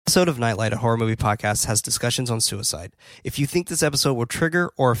Episode of Nightlight, a horror movie podcast, has discussions on suicide. If you think this episode will trigger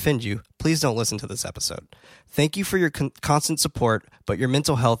or offend you, please don't listen to this episode. Thank you for your constant support, but your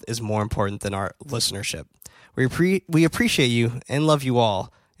mental health is more important than our listenership. We appreciate you and love you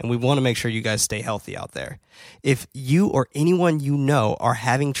all, and we want to make sure you guys stay healthy out there. If you or anyone you know are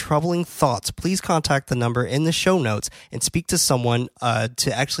having troubling thoughts, please contact the number in the show notes and speak to someone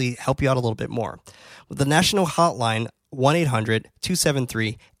to actually help you out a little bit more. With the national hotline,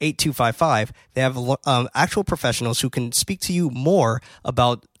 1-800-273-8255, they have actual professionals who can speak to you more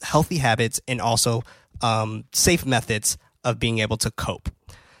about healthy habits and also safe methods of being able to cope.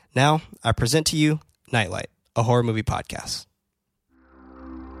 Now, I present to you Nightlight, a horror movie podcast.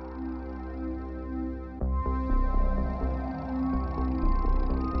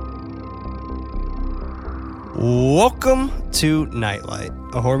 Welcome to Nightlight,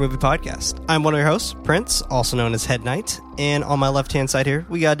 a horror movie podcast. I'm one of your hosts, Prince, also known as Head Knight, and on my left-hand side here,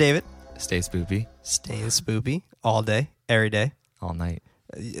 we got David. Stay spoopy. Staying spoopy all day, every day. All night.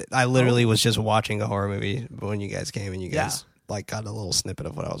 I literally was just watching a horror movie when you guys came, and you guys got a little snippet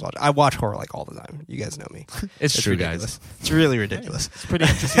of what I was watching. I watch horror all the time. You guys know me. It's true, ridiculous. guys. It's really ridiculous. It's a pretty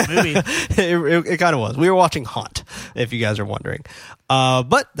interesting movie. It kind of was. We were watching Haunt, if you guys are wondering.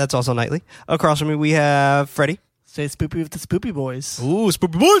 But that's also nightly. Across from me, we have Freddie. Stay spoopy with the Spoopy Boys. Ooh,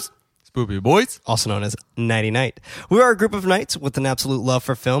 Spoopy Boys. Spoopy boys. Also known as Nighty Night. We are a group of knights with an absolute love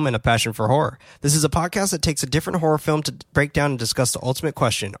for film and a passion for horror. This is a podcast that takes a different horror film to break down and discuss the ultimate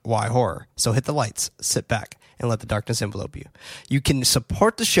question, why horror? So hit the lights, sit back, and let the darkness envelope you. You can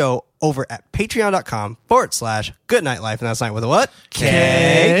support the show over at patreon.com/goodnightlife, and that's night with a what?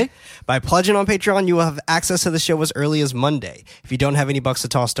 K. By pledging on Patreon, you will have access to the show as early as Monday. If you don't have any bucks to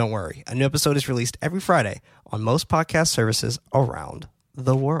toss, don't worry. A new episode is released every Friday on most podcast services around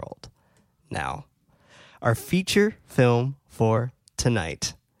the world. Now, our feature film for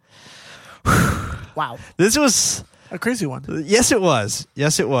tonight. Wow. This was a crazy one. Yes, it was.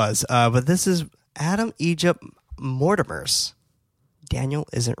 But this is Adam Egypt Mortimer's Daniel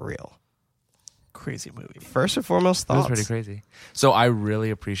Isn't Real. Crazy movie. First and foremost, thoughts. It was pretty crazy. So I really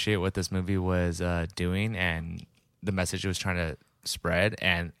appreciate what this movie was doing and the message it was trying to spread,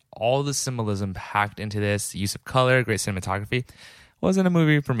 and all the symbolism packed into this. Use of color, great cinematography. Wasn't a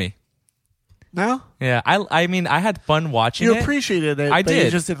movie for me. No? Yeah, I mean, I had fun watching You it. appreciated it, I but did.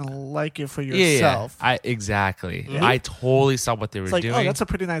 you just didn't like it for yourself. Yeah. Exactly. I totally saw what they were It's like, doing. oh, that's a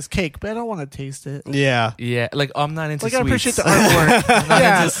pretty nice cake, but I don't want to taste it. Yeah. Yeah, like I'm not into Like, sweets. I appreciate the artwork. I'm not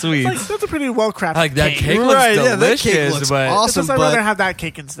Yeah. into sweets. It's like, that's a pretty well-crafted Like, that cake looks Right, yeah, that delicious, cake looks but awesome. It's just I'd but rather have that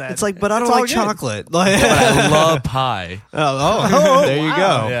cake instead. it's like, but I don't It's all like good. chocolate. Like, but I love pie. oh, there you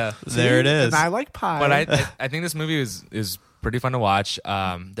wow. go. Yeah. There it is. And I like pie. But I think this movie is pretty fun to watch.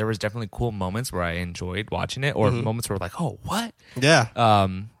 There was definitely cool moments where I enjoyed watching it, or moments where like, oh, what? Yeah.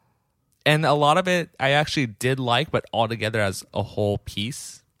 And a lot of it I actually did like, but altogether as a whole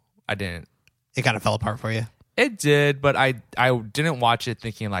piece, I didn't. It kind of fell apart for you. It did, but I didn't watch it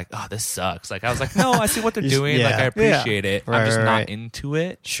thinking like, oh, this sucks. Like I was like, no, I see what they're doing. yeah. Like I appreciate it. Right, I'm just right, not right. into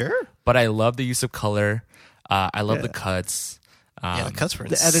it. Sure. But I love the use of color. I love the cuts. Yeah, the cuts were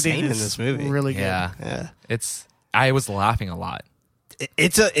the editing insane in is this movie. really good. Yeah, I was laughing a lot.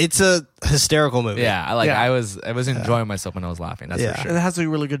 It's a hysterical movie. Yeah, I was enjoying myself when I was laughing. That's Yeah. for And sure. it has a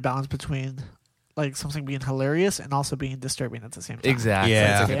really good balance between like something being hilarious and also being disturbing at the same time. Exactly. Yeah.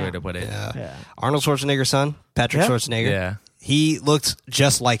 That's a good Yeah. way to put it. Yeah. Yeah. Arnold Schwarzenegger's son, Patrick Yeah. Schwarzenegger. Yeah. He looked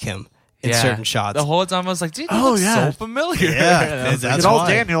just like him in certain shots. The whole time I was like, dude, you Oh, look yeah. so familiar. Yeah, And I was like, that's Good old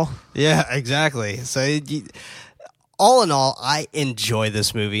why. Daniel. Yeah, exactly. So, all in all, I enjoy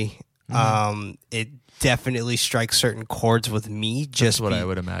this movie. It definitely strikes certain chords with me. Just That's what I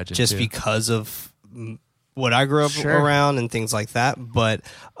would imagine. just too. because of what I grew up Sure. around and things like that. But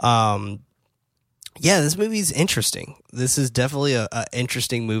yeah, this movie is interesting. This is definitely a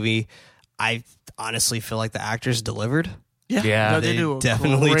interesting movie. I honestly feel like the actors delivered. Yeah, No, they they do a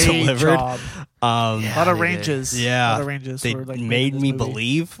definitely great delivered. job. A A lot of they did. ranges. Yeah. A lot of ranges. They were, like, made in this me movie.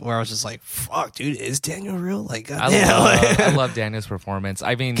 believe, where I was just like, "Fuck, dude, is Daniel real?" Like, I goddamn. love Daniel's performance.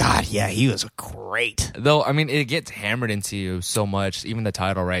 I mean, God, yeah, he was great. though, I mean, it gets hammered into you so much. Even the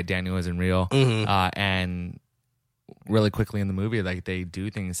title, right? Daniel isn't real. And really quickly in the movie, like they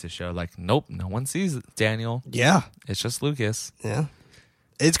do things to show, like, nope, no one sees Daniel. Yeah, It's just Lucas. yeah,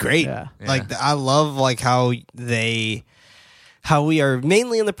 it's great. Yeah. Like, I love like how we are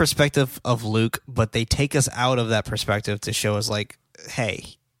mainly in the perspective of Luke, but they take us out of that perspective to show us like, hey,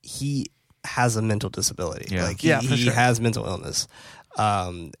 he has a mental disability. Yeah. Like, Yeah, for he sure. has mental illness.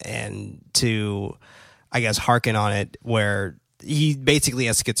 And to, I guess, hearken on it where he basically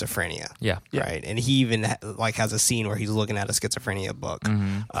has schizophrenia. Yeah. Right, and he even like has a scene where he's looking at a schizophrenia book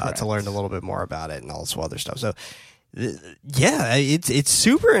to learn a little bit more about it and all this other stuff. So, yeah, it's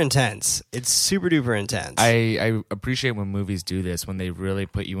super intense. It's super duper intense. I appreciate when movies do this, when they really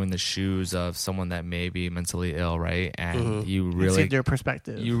put you in the shoes of someone that may be mentally ill, right? And you really see their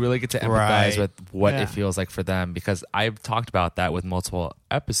perspective. You really get to empathize with what it feels like for them, because I've talked about that with multiple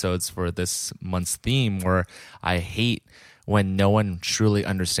episodes for this month's theme, where I hate when no one truly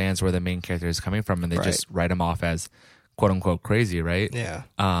understands where the main character is coming from and they just write them off as quote unquote crazy, right? Yeah.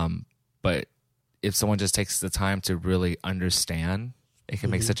 But if someone just takes the time to really understand, it can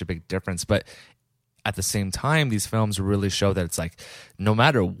make such a big difference. But at the same time, these films really show that it's like, no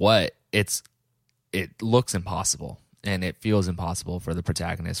matter what, it looks impossible and it feels impossible for the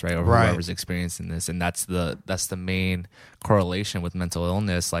protagonist, right? Or whoever's experiencing this. And that's the main correlation with mental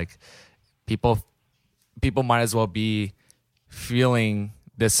illness. Like people might as well be feeling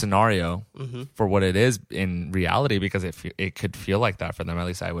this scenario for what it is in reality, because it could feel like that for them. At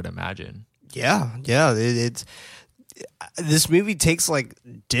least I would imagine. Yeah. It's this movie takes like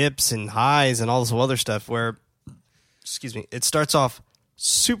dips and highs and all this other stuff where, it starts off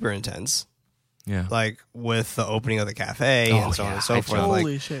super intense. Yeah. Like with the opening of the cafe and so on and so forth.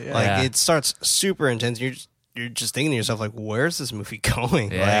 Holy shit. Yeah. Like it starts super intense. You're just thinking to yourself, like, where's this movie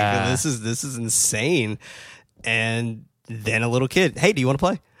going? Yeah. Like this is insane. And then a little kid, hey, do you want to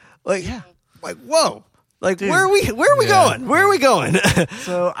play? Like, like, whoa. Like, dude, where are we going? Where are we going?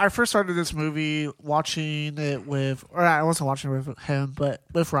 So I first started this movie watching it I wasn't watching it with him, but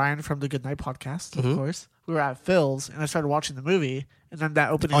with Ryan from the Good Night podcast, of course. We were at Phil's, and I started watching the movie, and then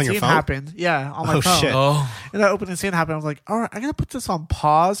that opening on scene happened. Yeah, on my phone. Shit. And that opening scene happened. I was like, all right, I'm going to put this on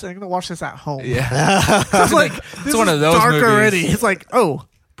pause, and I'm going to watch this at home. Yeah. So it's like, it's one of those dark movies. already. It's like, oh,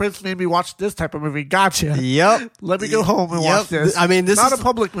 Prince made me watch this type of movie. Gotcha. Yep. Let me go home and watch this. I mean, this not is a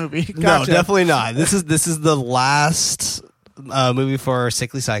public movie. Gotcha. No, definitely not. This is the last movie for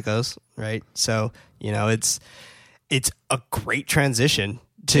Sickly Psychos, right? So it's a great transition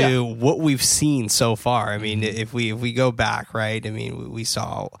to what we've seen so far. I mean, if we go back, right? I mean, we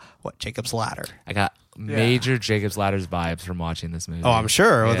saw Jacob's Ladder. I got major Jacob's Ladder's vibes from watching this movie. Oh, I'm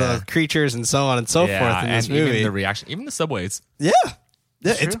sure with the creatures and so on and so forth in this movie. Even the reaction, even the subways. Yeah.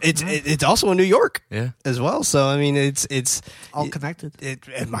 Yeah, it's also in New York, as well. So I mean, it's all connected.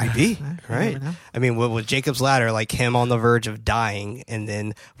 It might be right. I mean, with Jacob's Ladder, like him on the verge of dying, and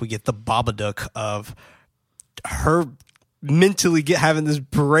then we get the Babadook of her mentally having this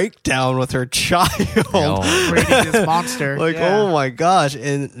breakdown with her child, creating this monster. Like, oh my gosh!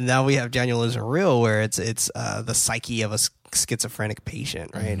 And now we have Daniel Isn't Real, where it's the psyche of a schizophrenic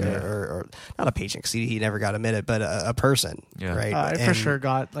patient, right? Or not a patient, because he never got admitted, but a person, right? I for sure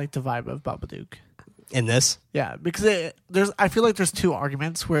got like the vibe of Babadook in this. Yeah, because I feel like there's two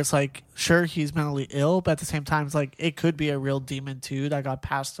arguments where it's like, sure, he's mentally ill, but at the same time, it's like it could be a real demon too that got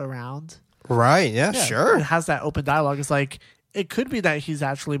passed around. Right. Yeah. Sure. It has that open dialogue. It's like it could be that he's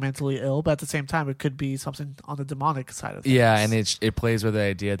actually mentally ill, but at the same time, it could be something on the demonic side of things. Yeah, and it plays with the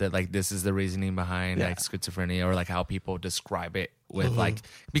idea that like this is the reasoning behind like schizophrenia, or like how people describe it with like,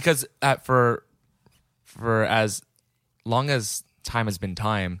 because for as long as time has been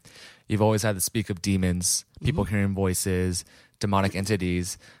time, you've always had to speak of demons, people hearing voices, demonic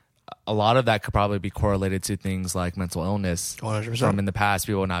entities. A lot of that could probably be correlated to things like mental illness 100%. From in the past,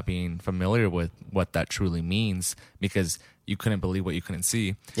 people not being familiar with what that truly means because you couldn't believe what you couldn't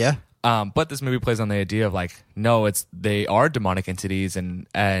see. Yeah. But this movie plays on the idea of like, no, they are demonic entities, and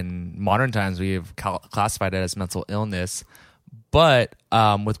modern times we have classified it as mental illness. But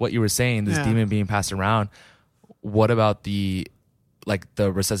with what you were saying, this demon being passed around, what about the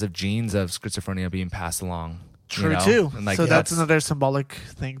recessive genes of schizophrenia being passed along? True too. And like, so that's another symbolic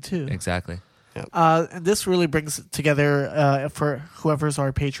thing too. Exactly. Yep. And this really brings together for whoever's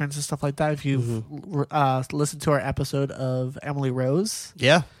our patrons and stuff like that. If you've listened to our episode of Emily Rose,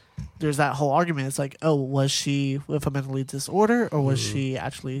 there's that whole argument. It's like, oh, was she with a mentally disorder, or was she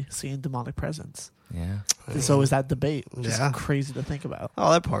actually seeing demonic presence? Yeah. There's always that debate, which is crazy to think about.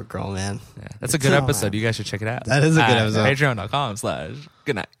 Oh, that poor girl, man. Yeah. That's a good episode. You guys should check it out. That is a good episode.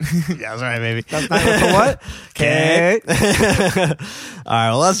 Patreon.com/goodnight. Yeah, that's right, baby. That's not for what? Okay. All right,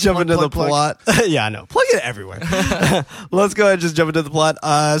 well, let's jump into the plot. Yeah, I know. Plug it everywhere. Let's go ahead and just jump into the plot.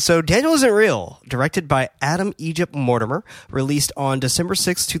 So Daniel Isn't Real, directed by Adam Egypt Mortimer, released on December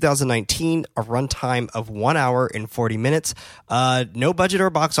 6, 2019, a runtime of 1 hour and 40 minutes. No budget or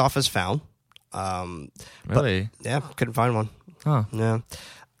box office found. Really? But, couldn't find one. Huh. Yeah.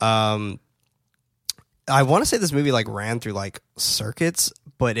 I want to say this movie like ran through like circuits,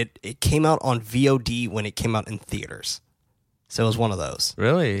 but it came out on VOD when it came out in theaters. So it was one of those.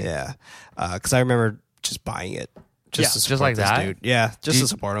 Really? Yeah. Because I remember just buying it. To support just like this that? dude. Yeah, just to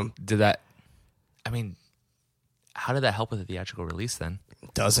support him. Did that? I mean, how did that help with the theatrical release then?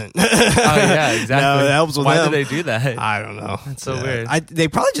 Doesn't. Oh yeah, exactly. No, it helps with Why them. did they do that? I don't know. That's so weird. They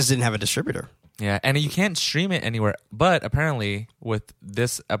probably just didn't have a distributor. Yeah, and you can't stream it anywhere. But apparently, with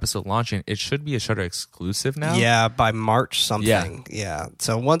this episode launching, it should be a Shudder exclusive now. Yeah, by March something. Yeah.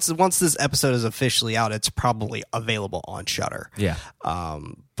 So once this episode is officially out, it's probably available on Shudder. Yeah.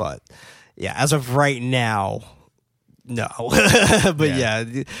 But yeah, as of right now, no. But yeah,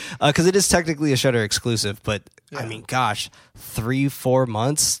 because it is technically a Shudder exclusive. But I mean, gosh, 3-4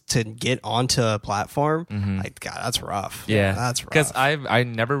 months to get onto a platform, like, God, that's rough. Yeah, that's rough. Because I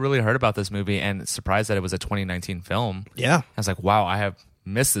never really heard about this movie, and surprised that it was a 2019 film. Yeah, I was like, wow, I have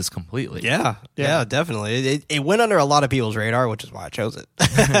missed this completely. Yeah, definitely. It went under a lot of people's radar, which is why I chose it.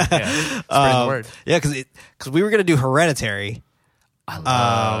 Spreading the word. Yeah, because we were gonna do Hereditary.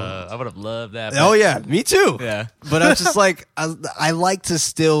 I would have loved that. Oh yeah, me too. Yeah, but I was just like, I like to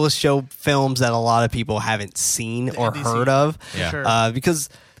still show films that a lot of people haven't seen or heard of. Yeah, Sure. Because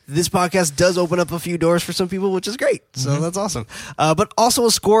this podcast does open up a few doors for some people, which is great. So that's awesome. But also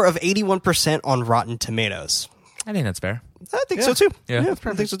a score of 81% on Rotten Tomatoes. I think that's fair. I think so too. Yeah. I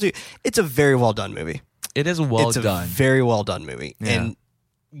think so too. It's a very well done movie. It is It's a done. very well done movie, and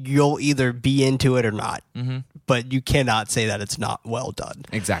you'll either be into it or not. But you cannot say that it's not well done.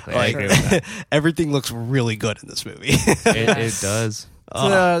 Exactly. Like, I agree with that. everything looks really good in this movie. It does. It's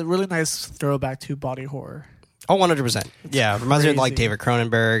a really nice throwback to body horror. Oh, 100%. Yeah, reminds me of like crazy. David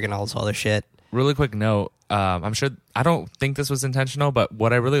Cronenberg and all this other shit. Really quick note. I'm sure I don't think this was intentional, but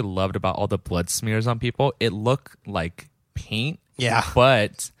what I really loved about all the blood smears on people, it looked like paint. Yeah.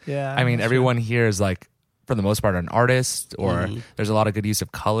 But Yeah, I mean, sure. everyone here is like, for the most part, an artist, or there's a lot of good use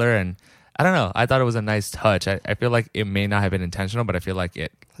of color, and I don't know. I thought it was a nice touch. I feel like it may not have been intentional, but I feel like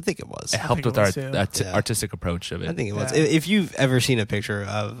it I think it was. helped think with it our was too. artistic approach of it. I think it was. Yeah. If you've ever seen a picture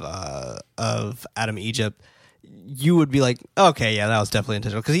of Adam Egypt, you would be like, okay, yeah, that was definitely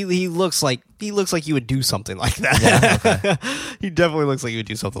intentional, because he looks like you would do something like that. He definitely looks like you would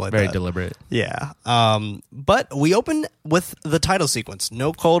do something like Very that. deliberate. Yeah. But we open with the title sequence.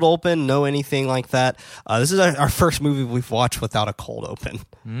 No cold open, no anything like that. This is our first movie we've watched without a cold open.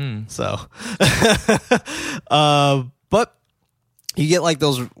 So, but you get like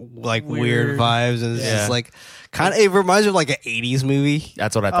those like weird vibes, and it's Yeah. just like kind of, it reminds me of like an 80s movie.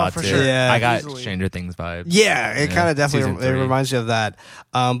 That's what I thought for too. sure. Yeah. I got Easily. Stranger Things vibes. Yeah, it kind of definitely Season 3. reminds you of that.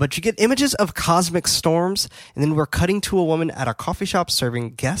 But you get images of cosmic storms, and then we're cutting to a woman at a coffee shop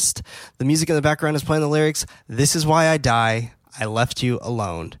serving guests. The music in the background is playing the lyrics, "This is why I die. I left you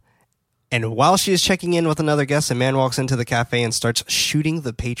alone." And while she is checking in with another guest, a man walks into the cafe and starts shooting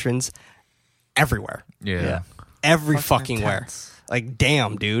the patrons everywhere. Yeah. Every Fucking fucking where. intense. Like,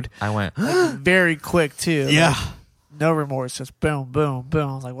 damn, dude. I went. Very quick too. Yeah. Like, no remorse, just boom, boom, boom.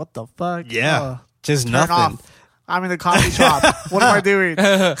 I was like, what the fuck? Yeah. Just Turn nothing. off. I'm in the coffee shop. What am I doing?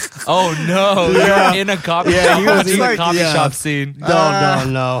 Oh no! Yeah. You're in a coffee Yeah, shop. he was in like- a coffee yeah. shop scene.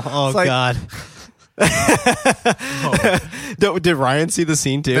 No. Oh, It's like- God. Did Ryan see the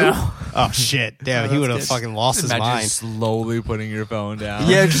scene too? No. Oh shit! Damn, he that's would have good. fucking lost his Imagine mind. slowly putting your phone down.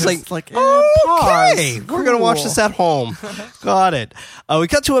 Yeah, just like, It's like, okay, pause. we're gonna watch Cool. this at home. Got it. We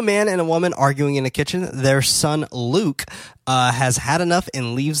cut to a man and a woman arguing in the kitchen. Their son Luke has had enough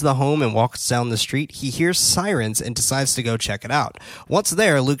and leaves the home and walks down the street. He hears sirens and decides to go check it out. Once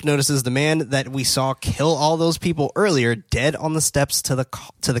there, Luke notices the man that we saw kill all those people earlier dead on the steps to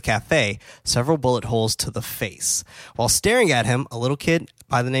the cafe, several bullet holes to the face. While staring at him, a little kid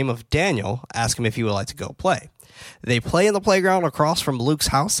by the name of Daniel asks him if he would like to go play. They play in the playground across from Luke's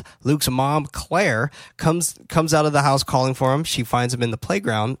house. Luke's mom, Claire, comes out of the house calling for him. She finds him in the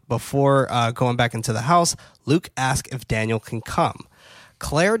playground. Before going back into the house, Luke asks if Daniel can come.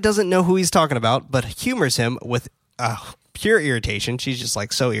 Claire doesn't know who he's talking about, but humors him with pure irritation. She's just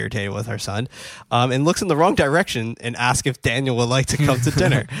like so irritated with her son, and looks in the wrong direction and asks if Daniel would like to come to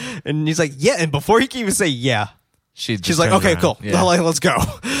dinner. And he's like, yeah. And before he can even say yeah, She's she's like, turns okay, around. cool. Yeah. Like, let's go.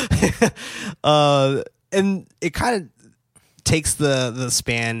 And it kind of takes the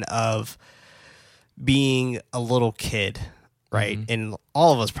span of being a little kid, right? And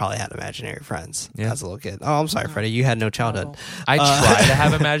all of us probably had imaginary friends as a little kid. Oh, I'm sorry, Freddie. You had no childhood. I tried to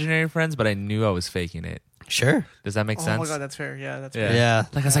have imaginary friends, but I knew I was faking it. Sure. Does that make sense? Oh my god, that's fair. Yeah, that's fair. Yeah.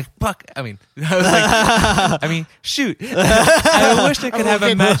 Like I was like, fuck. I mean, shoot. I wish I could have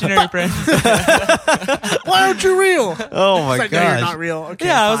imaginary friends. Why aren't you real? Oh my It's like, no, you're gosh. not real. Okay,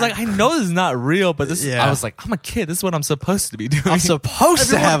 Yeah, I was fine. like, I know this is not real, but this. Yeah. I was like, I'm a kid. This is what I'm supposed to be doing. I'm supposed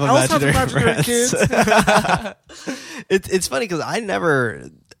to have Everyone else has imaginary imaginary friends. It's funny because I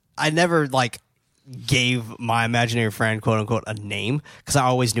never like gave my imaginary friend, quote unquote, a name because I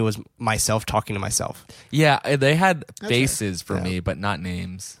always knew it was myself talking to myself. Yeah, they had fair. faces for me, but not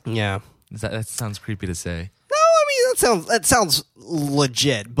names. Yeah. That sounds creepy to say. No, I mean that sounds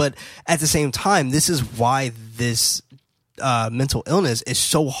legit, but at the same time, this is why this mental illness is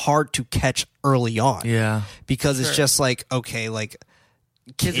so hard to catch early on. Yeah. Because it's Sure. just like, okay, like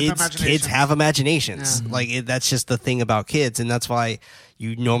Kids have kids imaginations. have imaginations. Yeah. Like that's just the thing about kids, and that's why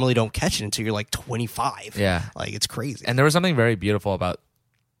you normally don't catch it until you're like 25. Yeah. Like it's crazy. And there was something very beautiful about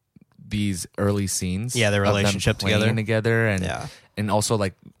these early scenes. Yeah, their of them relationship playing together, and Yeah. and also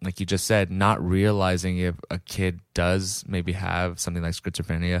like you just said, not realizing if a kid does maybe have something like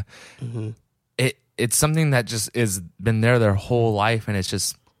schizophrenia. Mhm. It's something that just is been there their whole life, and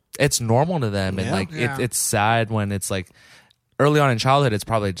it's normal to them, and Yeah. like Yeah. it's sad when it's like early on in childhood, it's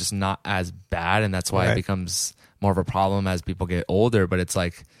probably just not as bad, and that's why Right. it becomes more of a problem as people get older. But it's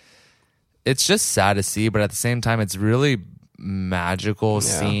like it's just sad to see, but at the same time, it's really magical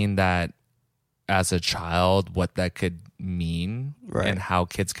Yeah. seeing that as a child what that could mean Right. and how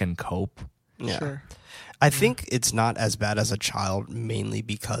kids can cope. Yeah. Sure. I think it's not as bad as a child mainly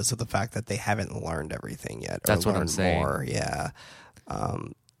because of the fact that they haven't learned everything yet. Or That's what I'm learned saying. More. Yeah.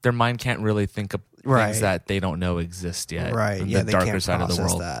 Their mind can't really think of Right. things that they don't know exist yet. Right, The yeah, they darker can't side of the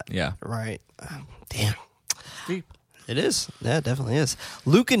process world. that. Yeah. Right. Damn. Deep. It is. Yeah, it definitely is.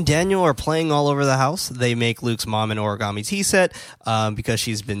 Luke and Daniel are playing all over the house. They make Luke's mom an origami tea set because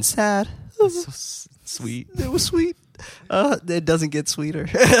she's been sad. Sweet. It was sweet. It doesn't get sweeter.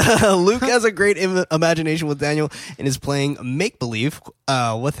 Luke has a great imagination with Daniel and is playing make believe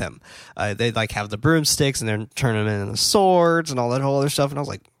with him. They like have the broomsticks and they're turning them into swords and all that whole other stuff. And I was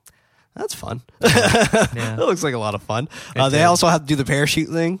like, that's fun. Yeah. That looks like a lot of fun. It They did. also have to do the parachute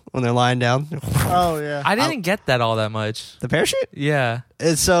thing when they're lying down. Oh yeah. I didn't get that all that much. The parachute. Yeah.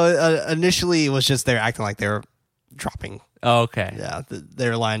 And so initially it was just they're acting like they were dropping. Oh, okay. Yeah, they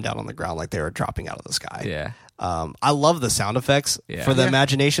were lying down on the ground like they were dropping out of the sky. Yeah. I love the sound effects Yeah. for the Yeah.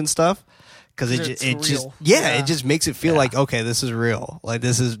 imagination stuff because It's it just real. yeah, Yeah. it just makes it feel like okay, this is real. Like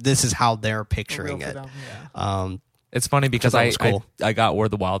this is how they're picturing Real for it. them, yeah. It's funny because thought was cool. I got Where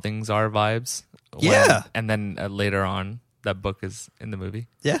the Wild Things Are vibes. Yeah. And then later on, that book is in the movie.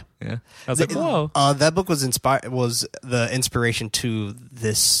 Yeah, Yeah. I was like, whoa. that book was the inspiration to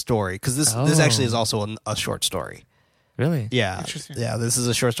this story because this actually is also a short story. Really? Yeah, Interesting. yeah. This is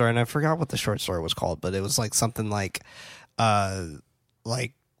a short story, and I forgot what the short story was called, but it was like something like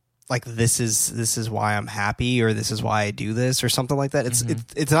this is why I'm happy, or this is why I do this, or something like that.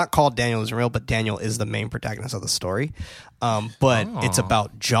 It's not called Daniel Isn't Real, but Daniel is the main protagonist of the story. But it's Oh.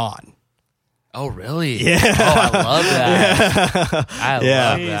 about John. Oh, really? Yeah. Oh, I love that. I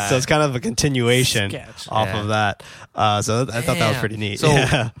love that. So it's kind of a continuation Sketch. off Yeah. of that. So I thought that was Damn. pretty neat. So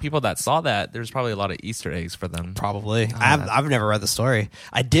Yeah. people that saw that, there's probably a lot of Easter eggs for them. Probably. I've never read the story.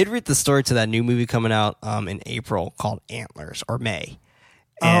 I did read the story to that new movie coming out in April called Antlers or May.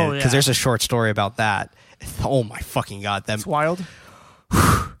 Oh, Because yeah. there's a short story about that. Oh my fucking god, It's wild.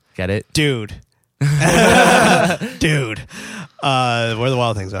 Get it? dude. Dude. Where the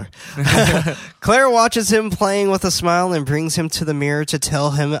wild things are. Claire watches him playing with a smile and brings him to the mirror to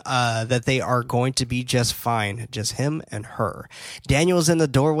tell him that they are going to be just fine, just him and her. Daniel is in the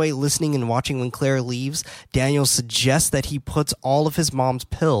doorway listening and watching when Claire leaves. Daniel suggests that he puts all of his mom's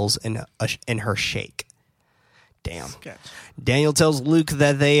pills in her shake. Damn. Sketch. Daniel tells Luke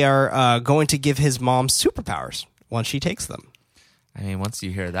that they are going to give his mom superpowers once she takes them. I mean, once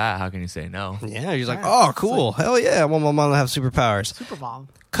you hear that, how can you say no? Yeah, he's like, Right. oh, cool. Hell yeah, I want my mom to have superpowers. Super mom.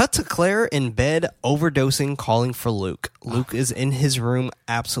 Cut to Claire in bed, overdosing, calling for Luke. Luke is in his room,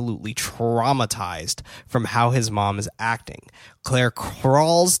 absolutely traumatized from how his mom is acting. Claire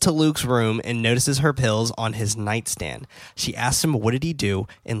crawls to Luke's room and notices her pills on his nightstand. She asks him what did he do,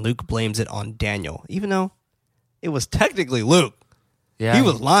 and Luke blames it on Daniel, even though it was technically Luke. Yeah. He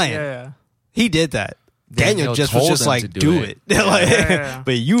was lying. Yeah. He did that. Daniel Daniel just was told just him like, to do do it. it. Like, Yeah.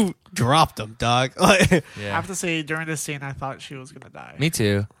 But you dropped him, dog. Like, I Yeah. have to say, during this scene, I thought she was gonna die. Me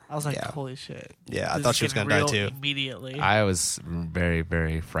too. I was like, Yeah. holy shit. Yeah, I This thought is she was getting gonna die real too. Immediately. I was very,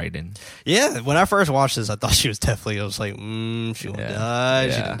 very frightened. yeah, when I first watched this, I thought she was definitely, I was like, she won't Yeah. die.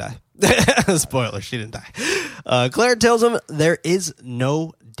 She Yeah. didn't die. Spoiler, she didn't die. Claire tells him there is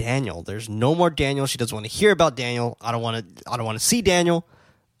no Daniel. There's no more Daniel. She doesn't want to hear about Daniel. I don't want to see Daniel,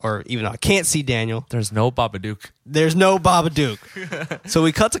 or even though I can't see Daniel. There's no Babadook. There's no Babadook. So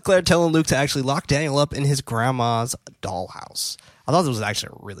we cut to Claire telling Luke to actually lock Daniel up in his grandma's dollhouse. I thought this was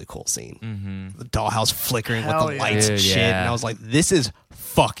actually a really cool scene. Mm-hmm. The dollhouse flickering with the lights and shit. And I was like, this is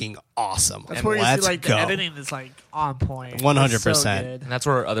fucking awesome. That's and where you let's see like go. the editing is like on point. 100%. And that's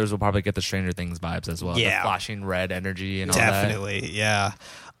where others will probably get the Stranger Things vibes as well. Yeah. The flashing red energy and Definitely, all that. yeah.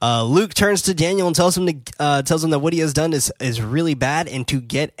 Luke turns to Daniel and tells him that what he has done is really bad and to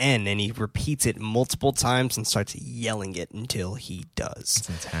get in, and he repeats it multiple times and starts yelling it until he does. It's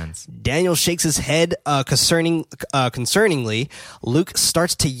intense. Daniel shakes his head concerningly. Luke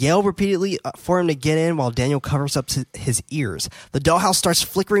starts to yell repeatedly for him to get in while Daniel covers up his ears. The dollhouse starts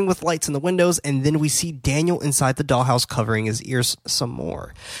flickering with lights in the windows, and then we see Daniel inside the dollhouse covering his ears some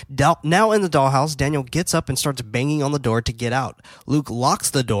more. Now in the dollhouse, Daniel gets up and starts banging on the door to get out. Luke locks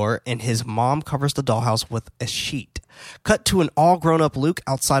the door, and his mom covers the dollhouse with a sheet. Cut to an all grown-up Luke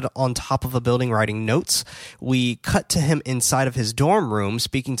outside on top of a building writing notes. We cut to him inside of his dorm room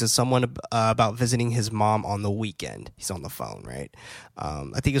speaking to someone about visiting his mom on the weekend. He's on the phone, right? I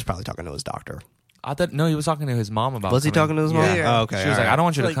think he was probably talking to his doctor. I thought he was talking to his mom about. Was he talking to his mom? Yeah. Oh, okay. She was all like, right. "I don't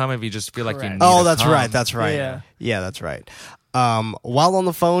want you to come if you just feel like you need Oh, to that's come." right. That's right. Yeah, that's right. While on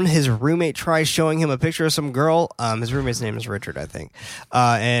the phone, his roommate tries showing him a picture of some girl. His roommate's name is Richard, I think.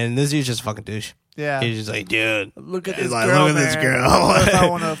 And this dude's just a fucking douche. Yeah. He's just like, dude, Look at this like, girl, look at this man. girl. What if I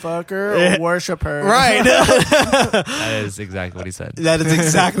want to fuck her or worship her? Right. That is exactly what he said. That is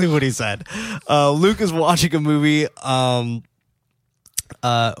exactly what he said. Luke is watching a movie.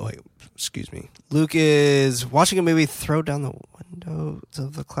 Wait, excuse me. Luke is watching a movie. Throw down the window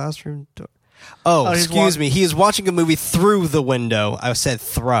of the classroom door. Oh, excuse me. He is watching a movie through the window. I said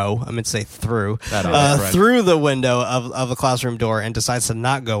throw. I meant to say through. Through the window of a classroom door, and decides to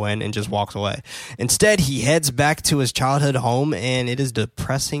not go in and just walks away. Instead, he heads back to his childhood home, and it is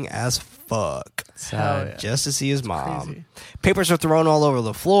depressing as fuck. Sad. Just to see his mom. Crazy. Papers are thrown all over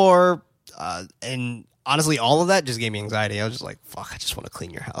the floor, and honestly, all of that just gave me anxiety. I was just like, fuck, I just want to clean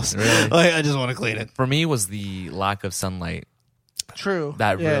your house. Really? Like, I just want to clean it. For me, was the lack of sunlight True.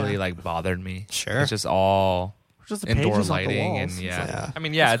 that really like bothered me. Sure. It's just all Just the indoor pages off the lighting walls. and yeah. Yeah. I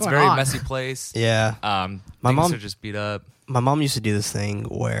mean, yeah, What's it's a going very on? messy place. Yeah. My Things mom- are just beat up. My mom used to do this thing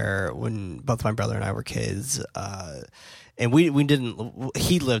where when both my brother and I were kids, and we didn't,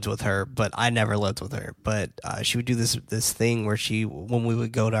 he lived with her, but I never lived with her. But she would do this thing where when we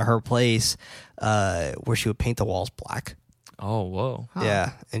would go to her place, where she would paint the walls black. Oh, whoa. Huh.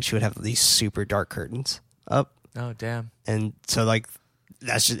 Yeah. And she would have these super dark curtains up. Oh, damn. And so like,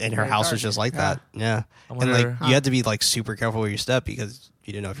 that's just, and her Very house dark. was just like Yeah. that. Yeah. I And like, wonder- you had to be like super careful where you step because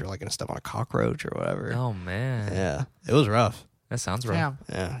you didn't know if you're like going to step on a cockroach or whatever. Oh, man. Yeah. It was rough. That sounds rough. Damn.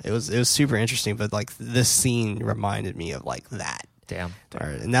 Yeah. It was super interesting, but like this scene reminded me of like that. Damn. All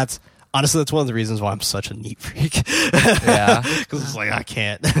right. And that's honestly, that's one of the reasons why I'm such a neat freak. Yeah. Because it's like, I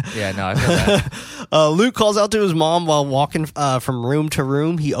can't. Yeah, no, I feel that. Luke calls out to his mom while walking from room to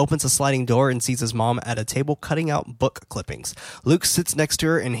room. He opens a sliding door and sees his mom at a table cutting out book clippings. Luke sits next to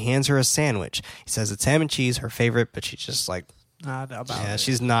her and hands her a sandwich. He says it's ham and cheese, her favorite, but she's just like, Not about yeah, it.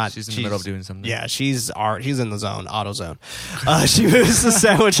 she's not. She's in the middle of doing something. Yeah, she's in the zone, auto zone. She moves the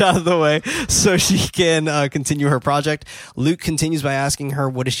sandwich out of the way so she can continue her project. Luke continues by asking her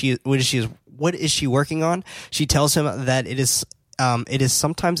what is she working on. She tells him that it is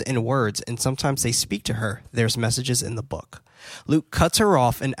sometimes in words and sometimes they speak to her. There's messages in the book. Luke cuts her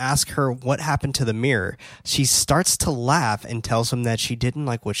off and asks her what happened to the mirror. She starts to laugh and tells him that she didn't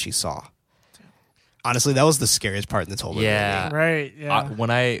like what she saw. Honestly, that was the scariest part in this whole movie. Yeah. Right. Yeah.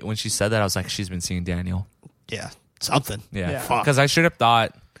 When she said that, I was like, she's been seeing Daniel. Yeah. Something. Yeah. Yeah. Fuck. Because I should have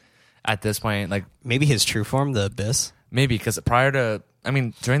thought at this point, like, Maybe his true form, the abyss. maybe because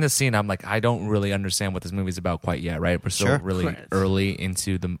during this scene, I'm like, I don't really understand what this movie's about quite yet, right? We're still Sure. really Correct. early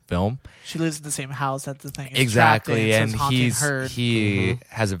into the film. She lives in the same house. That's the thing. It's Exactly. trapped in, And so it's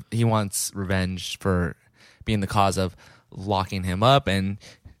haunting her. he wants revenge for being the cause of locking him up, and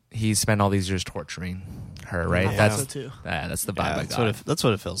he spent all these years torturing her, right? I That's thought so too. that's the vibe Yeah, I that's got. that's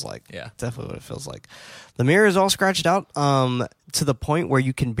what it feels like. Yeah. Definitely what it feels like. The mirror is all scratched out to the point where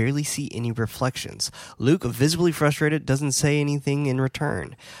you can barely see any reflections. Luke, visibly frustrated, doesn't say anything in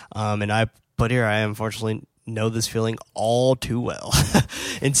return. And I unfortunately know this feeling all too well.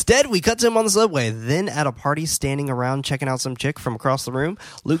 Instead, we cut to him on the subway. Then at a party, standing around checking out some chick from across the room,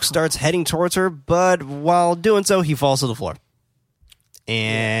 Luke starts heading towards her, but while doing so, he falls to the floor.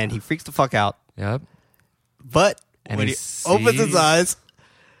 And he freaks the fuck out. Yep. But And when he he opens his sees- eyes,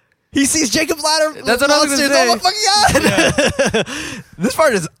 He sees Jacob's Ladder. That's what I was monsters. gonna say. Oh my fucking god! This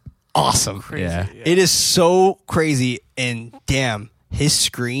part is awesome. Crazy. Yeah. It is so crazy, and damn, his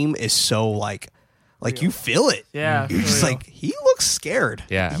scream is so like you feel it. Yeah, You're for just real. like, he looks scared.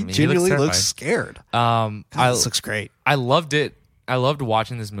 Yeah, I he mean, he genuinely looks looks scared. God, this looks great. I loved it. I loved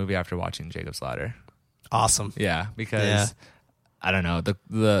watching this movie after watching Jacob's Ladder. Awesome. Yeah, because I don't know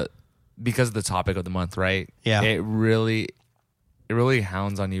the because of the topic of the month, right? Yeah. It really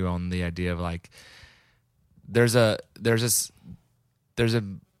hounds on you on the idea of like there's a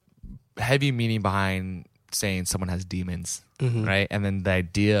heavy meaning behind saying someone has demons, right? And then the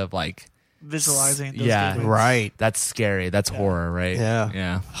idea of like Visualizing those yeah, demons. Right. that's scary. That's horror, right?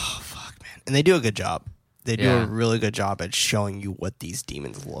 Yeah. Oh fuck, man. And they do a good job. They do Yeah. a really good job at showing you what these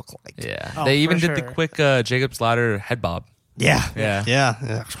demons look like. Yeah. Oh, They even for did the sure. quick Jacob's Ladder head bob. Yeah. Yeah.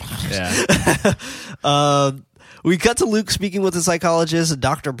 Yeah. Yeah. We cut to Luke speaking with the psychologist,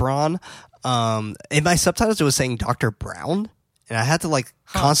 Dr. Braun. In my subtitles, it was saying Dr. Brown. And I had to like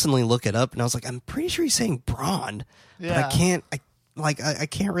constantly look it up. And I was like, I'm pretty sure he's saying Braun. But Yeah. I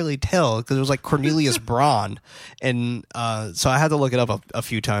can't really tell because it was like Cornelius Braun. And so I had to look it up a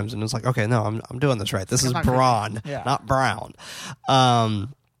few times. And it was like, okay, no, I'm doing this right. This is not Braun, crazy. Yeah. not Brown.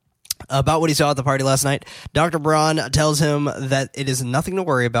 About what he saw at the party last night, Dr. Braun tells him that it is nothing to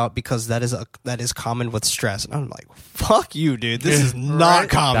worry about because that is common with stress. And I'm like, fuck you, dude. This is not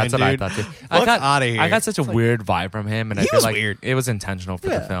common, That's what dude. I thought too. Fuck outta here. I got such a weird vibe from him, and I He feel was like weird. it was intentional for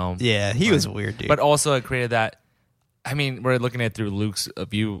the film. Yeah, he was weird, dude. But also it created that. I mean, we're looking at it through Luke's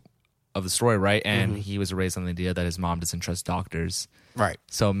view of the story, right? And he was raised on the idea that his mom doesn't trust doctors. right.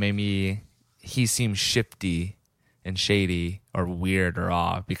 So maybe he seems shifty and shady or weird or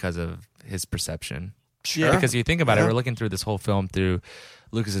off because of his perception. Sure. Because you think about it, we're looking through this whole film through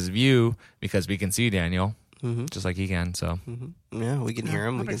Lucas's view because we can see Daniel just like he can. So Yeah, we can hear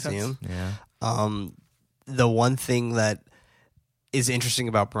him. We that can makes see sense. him. yeah, The one thing that is interesting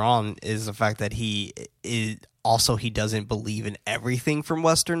about Braun is the fact that he doesn't believe in everything from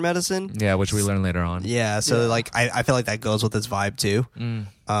Western medicine. yeah, which we learn later on. Yeah, so like I feel like that goes with his vibe too.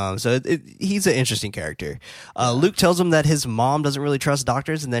 So he's an interesting character. Luke tells him that his mom doesn't really trust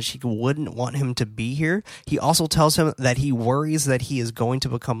doctors and that she wouldn't want him to be here. He also tells him that he worries that he is going to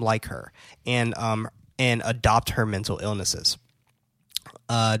become like her and adopt her mental illnesses.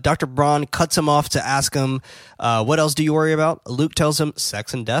 Dr. Braun cuts him off to ask him, what else do you worry about? Luke tells him,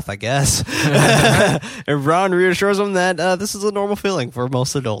 sex and death, I guess. And Braun reassures him that this is a normal feeling for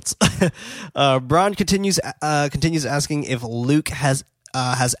most adults. Braun continues asking if Luke has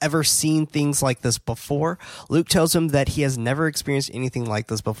ever seen things like this before. Luke tells him that he has never experienced anything like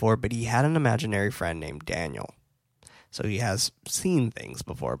this before, but he had an imaginary friend named Daniel. So he has seen things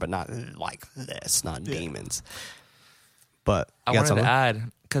before, but not like this, not demons. But I you got wanted something? to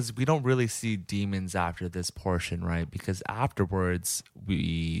add because we don't really see demons after this portion, right? Because afterwards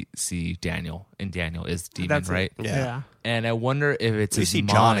we see Daniel, and Daniel is demon, That's it. right? Yeah. And I wonder if it's We his see mind.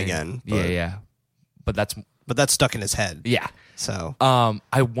 John again, but- Yeah. But that's But that's stuck in his head. yeah. So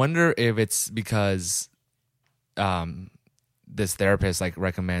I wonder if it's because this therapist like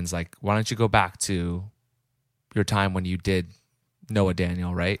recommends like, why don't you go back to your time when you did know a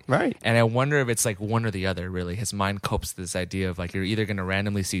Daniel, right? Right. And I wonder if it's like one or the other, really. His mind copes to this idea of like you're either going to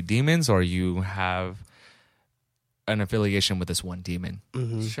randomly see demons or you have an affiliation with this one demon.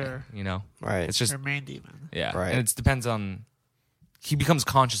 Sure. You know? Right. It's just, Your main demon. yeah. Right. And it depends on, he becomes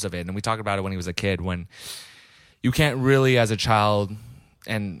conscious of it. And we talked about it when he was a kid, when you can't really, as a child,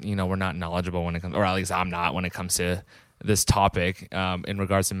 and, you know, we're not knowledgeable when it comes, or at least I'm not when it comes to this topic in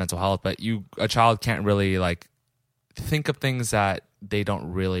regards to mental health, but a child can't really like think of things that they don't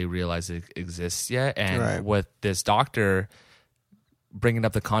really realize exist yet. And Right. with this doctor bringing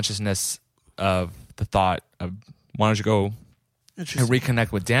up the consciousness of the thought of, why don't you go and Interesting.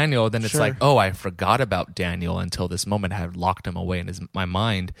 reconnect with Daniel, then it's Sure. like, oh, I forgot about Daniel until this moment. I had locked him away in my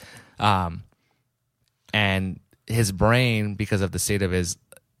mind. And his brain, because of the state of his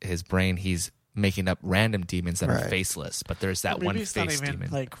brain, he's making up random demons that are Right. faceless, but there's that Maybe one it's not face even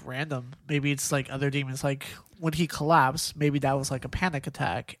demon. like random. Maybe it's like other demons. Like when he collapsed, maybe that was like a panic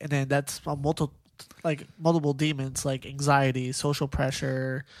attack, and then that's a multiple demons like anxiety, social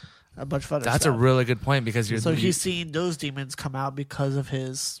pressure, a bunch of other That's stuff. a really good point because So he's seeing those demons come out because of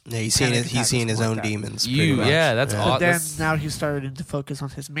his. Yeah, he's panic seeing attack or his something own like that. demons. pretty much. that's Yeah. odd. But then That's- now he's starting to focus on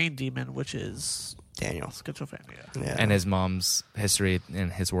his main demon, which is Daniel. schizophrenia. Yeah. and his mom's history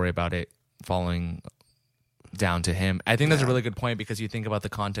and his worry about it falling down to him. I think that's a really good point because you think about the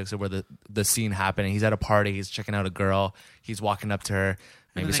context of where the scene happened. He's at a party, he's checking out a girl, he's walking up to her,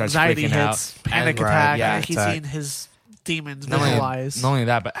 maybe And then starts anxiety freaking hits, out, panic and, attack. yeah, and he's attack. seeing his demons Not visualized. only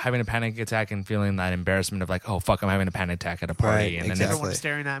that, but having a panic attack and feeling that embarrassment of like, oh fuck, I'm having a panic attack at a party, and then Everyone's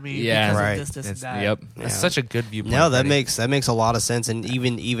staring at me Yeah. because Right. of this, and that. Yep, Yeah. that's such a good viewpoint. No, that Freddie. makes a lot of sense. And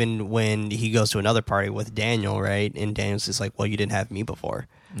even when he goes to another party with Daniel, right? And Daniel's just like, well, you didn't have me before.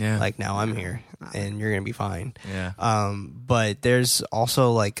 Yeah. Like now I'm here, and you're gonna be fine. Yeah. But there's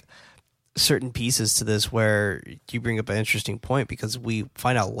also like certain pieces to this where you bring up an interesting point, because we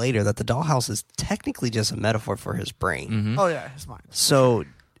find out later that the dollhouse is technically just a metaphor for his brain. Mm-hmm. Oh yeah, his mind. So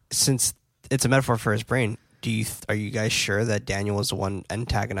since it's a metaphor for his brain, are you guys sure that Daniel was the one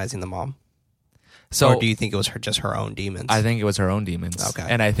antagonizing the mom? So Or do you think it was just her own demons? I think it was her own demons. Okay.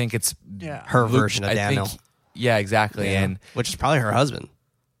 And I think it's Yeah. her Luke- version of I Daniel. think- yeah, exactly. Yeah. And which is probably her husband.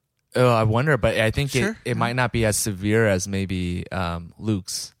 I wonder, but I think Sure. it might not be as severe as maybe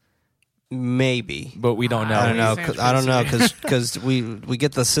Luke's, Maybe. but we don't know. I don't know. Sounds I don't know pretty because we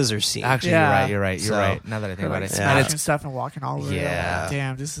get the scissors scene. Actually, Yeah. you're right. You're So- right. Now that I think about it, Yeah. Smashing and it's stuff and walking all over. Yeah.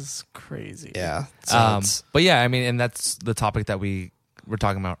 Damn, this is crazy. Yeah. So it's- but yeah, I mean, and that's the topic that we were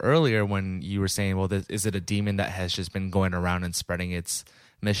talking about earlier when you were saying, well, is it a demon that has just been going around and spreading its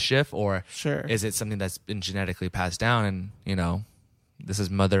mischief, or Sure. is it something that's been genetically passed down? And this is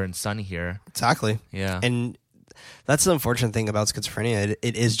mother and son here. exactly. Yeah. And that's the unfortunate thing about schizophrenia.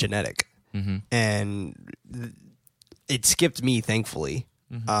 It is genetic, Mm-hmm. and it skipped me, thankfully.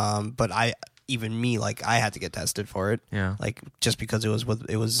 Mm-hmm. But I had to get tested for it. Yeah. Like just because it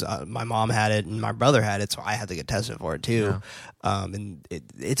was my mom had it and my brother had it, so I had to get tested for it too. And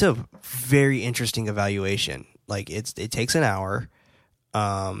it's a very interesting evaluation. Like it takes an hour,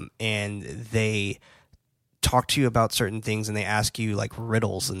 and they talk to you about certain things and they ask you like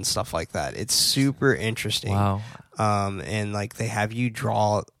riddles and stuff like that. It's super interesting. Wow. And like they have you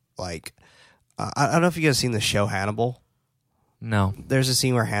draw like I don't know if you guys seen the show Hannibal. No. There's a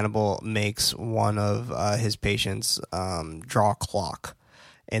scene where Hannibal makes one of his patients draw a clock,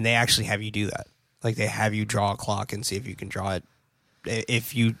 and they actually have you do that. Like they have you draw a clock and see if you can draw it,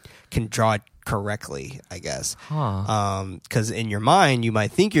 if you can draw it correctly, I guess. Huh. Because in your mind you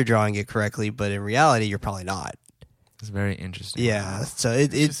might think you're drawing it correctly, but in reality you're probably not. It's very interesting. Yeah. So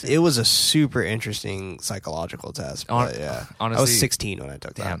it was a super interesting psychological test. But yeah, honestly, I was 16 when I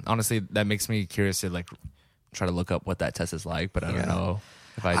took that. Damn. Honestly, that makes me curious to like try to look up what that test is like, but I don't know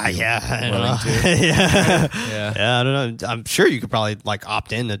if I'd be I don't willing know. to. yeah. Yeah. Yeah, I don't know. I'm sure you could probably like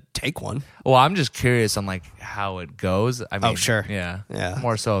opt in to take one. Well, I'm just curious on like how it goes. I mean, sure. Yeah. Yeah.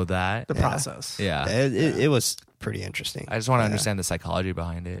 More so that. The process. Yeah. It was pretty interesting. I just want to understand the psychology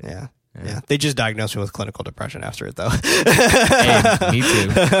behind it. Yeah. Yeah. They just diagnosed me with clinical depression after it, though. Hey, me too.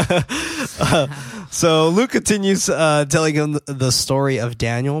 So Luke continues telling him the story of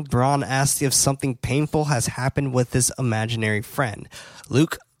Daniel. Braun asks if something painful has happened with his imaginary friend.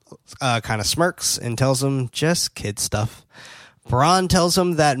 Luke kind of smirks and tells him just kid stuff. Braun tells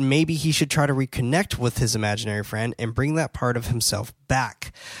him that maybe he should try to reconnect with his imaginary friend and bring that part of himself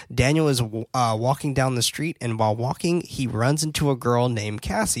back. Daniel is walking down the street, and while walking, he runs into a girl named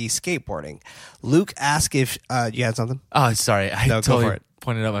Cassie skateboarding. Luke asks if you had something? Oh, sorry. I No, go totally for it.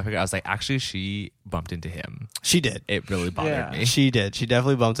 pointed out my finger. I was like, actually, she bumped into him. She did. It really bothered Yeah. me. She did. She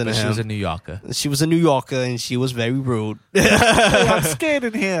definitely bumped into But him. she was a New Yorker. She was a New Yorker, and she was very rude. Hey, I'm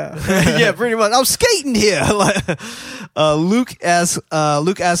skating here. Yeah, pretty much. I'm skating here. Luke asks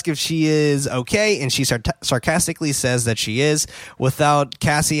if she is okay, and she sarcastically says that she is, without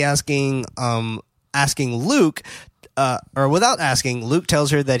Cassie asking Luke, or without asking. Luke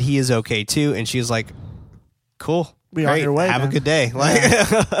tells her that he is okay too, and she's like, "Cool." Be on Great. your way, Have man. a good day.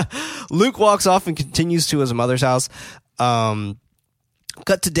 Luke walks off and continues to his mother's house.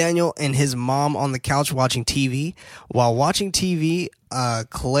 Cut to Daniel and his mom on the couch watching TV. While watching TV,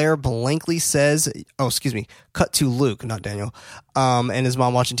 Claire blankly says, cut to Luke, not Daniel, and his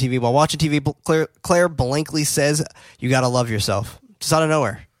mom watching TV. While watching TV, Claire blankly says, "You gotta love yourself." Just out of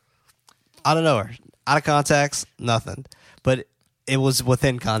nowhere. Out of context, nothing. But it was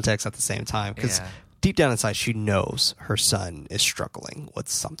within context at the same time, because Yeah. deep down inside, she knows her son is struggling with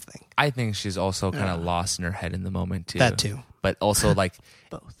something. I think she's also kind of lost in her head in the moment too. That too. But also like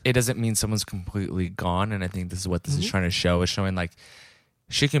Both. it doesn't mean someone's completely gone, and I think this is what this is trying to show, is showing like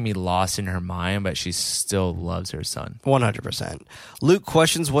she can be lost in her mind, but she still loves her son. 100%. Luke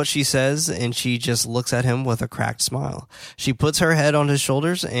questions what she says, and she just looks at him with a cracked smile. She puts her head on his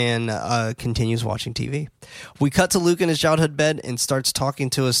shoulders and continues watching TV. We cut to Luke in his childhood bed and starts talking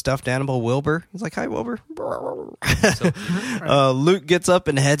to his stuffed animal, Wilbur. He's like, "Hi, Wilbur." Luke gets up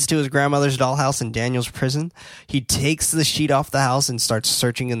and heads to his grandmother's dollhouse in Daniel's prison. He takes the sheet off the house and starts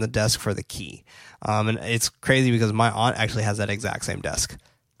searching in the desk for the key. And it's crazy because my aunt actually has that exact same desk.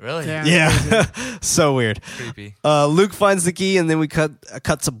 Really? Damn. Yeah. So weird. Creepy. Luke finds the key, and then we cut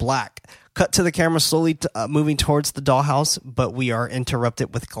to black. Cut to the camera slowly moving towards the dollhouse, but we are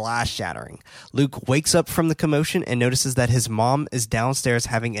interrupted with glass shattering. Luke wakes up from the commotion and notices that his mom is downstairs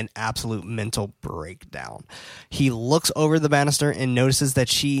having an absolute mental breakdown. He looks over the banister and notices that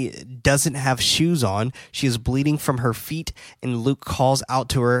she doesn't have shoes on. She is bleeding from her feet, and Luke calls out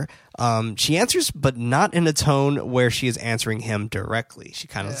to her. She answers, but not in a tone where she is answering him directly. She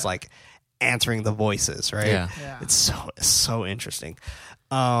kind of is like answering the voices, right? Yeah. It's so interesting.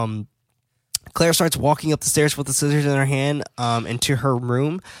 Claire starts walking up the stairs with the scissors in her hand into her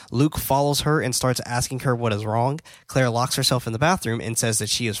room. Luke follows her and starts asking her what is wrong. Claire locks herself in the bathroom and says that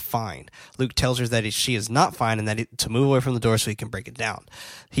she is fine. Luke tells her that she is not fine and that to move away from the door so he can break it down.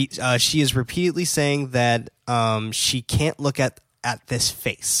 She is repeatedly saying that she can't look at this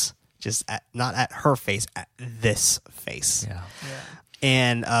face. Not at her face, at this face. Yeah.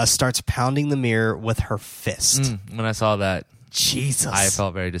 And starts pounding the mirror with her fist. When I saw that, Jesus. I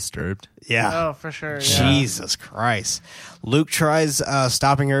felt very disturbed. Yeah. Oh, for sure. Yeah. Jesus Christ. Luke tries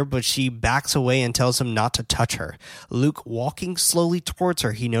stopping her, but she backs away and tells him not to touch her. Luke walking slowly towards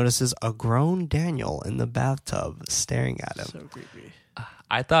her, he notices a grown Daniel in the bathtub staring at him. So creepy.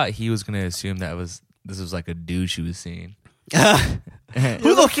 I thought he was going to assume this was like a dude she was seeing.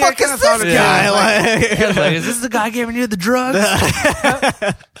 Who the fuck is this guy? Like, is this the guy giving you the drugs?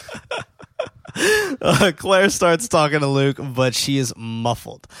 Claire starts talking to Luke, but she is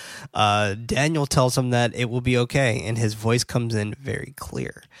muffled. Daniel tells him that it will be okay, and his voice comes in very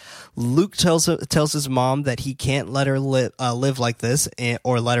clear. Luke tells his mom that he can't let her live like this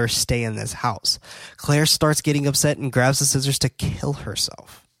or let her stay in this house. Claire starts getting upset and grabs the scissors to kill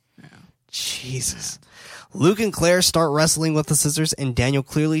herself. Yeah. Jesus. Luke and Claire start wrestling with the scissors, and Daniel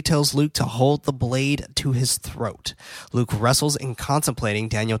clearly tells Luke to hold the blade to his throat. Luke wrestles and contemplating.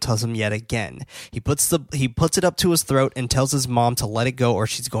 Daniel tells him yet again. He puts it up to his throat and tells his mom to let it go or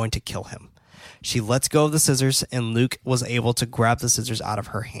she's going to kill him. She lets go of the scissors, and Luke was able to grab the scissors out of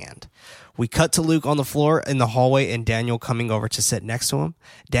her hand. We cut to Luke on the floor in the hallway and Daniel coming over to sit next to him.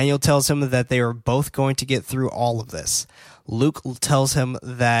 Daniel tells him that they are both going to get through all of this. Luke tells him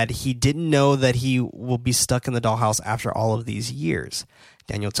that he didn't know that he will be stuck in the dollhouse after all of these years.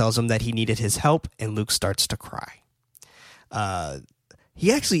 Daniel tells him that he needed his help, and Luke starts to cry.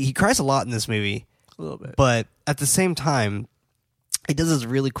 He cries a lot in this movie. A little bit. But at the same time, he does this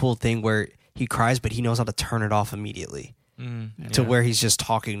really cool thing where he cries, but he knows how to turn it off immediately to where he's just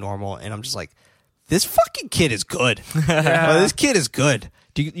talking normal. And I'm just like, this fucking kid is good. This kid is good.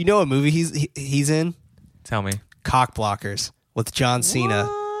 Do you know what movie he's in? Tell me. Cock Blockers with John Cena.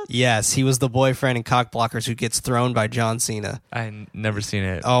 What? Yes, he was the boyfriend in Cock Blockers who gets thrown by John Cena. I never seen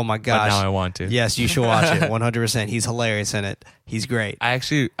it. Oh my gosh. But now I want to. Yes, you should watch it. 100%. He's hilarious in it. He's great.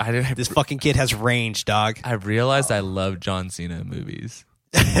 This fucking kid has range, dog. I realized I love John Cena movies.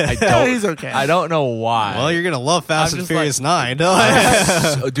 I don't. He's okay. I don't know why. Well, you're gonna love Fast I'm and just Furious 9.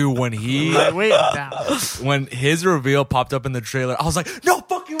 Dude, when Wait down. when his reveal popped up in the trailer, I was like, no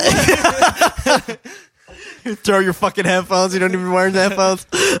fucking way. Throw your fucking headphones. You don't even wear the headphones.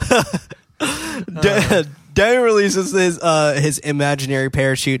 Daniel releases his imaginary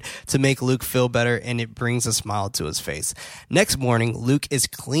parachute to make Luke feel better, and it brings a smile to his face. Next morning, Luke is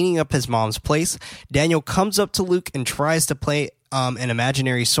cleaning up his mom's place. Daniel comes up to Luke and tries to play an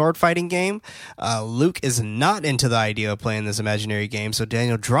imaginary sword fighting game. Luke is not into the idea of playing this imaginary game, so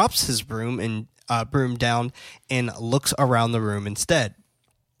Daniel drops his broom down and looks around the room instead.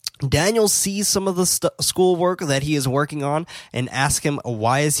 Daniel sees some of the schoolwork that he is working on and asks him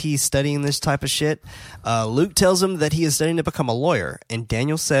why is he studying this type of shit. Luke tells him that he is studying to become a lawyer, and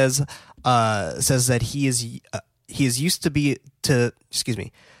Daniel says that he is used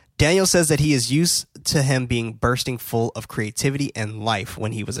to him being bursting full of creativity and life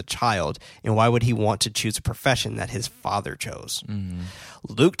when he was a child, and why would he want to choose a profession that his father chose?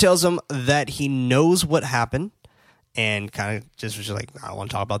 Luke tells him that he knows what happened, and kind of just was like, I don't want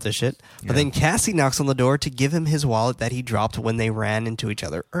to talk about this shit. But then Cassie knocks on the door to give him his wallet that he dropped when they ran into each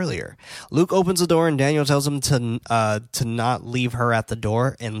other earlier. Luke opens the door, and Daniel tells him to not leave her at the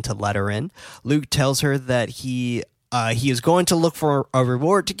door and to let her in. Luke tells her that he is going to look for a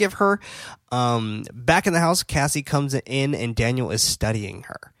reward to give her. Back in the house, Cassie comes in, and Daniel is studying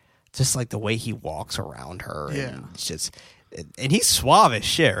her. Just like the way he walks around her. And it's just... And he's suave as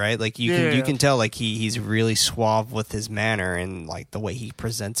shit, right? Like you can tell, like he's really suave with his manner and like the way he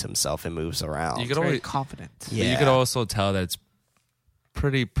presents himself and moves around. You could Very always confident. But you could also tell that it's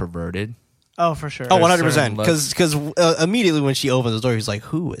pretty perverted. Oh, for sure. Oh, 100%. Because immediately when she opens the door, he's like,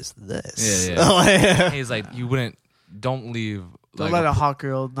 "Who is this?" Yeah. He's like, don't leave Don't let a hot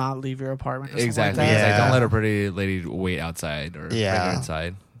girl not leave your apartment. Exactly. Like Like, don't let a pretty lady wait outside or bring her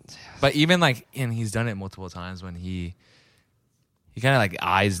inside. But even like, and he's done it multiple times when he kind of like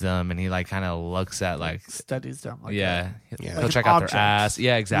eyes them and he like kind of looks at like studies them. Like he'll like check out their ass.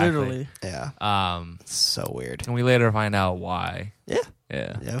 Yeah, exactly. Literally. Yeah. So weird. And we later find out why. Yeah.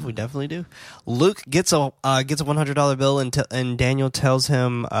 Yeah, we definitely do. Luke gets a $100 bill and Daniel tells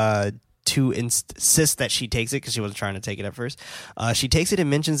him to insist that she takes it because she wasn't trying to take it at first. She takes it and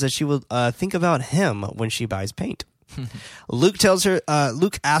mentions that she will think about him when she buys paint. Luke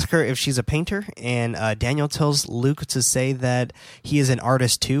asks her if she's a painter, and Daniel tells Luke to say that he is an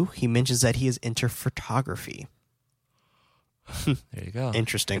artist too. He mentions that he is into photography. There you go.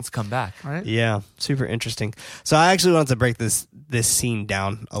 Interesting. It's come back. Right? Yeah, super interesting. So I actually wanted to break this scene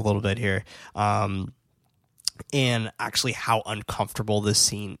down a little bit here, and actually how uncomfortable this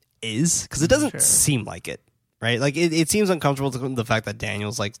scene is, because it doesn't seem like it, right? Like it seems uncomfortable, the fact that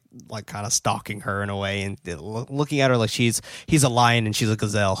Daniel's like kind of stalking her in a way and looking at her like he's a lion and she's a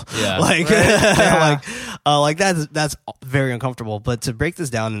gazelle. Yeah, like right? like that's very uncomfortable. But to break this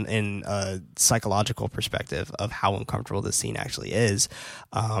down in a psychological perspective of how uncomfortable this scene actually is,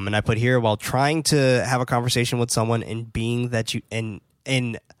 and I put here, while trying to have a conversation with someone and being that you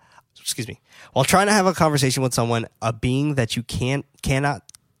while trying to have a conversation with someone, a being that you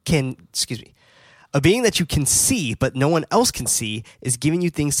a being that you can see but no one else can see is giving you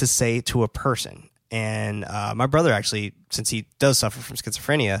things to say to a person. And my brother, actually, since he does suffer from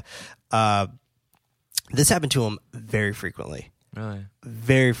schizophrenia, this happened to him very frequently. Really?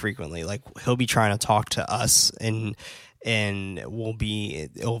 Very frequently. Like, he'll be trying to talk to us and it'll be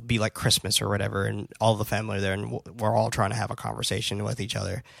like Christmas or whatever, and all the family are there, and we're all trying to have a conversation with each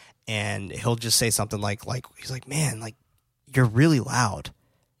other, and he'll just say something like he's like, man, like, you're really loud.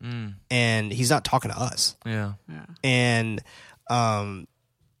 And he's not talking to us. Yeah. And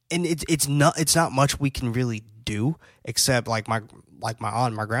it's not much we can really do, except like my aunt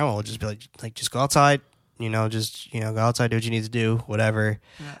and my grandma will just be like just go outside, go outside, do what you need to do, whatever.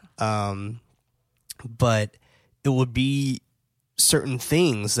 But it would be certain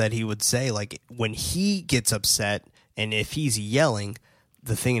things that he would say, like when he gets upset, and if he's yelling,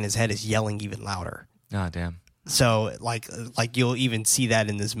 the thing in his head is yelling even louder. Oh, damn. So like you'll even see that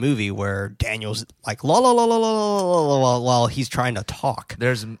in this movie where Daniel's like la la la la la la while he's trying to talk.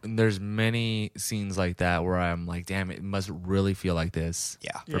 There's many scenes like that where I'm like, damn, it must really feel like this.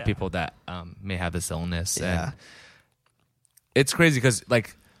 For people that may have this illness. Yeah. And it's crazy because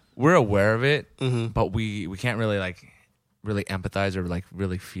like we're aware of it, but we can't really really empathize or like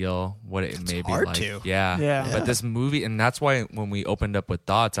really feel what it may be like. Yeah. But this movie, and that's why when we opened up with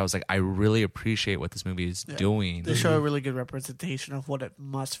thoughts, I was like, I really appreciate what this movie is doing. They show a really good representation of what it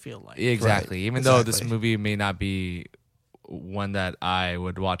must feel like. Exactly. Right. Even though this movie may not be one that I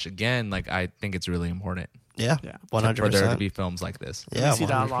would watch again, like I think it's really important. Yeah. 100%. For there to be films like this. Yeah. You see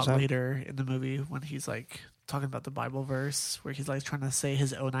that a lot later in the movie when he's like talking about the Bible verse where he's like trying to say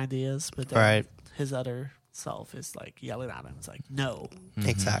his own ideas, but then his other self is like yelling at him. It's like, no.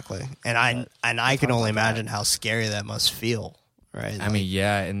 Exactly. And I can only imagine how scary that must feel, right? I mean,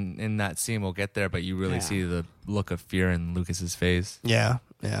 yeah, in that scene we'll get there, but you really see the look of fear in Lucas's face. Yeah,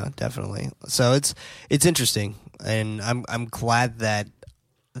 definitely. So it's interesting, and I'm glad that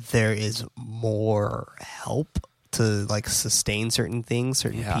there is more help to like sustain certain things,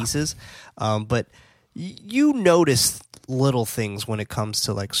 certain pieces. But you notice little things when it comes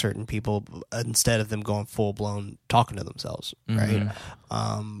to like certain people, instead of them going full blown talking to themselves, right?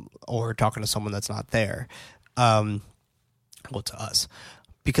 Or talking to someone that's not there. Well, to us,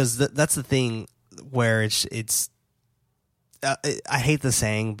 because that's the thing where it's I hate the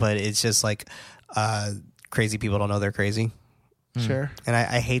saying, but it's just like crazy people don't know they're crazy. Sure. And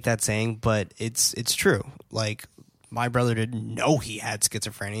I hate that saying, but it's true. Like, my brother didn't know he had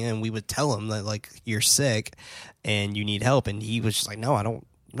schizophrenia, and we would tell him that, like, you're sick and you need help. And he was just like, no, I don't.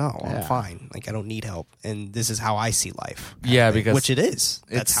 No, I'm fine. Like, I don't need help. And this is how I see life. Yeah, because which it is.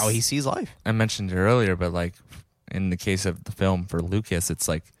 That's how he sees life. I mentioned it earlier, but like in the case of the film for Lucas, it's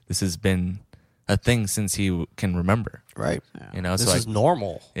like this has been a thing since he can remember. Right. Yeah. This is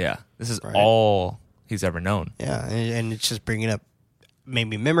normal. Yeah. This is all he's ever known. Yeah. And it's just bringing up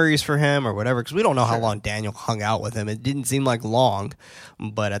maybe memories for him or whatever, because we don't know how long Daniel hung out with him. It didn't seem like long,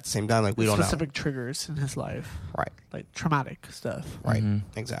 but at the same time, like, we don't know specific triggers in his life, right? Like traumatic stuff, right?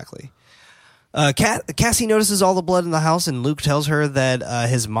 Exactly. Cassie notices all the blood in the house, and Luke tells her that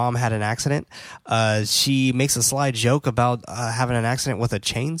his mom had an accident. She makes a sly joke about having an accident with a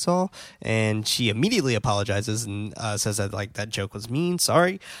chainsaw, and she immediately apologizes and says that like that joke was mean.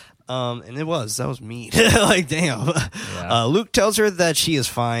 Sorry. And that was mean. Like, damn. Yeah. Luke tells her that she is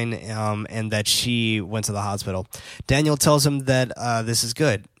fine, and that she went to the hospital. Daniel tells him that this is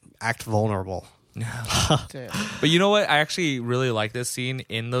good. Act vulnerable. But you know what? I actually really like this scene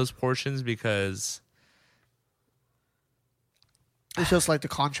in those portions because it's just like the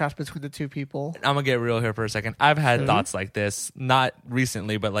contrast between the two people. I'm gonna get real here for a second. I've had thoughts like this, not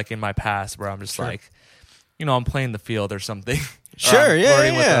recently, but like in my past, where I'm just like, I'm playing the field or something. Sure,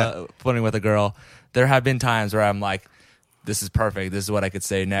 flirting with a girl. There have been times where I'm like, this is perfect. This is what I could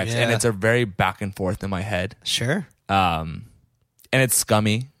say next. And it's a very back and forth in my head. Sure. And it's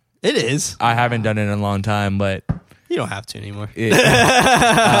scummy. It is. I haven't done it in a long time, but you don't have to anymore.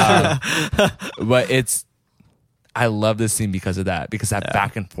 But I love this scene because of that. Because that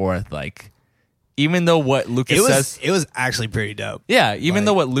back and forth, like, even though what Lucas says, it was actually pretty dope. Yeah, even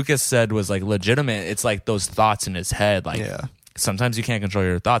though what Lucas said was like legitimate, it's like those thoughts in his head, like. Yeah. Sometimes you can't control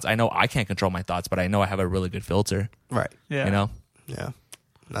your thoughts. I know I can't control my thoughts, but I know I have a really good filter. Right. Yeah. Yeah.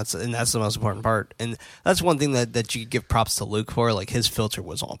 That's the most important part. And that's one thing that you give props to Luke for. Like, his filter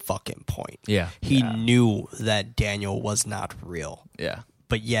was on fucking point. Yeah. He knew that Daniel was not real. Yeah.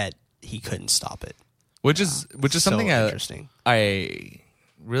 But yet he couldn't stop it. Which is something interesting. I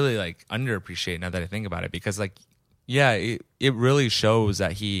really like underappreciate now that I think about it, because like, it really shows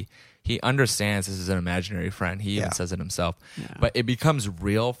that he understands this is an imaginary friend. He even says it himself. Yeah. But it becomes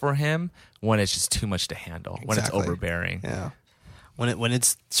real for him when it's just too much to handle, when it's overbearing. Yeah. When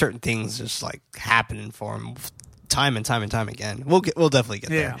it's certain things just like happening for him time and time and time again. We'll definitely get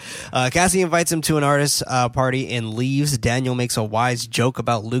there. Cassie invites him to an artist party and leaves. Daniel makes a wise joke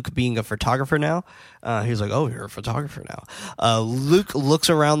about Luke being a photographer now. He's like, "Oh, you're a photographer now." Luke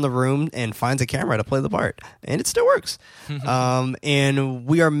looks around the room and finds a camera to play the part, and it still works. And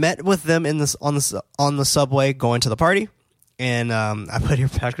we are met with them on the subway going to the party. And I put here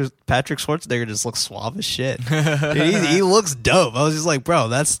Patrick Schwarzenegger just looks suave as shit. Dude, he looks dope. I was just like, bro,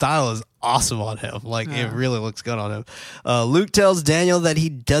 that style is awesome on him. Like, it really looks good on him. Luke tells Daniel that he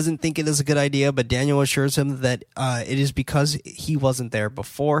doesn't think it is a good idea, but Daniel assures him that it is because he wasn't there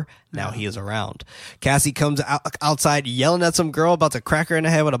before. Now he is around. Cassie comes outside yelling at some girl about to crack her in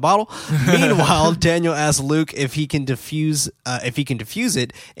the head with a bottle. Meanwhile, Daniel asks Luke if he can defuse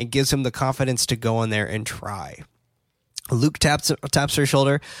it, and gives him the confidence to go in there and try. Luke taps her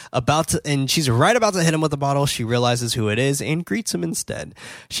shoulder and she's right about to hit him with the bottle. She realizes who it is and greets him instead.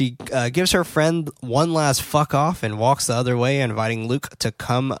 She gives her friend one last fuck off and walks the other way, inviting Luke to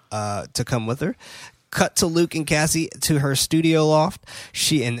come with her. Cut to Luke and Cassie to her studio loft.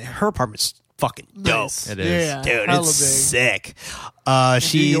 Her apartment's fucking dope. Nice. It is. Yeah, dude, it's sick.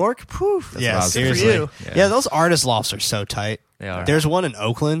 New York? Poof. Yeah, seriously. Yeah, those artist lofts are so tight. They are. There's one in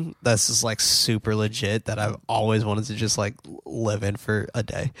Oakland that's just like super legit that I've always wanted to just like live in for a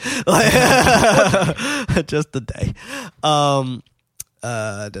day. Just a day.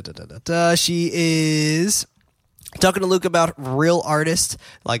 She is talking to Luke about real artists,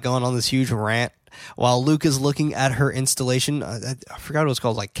 like going on this huge rant. While Luke is looking at her installation, I forgot what it was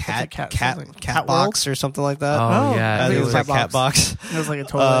called, like cat box or something like that. Oh yeah, I think it was like cat box. It was like a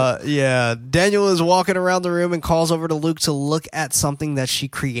toilet. Yeah. Daniel is walking around the room and calls over to Luke to look at something that she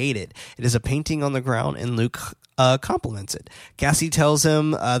created. It is a painting on the ground, and Luke compliments it. Cassie tells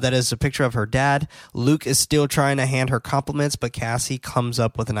him that it's a picture of her dad. Luke is still trying to hand her compliments, but Cassie comes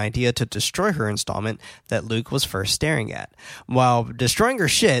up with an idea to destroy her installment that Luke was first staring at. While destroying her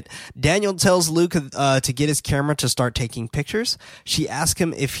shit, Daniel tells Luke to get his camera to start taking pictures. She asks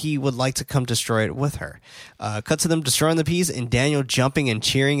him if he would like to come destroy it with her. Cut to them destroying the piece and Daniel jumping and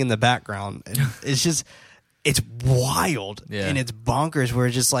cheering in the background. It's wild and it's bonkers. Where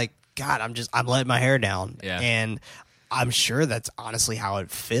it's just like, God, I'm letting my hair down. Yeah. And I'm sure that's honestly how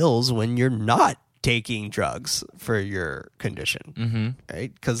it feels when you're not taking drugs for your condition.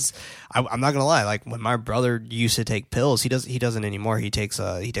 Right? Because I'm not gonna lie, like when my brother used to take pills, he doesn't anymore. He takes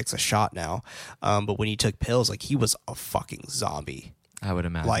a shot now. But when he took pills, like he was a fucking zombie. I would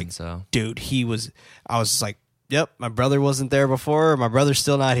imagine so. Dude, I was just like, yep, my brother wasn't there before. My brother's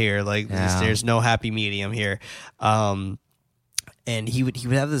still not here. Like there's no happy medium here. And he would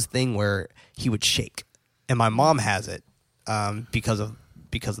have this thing where he would shake, and my mom has it because of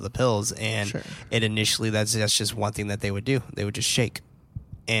the pills. And it initially that's just one thing that they would do. They would just shake,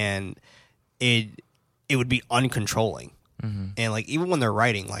 and it would be uncontrolling. And like even when they're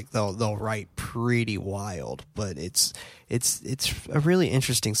writing, like they'll write pretty wild, but it's a really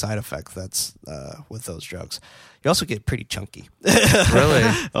interesting side effect that's with those drugs. You also get pretty chunky. Really?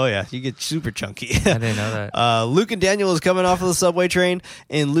 Oh yeah, you get super chunky. I didn't know that. Luke and Daniel is coming off of the subway train,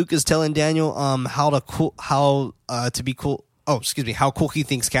 and Luke is telling Daniel how to be cool how cool he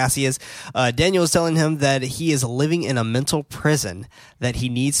thinks Cassie is. Daniel is telling him that he is living in a mental prison that he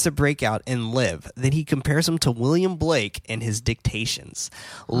needs to break out and live. Then he compares him to William Blake and his dictations.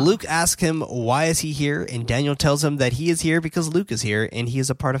 Luke asks him why is he here, and Daniel tells him that he is here because Luke is here and he is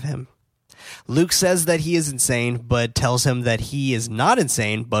a part of him. Luke says that he is insane, but tells him that he is not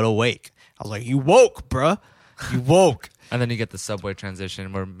insane, but awake. I was like, you woke, bruh. You woke. And then you get the subway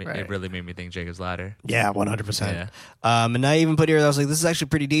transition where it really made me think Jacob's Ladder. Yeah, 100%. Yeah. And I even put here, I was like, this is actually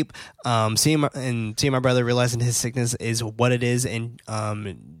pretty deep. Seeing my brother realizing his sickness is what it is and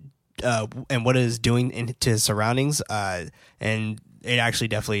what it is doing to his surroundings. And it actually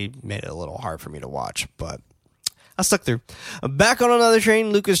definitely made it a little hard for me to watch, but I stuck through. Back on another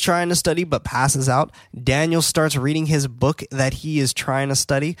train, Luke is trying to study but passes out. Daniel starts reading his book that he is trying to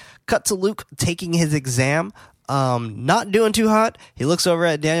study. Cut to Luke taking his exam. Not doing too hot. He looks over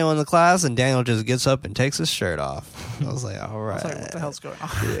at Daniel in the class, and Daniel just gets up and takes his shirt off. I was like, all right. What the hell's going on?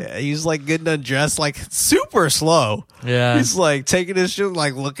 Yeah, he's like getting undressed, like super slow. Yeah. He's like taking his shit,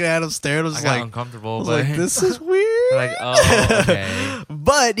 like looking at him, staring. I got uncomfortable. I was like, this is weird. Like, oh, okay.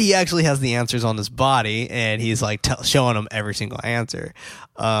 But he actually has the answers on his body, and he's like showing him every single answer.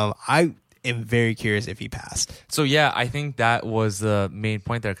 I am very curious if he passed. So yeah, I think that was the main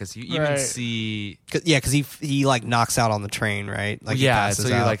point there because you even see, because he like knocks out on the train, right? Like so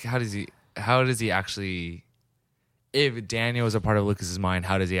you're like, how does he actually? If Daniel is a part of Lucas's mind,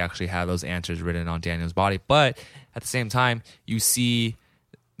 how does he actually have those answers written on Daniel's body? But at the same time, you see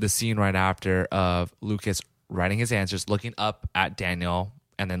the scene right after of Lucas writing his answers, looking up at Daniel,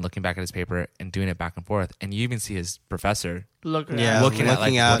 and then looking back at his paper and doing it back and forth. And you even see his professor looking at what are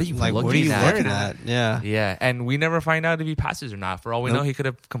you looking at? Yeah. And we never find out if he passes or not. For all we know, he could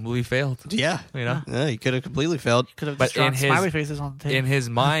have completely failed. Yeah. Yeah, he could have completely failed. Could have just drawn smiley faces on the table. In his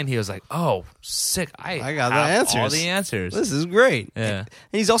mind, he was like, oh, sick. I got the answers. All the answers. This is great. Yeah. And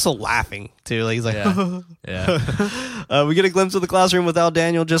he's also laughing, too. Like, he's like, yeah. We get a glimpse of the classroom without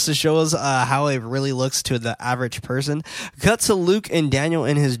Daniel just to show us how it really looks to the average person. Cut to Luke and Daniel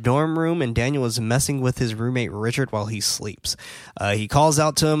in his dorm room, and Daniel is messing with his roommate Richard while he sleeps. He calls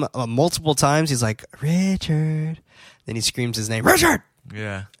out to him multiple times. He's like, Richard. Then he screams his name, Richard!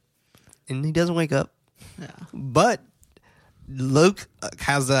 Yeah. And he doesn't wake up. Yeah. But Luke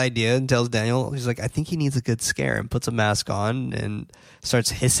has the idea and tells Daniel, he's like, I think he needs a good scare, and puts a mask on and starts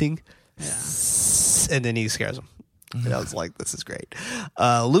hissing. Yeah. And then he scares him. And I was like, this is great.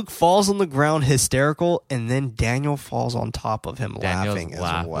 Luke falls on the ground hysterical, and then Daniel falls on top of him laughing as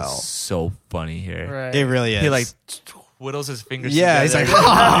well. Was so funny here. Right. It really is. He like twiddles his fingers together. He's like,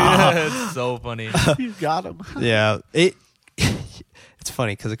 it's so funny. You got him. Yeah. It's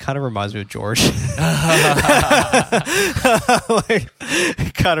funny because it kind of reminds me of George. It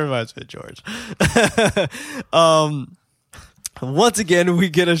kind of reminds me of George. Once again, we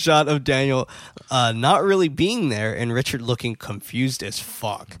get a shot of Daniel not really being there and Richard looking confused as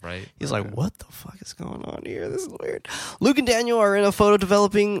fuck. Right. He's like, what the fuck is going on here? This is weird. Luke and Daniel are in a photo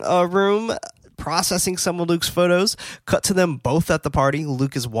developing room, processing some of Luke's photos. Cut to them both at the party.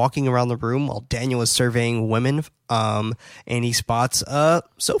 Luke is walking around the room while Daniel is surveying women, and he spots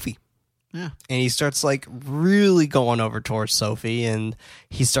Sophie. Yeah. And he starts like really going over towards Sophie, and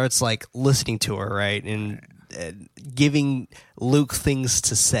he starts like listening to her, right? And giving Luke things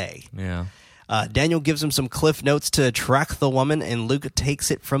to say. Yeah. Daniel gives him some cliff notes to track the woman, and Luke takes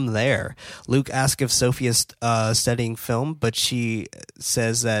it from there. Luke asks if Sophie is studying film, but she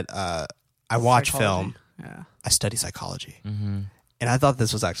says that I watch film. Yeah. I study psychology. Mm-hmm. And I thought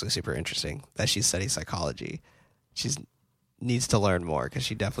this was actually super interesting that she studies psychology. She needs to learn more because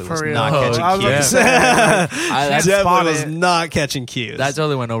she definitely was not catching cues. She definitely was not catching cues. That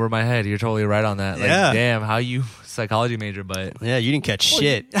totally went over my head. You're totally right on that. Like, yeah. Damn, how you psychology major, but yeah, you didn't catch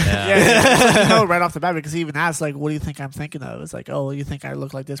shit. Yeah. You know right off the bat because he even asked like, "What do you think I'm thinking of?" It's like, "Oh, you think I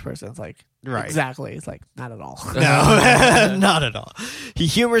look like this person?" It's like, right, exactly. It's like, not at all. No, not at all. He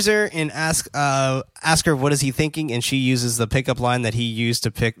humors her and ask her what is he thinking, and she uses the pickup line that he used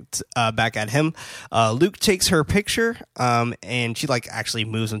to pick back at him. Luke takes her picture, and she like actually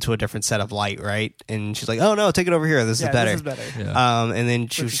moves him to a different set of light, right? And she's like, "Oh no, take it over here. This is better." This is better. Yeah. And then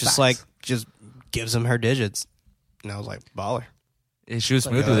she was just like, just gives him her digits. And I was like, baller. She was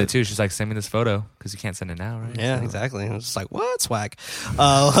smooth with it too. She's like, send me this photo because you can't send it now, right? Yeah, so. Exactly. I was just like, what? Swag.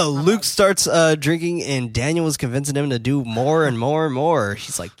 Luke starts drinking, and Daniel is convincing him to do more and more and more.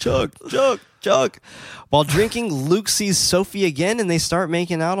 She's like, chug. While drinking, Luke sees Sophie again, and they start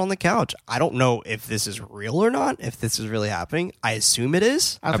making out on the couch. I don't know if this is real or not, if this is really happening. I assume it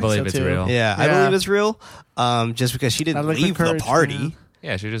is. I believe it's real. Yeah, I believe it's real. Just because she didn't leave the party.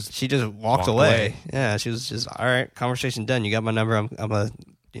 Yeah, she just walked away. Yeah, she was just, all right, conversation done. You got my number. I'm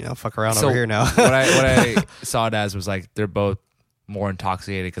gonna fuck around over here now. what I saw it as was like they're both more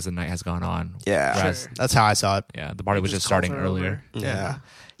intoxicated because the night has gone on. Yeah, that's how I saw it. Yeah, the party was just starting earlier. Yeah.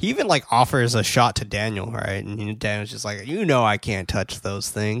 He even like offers a shot to Daniel, right? And Daniel's just like, I can't touch those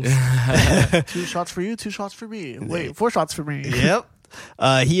things. 2 shots for you, 2 shots for me. Wait, 4 shots for me. Yep.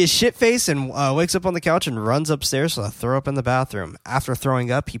 He is shit-faced and wakes up on the couch and runs upstairs to throw up in the bathroom. After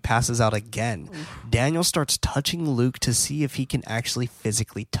throwing up, he passes out again. Daniel starts touching Luke to see if he can actually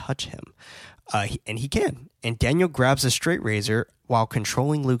physically touch him. And he can. And Daniel grabs a straight razor while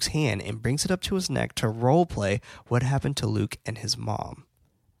controlling Luke's hand and brings it up to his neck to role play what happened to Luke and his mom.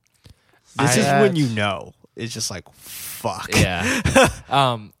 This is when it's just like, fuck. Yeah.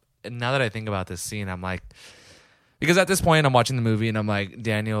 Now that I think about this scene, I'm like, because at this point I'm watching the movie and I'm like,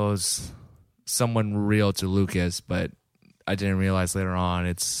 Daniel's someone real to Lucas, but I didn't realize later on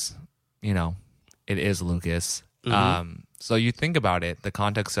it's, it is Lucas. Mm-hmm. So you think about it, the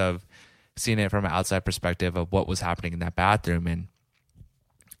context of seeing it from an outside perspective of what was happening in that bathroom and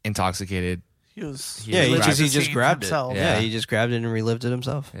intoxicated. He just grabbed it. Yeah, he just grabbed it and relived it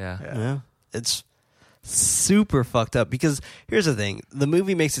himself. Yeah. It's super fucked up because here's the thing. The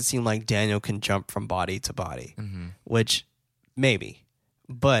movie makes it seem like Daniel can jump from body to body, which maybe.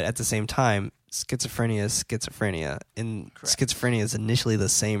 But at the same time, schizophrenia is schizophrenia. And schizophrenia is initially the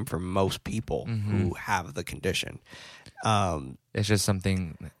same for most people who have the condition. It's just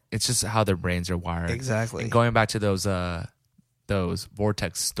it's just how their brains are wired. Exactly. And going back to those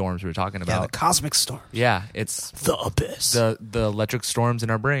vortex storms we were talking about. Yeah, the cosmic storm. Yeah, it's the abyss. The electric storms in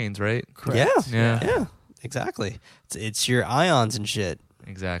our brains, right? Correct. Yeah. Exactly. It's your ions and shit.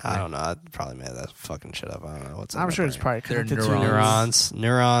 Exactly. I don't know. I probably made that fucking shit up. I don't know what's. I'm sure it's probably connected to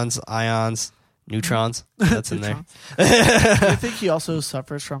neurons, ions, neutrons. That's in there. Do you think he also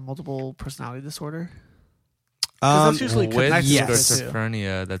suffers from multiple personality disorder? That's usually with connected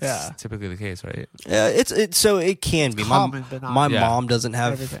schizophrenia, that's typically the case, right? Yeah, it's so it can be. Common, my mom doesn't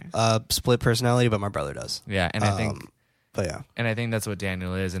have split personality, but my brother does. Yeah, and I think, and I think that's what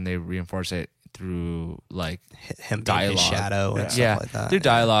Daniel is, and they reinforce it through like him dialogue, being his shadow, and stuff like that. Through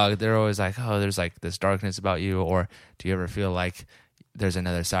dialogue, they're always like, "Oh, there's like this darkness about you," or "Do you ever feel like there's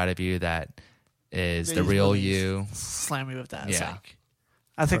another side of you that is the real you?" Slam me with that. Yeah.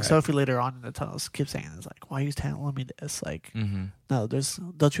 I think Sophie later on in the tunnels keeps saying, "It's like, why are you telling me this? Like, no,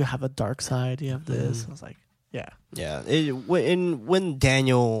 don't you have a dark side? You have this." I was like, yeah. When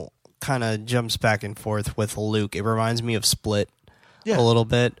Daniel kind of jumps back and forth with Luke, it reminds me of Split a little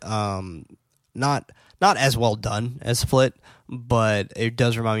bit. Not as well done as Split, but it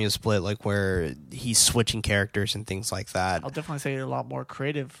does remind me of Split, like where he's switching characters and things like that. I'll definitely say a lot more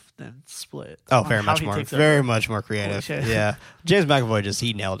creative than Split. Oh, very much more creative. Yeah, James McAvoy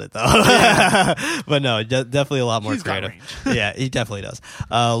he nailed it though. But no, definitely a lot more creative. Yeah, he definitely does.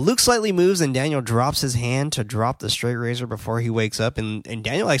 Luke slightly moves and Daniel drops his hand to drop the straight razor before he wakes up, and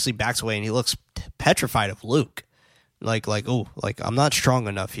Daniel actually backs away and he looks petrified of Luke, like I'm not strong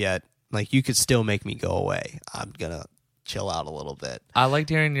enough yet. Like, you could still make me go away. I'm gonna chill out a little bit. I liked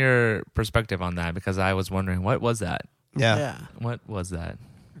hearing your perspective on that because I was wondering, what was that? Yeah. What was that?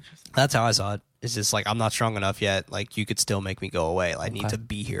 That's how I saw it. It's just like, I'm not strong enough yet. Like, you could still make me go away. I need to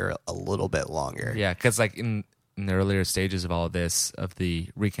be here a little bit longer. Yeah, because like in the earlier stages of all of this, of the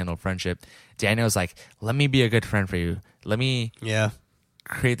rekindled friendship, Daniel's like, let me be a good friend for you. Let me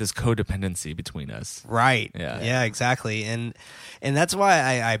create this codependency between us. Right. Yeah, exactly. And that's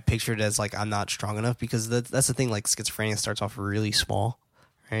why I pictured it as like, I'm not strong enough, because that's the thing. Like, schizophrenia starts off really small,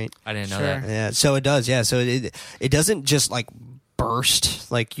 right? I didn't know that. Yeah. So it does. Yeah. So it doesn't just like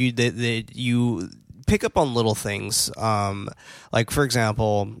burst. Like you pick up on little things. Like, for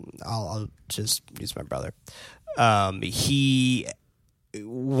example, I'll just use my brother.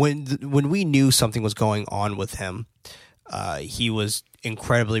 When we knew something was going on with him, he was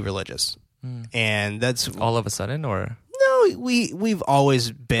incredibly religious, and that's all of a sudden, or no, we've always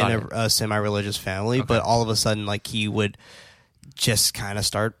been a semi-religious family, but all of a sudden, like, he would just kind of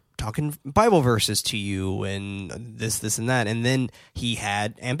start talking Bible verses to you and this and that, and then he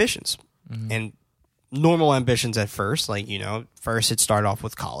had ambitions and normal ambitions at first. Like, first it started off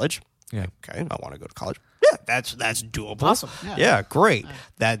with college. Yeah, okay, I want to go to college. Yeah, that's doable. Awesome. Yeah, great.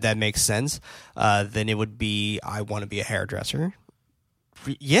 That makes sense. Then it would be, I want to be a hairdresser.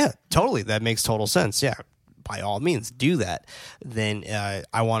 Yeah, totally. That makes total sense. Yeah, by all means, do that. Then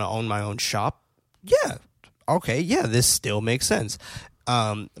I want to own my own shop. Yeah, okay. Yeah, this still makes sense.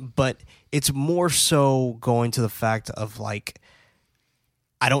 But it's more so going to the fact of, like,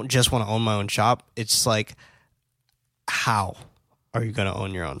 I don't just want to own my own shop. It's like, how? are you going to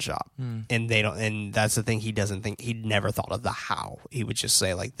own your own shop? And they don't, and that's the thing. He never thought of the how. He would just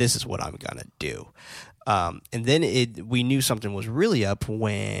say like, this is what I'm going to do. And then we knew something was really up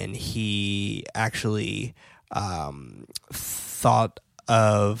when he actually thought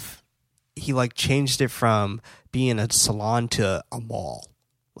of, he like changed it from being a salon to a mall.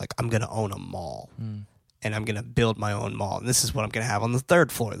 Like, I'm going to own a mall and I'm going to build my own mall. And this is what I'm going to have on the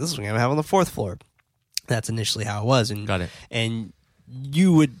 3rd floor. This is what I'm going to have on the 4th floor. That's initially how it was. And, Got it. And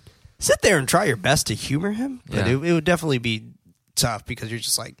you would sit there and try your best to humor him, but it would definitely be tough because you're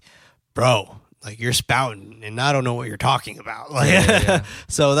just like, bro, like you're spouting and I don't know what you're talking about. Like,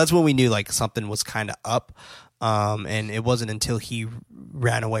 so that's when we knew like something was kind of up. And it wasn't until he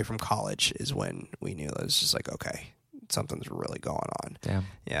ran away from college is when we knew it was just like, okay, something's really going on. Damn.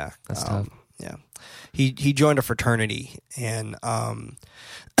 Yeah. That's tough. Yeah. He joined a fraternity, and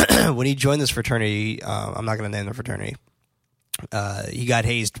when he joined this fraternity, I'm not going to name the fraternity, he got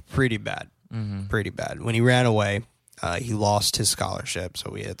hazed pretty bad. Pretty bad. When he ran away, he lost his scholarship,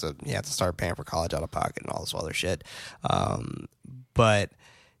 so he had to start paying for college out of pocket and all this other shit. But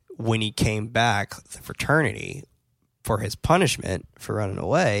when he came back, the fraternity, for his punishment for running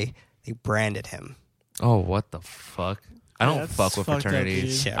away, they branded him. Oh, what the fuck? I don't fuck with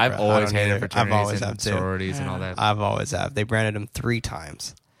fraternities. Yeah, I've always hated I've fraternities always and sororities and all that. I've always have. They branded him 3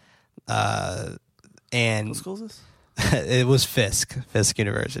 times. And What school is this? it was Fisk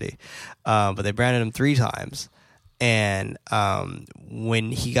University. But they branded him 3 times. And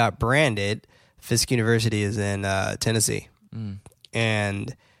when he got branded, Fisk University is in Tennessee.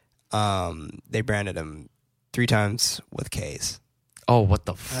 And they branded him 3 times with K's. Oh, what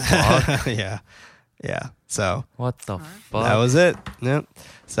the fuck? Yeah. So What the fuck? that was it. Yep.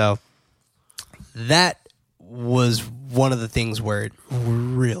 So that was one of the things where it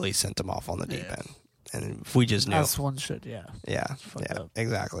really sent him off on the deep end. And if we just knew. As one should, yeah. Yeah, up.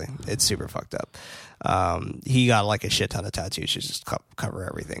 exactly. It's super fucked up. He got like a shit ton of tattoos to just cover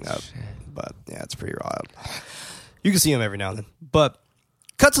everything up. Shit. But yeah, it's pretty wild. You can see him every now and then. But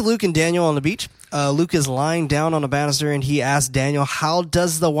cut to Luke and Daniel on the beach. Luke is lying down on a banister, and he asks Daniel, how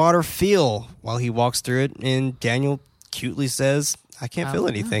does the water feel? While he walks through it, and Daniel cutely says, I can't feel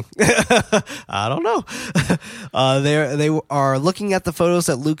anything. I don't know. They are looking at the photos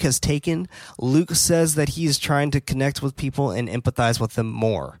that Luke has taken. Luke says that he is trying to connect with people and empathize with them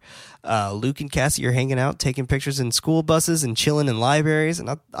more. Luke and Cassie are hanging out, taking pictures in school buses and chilling in libraries.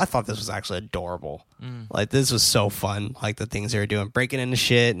 And I thought this was actually adorable. Like, this was so fun. Like, the things they were doing, breaking into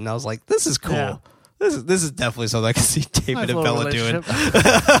shit. And I was like, this is cool. Yeah. This is definitely something I can see David and Bella doing.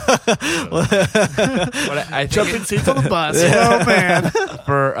 I think Jumping seats on the bus. Oh, man.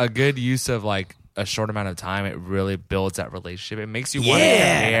 for a good use of like a short amount of time, it really builds that relationship. It makes you want to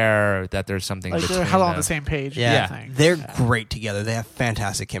Yeah. care that there's something Like, between they're hell on them. the same page. Yeah, I think. they're great together. They have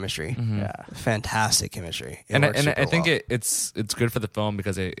fantastic chemistry. Yeah. Fantastic chemistry. It And works super I think well. it's good for the film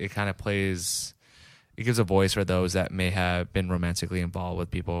because it kind of plays. It gives a voice for those that may have been romantically involved with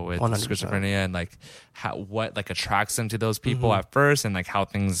people with 100%. schizophrenia, and like what like attracts them to those people at first, and like how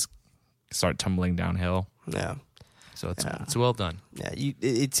things start tumbling downhill. Yeah. So it's well done. Yeah,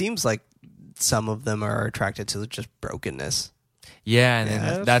 it seems like some of them are attracted to just brokenness. Yeah, and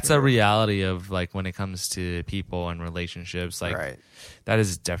Yeah, that's a reality of like when it comes to people and relationships. Like Right. that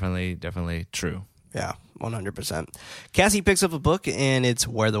is definitely true. Yeah, 100%. Cassie picks up a book, and it's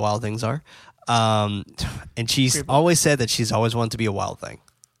Where the Wild Things Are. And she's always said that she's always wanted to be a wild thing.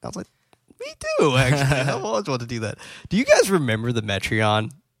 I was like, me too, actually. I've always wanted to do that. Do you guys remember the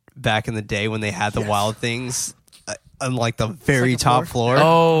Metreon back in the day when they had the wild things on like the very Second top floor?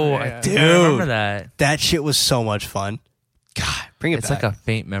 Oh, Yeah. Dude. I remember that. That shit was so much fun. God, bring it It's back. like a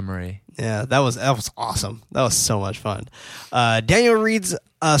faint memory. Yeah, that was awesome. That was so much fun. Daniel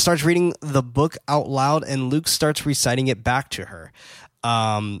starts reading the book out loud, and Luke starts reciting it back to her.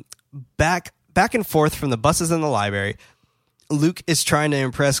 Back and forth from the buses and the library, Luke is trying to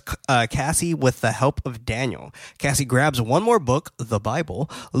impress Cassie with the help of Daniel. Cassie grabs one more book, the Bible.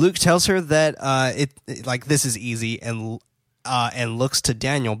 Luke tells her that this is easy, and looks to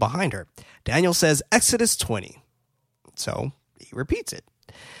Daniel behind her. Daniel says Exodus 20. So he repeats it.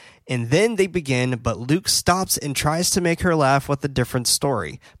 And then they begin, but Luke stops and tries to make her laugh with a different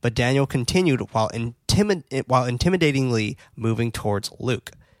story. But Daniel continued while intimidatingly moving towards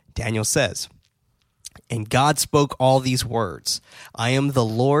Luke. Daniel says, and God spoke all these words. I am the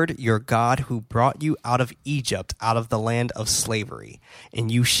Lord your God who brought you out of Egypt, out of the land of slavery.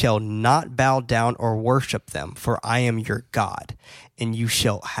 And you shall not bow down or worship them, for I am your God. And you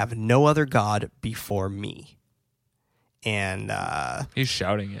shall have no other God before me. and he's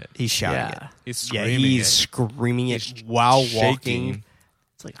shouting it. He's shouting Yeah. it. He's screaming He's it. screaming it He's while shaking. walking.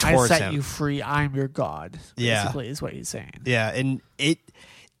 It's like, I towards set him. you free. I'm your god. Yeah. Basically, is what he's saying. Yeah, and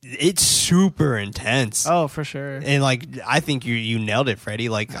it's super intense. Oh, for sure. And like, I think you nailed it, Freddie.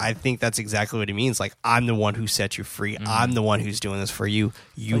 Like, I think that's exactly what he means. Like, I'm the one who set you free. I'm the one who's doing this for you.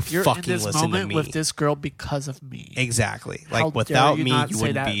 You Like, you're fucking in this listen to moment me. with this girl because of me. Exactly. How Like, without dare you me, not you say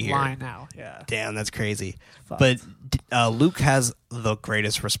wouldn't that be here. line now. Yeah. Damn, that's crazy. Fuck. But Luke has the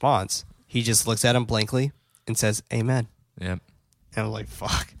greatest response. He just looks at him blankly and says, "Amen." Yep. And I'm like,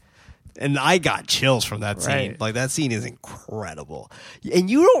 fuck. And I got chills from that scene. Right. Like, that scene is incredible. And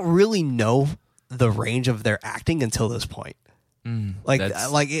you don't really know the range of their acting until this point. Like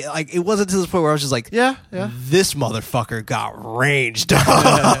it wasn't to this point where I was just like, Yeah. this motherfucker got range,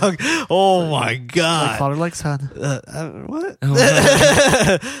 dog. Oh my god. Like father, like son. What?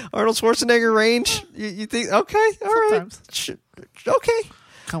 Arnold Schwarzenegger range? You think? Okay, all right. Sometimes. Okay.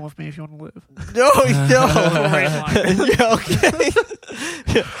 Come with me if you want to live. No. Right Yeah, okay.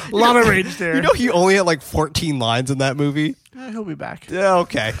 A lot of range there. You know he only had like 14 lines in that movie. He'll be back. Yeah,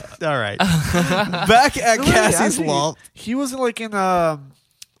 okay. All right. Back at No, Cassie's actually, loft. He wasn't like in the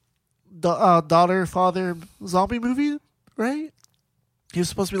daughter father zombie movie, right? He was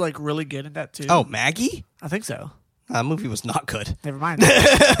supposed to be like really good in that too. Oh, Maggie? I think so. That movie was not good. Never mind.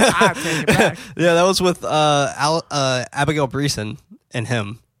 I take it back. Yeah, that was with Abigail Breeson and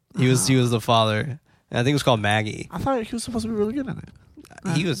him. He was the father. And I think it was called Maggie. I thought he was supposed to be really good in it.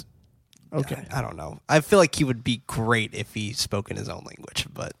 He was Okay. I don't know. I feel like he would be great if he spoke in his own language,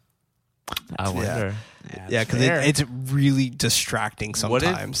 but I wonder. yeah, because it's really distracting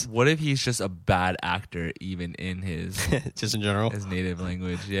sometimes. What if he's just a bad actor, even in his Just in general. his native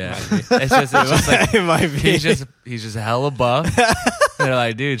language? Yeah, it's just like It might be. he's just hella buff. They're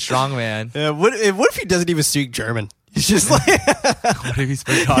like, dude, strong man. Yeah, what if he doesn't even speak German? He's just like What if he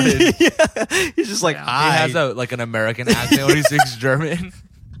speaks Scottish? he's just like He has an American accent when he speaks German.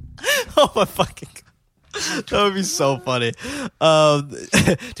 oh my fucking that would be so funny.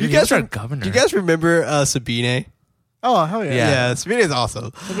 Do he was our governor. Do you guys remember Sabine? Oh, hell yeah. Yeah, Sabine is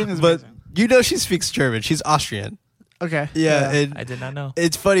awesome. Sabine's But amazing. you know she speaks German. She's Austrian. Okay. Yeah, and I did not know.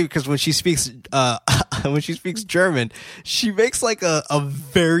 it's funny because when she speaks German, she makes like a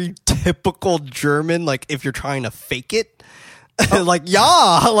very typical German, like if you're trying to fake it. Like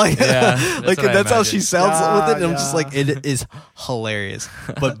like that's like what I that's how she imagine. sounds Yeah, with it. And I'm just yeah. like, it is hilarious.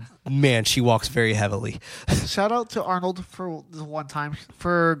 But man, she walks very heavily. Shout out to Arnold for the one time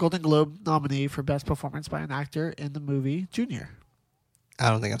for Golden Globe nominee for Best Performance by an Actor in the movie Junior. I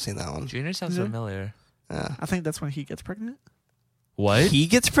don't think I've seen that one. Junior sounds Yeah. familiar. I think that's when he gets pregnant. What? He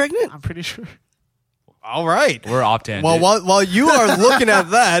gets pregnant? I'm pretty sure. All right. We're off tangent. Well, while you are looking at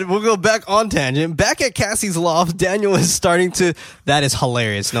that, we'll go back on tangent. Back at Cassie's loft, Daniel is starting to. That is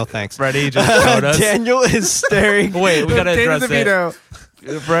hilarious. No thanks. Freddie just showed us. Daniel is staring. Wait, we gotta Danny address it.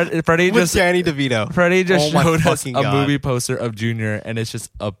 DeVito. Freddie with just Danny DeVito. Freddie just Oh my showed us fucking a God. movie poster of Junior, and it's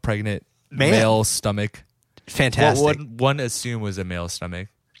just a pregnant Man. male stomach. Fantastic. What would one assume was a male stomach?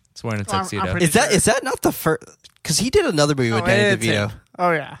 It's wearing a I'm tuxedo. pretty- Is that not the first? Because he did another movie with Danny it's DeVito. him.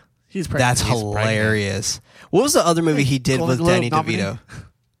 Oh yeah, he's pregnant. That's hilarious. What was the other movie he did Golden with Globe Danny nominee. DeVito?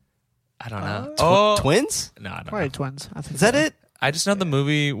 I don't know. Twins? No, I don't Probably know. twins. I think Is that it? I just know the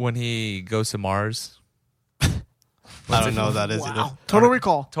movie when he goes to Mars. I don't know what that is either. Wow. Total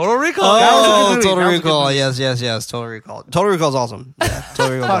Recall. Total Recall. Oh, That was a good movie. Total That was a good Recall. movie. Yes. Total Recall. Total Recall's awesome. Yeah,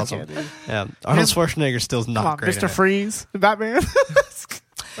 Total Recall's Fuck awesome. yeah, dude. Yeah, Arnold Schwarzenegger still's not Come on, great. Mr. in it. Freeze, Batman.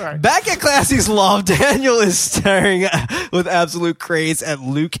 All right. Back at Classy's loft, Daniel is staring with absolute craze at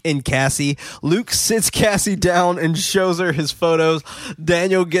Luke and Cassie. Luke sits Cassie down and shows her his photos.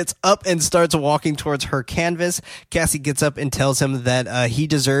 Daniel gets up and starts walking towards her canvas. Cassie gets up and tells him that he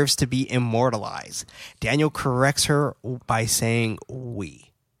deserves to be immortalized. Daniel corrects her by saying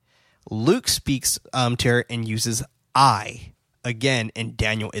we. Luke speaks to her and uses I again, and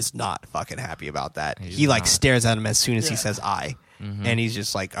Daniel is not fucking happy about that. He like stares at him as soon as he says I. And he's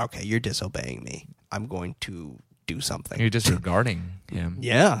just like, okay, you're disobeying me. I'm going to do something. You're disregarding him.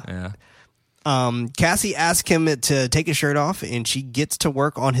 Yeah. Yeah. Cassie asks him to take his shirt off, and she gets to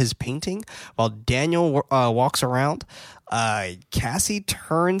work on his painting while Daniel walks around. Cassie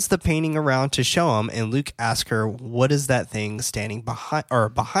turns the painting around to show him, and Luke asks her, what is that thing standing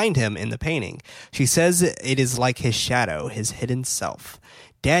behind him in the painting? She says it is like his shadow, his hidden self.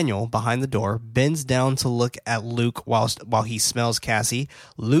 Daniel, behind the door, bends down to look at Luke while he smells Cassie.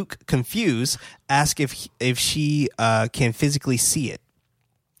 Luke, confused, asks if she can physically see it.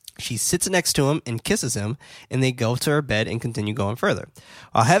 She sits next to him and kisses him, and they go to her bed and continue going further.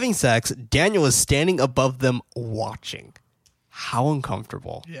 While having sex, Daniel is standing above them watching. How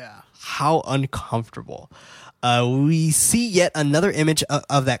uncomfortable. Yeah. How uncomfortable. We see yet another image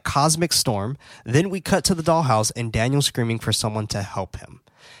of that cosmic storm. Then we cut to the dollhouse and Daniel screaming for someone to help him.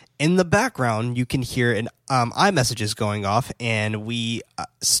 In the background, you can hear an iMessages going off, and we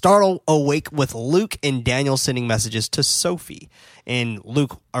startle awake with Luke and Daniel sending messages to Sophie. And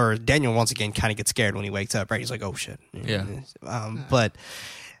Daniel once again kind of gets scared when he wakes up, right? He's like, oh shit. Yeah. But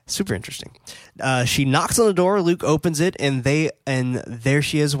super interesting. She knocks on the door. Luke opens it, and there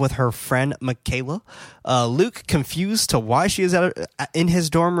she is with her friend Michaela. Luke, confused to why she is in his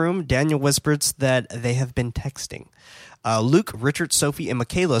dorm room, Daniel whispers that they have been texting. Luke, Richard, Sophie, and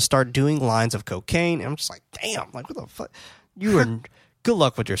Michaela start doing lines of cocaine. And I'm just like, damn, like what the fuck? You are good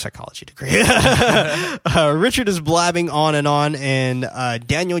luck with your psychology degree. Richard is blabbing on, and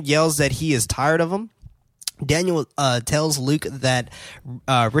Daniel yells that he is tired of him. Daniel tells Luke that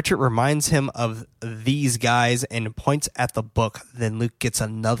Richard reminds him of these guys and points at the book. Then Luke gets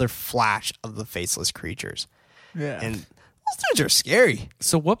another flash of the faceless creatures. Yeah. And those dudes are scary.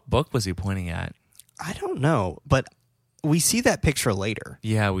 So what book was he pointing at? I don't know, but we see that picture later.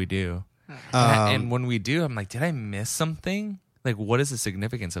 Yeah, we do. And when we do, I'm like, did I miss something? Like, what is the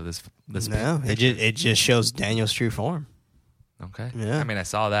significance of this? No, it just shows Daniel's true form. Okay. Yeah. I mean, I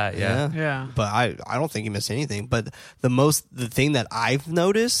saw that. Yeah. But I don't think you missed anything. But the thing that I've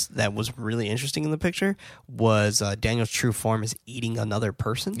noticed that was really interesting in the picture was Daniel's true form is eating another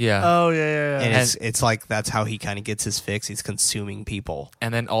person. Yeah. Oh, yeah. And it's like that's how he kind of gets his fix. He's consuming people.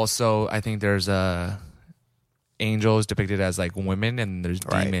 And then also, I think there's angels depicted as like women, and there's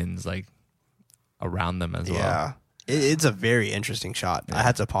demons like around them as well. Yeah. It's a very interesting shot. Yeah. I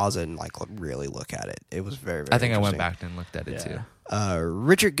had to pause it and like really look at it. It was very, very I think I went back and looked at it too.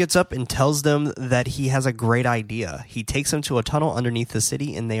 Richard gets up and tells them that he has a great idea. He takes them to a tunnel underneath the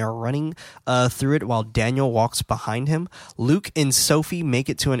city, and they are running through it while Daniel walks behind him. Luke and Sophie make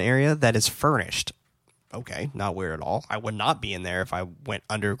it to an area that is furnished. Okay, not weird at all. I would not be in there if I went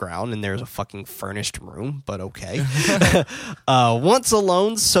underground and there's a fucking furnished room, but okay. Once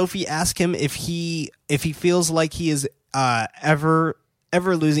alone, Sophie asks him if he feels like he is ever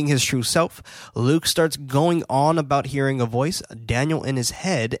losing his true self. Luke starts going on about hearing a voice, Daniel in his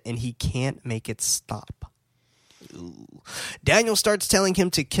head, and he can't make it stop. Ooh. Daniel starts telling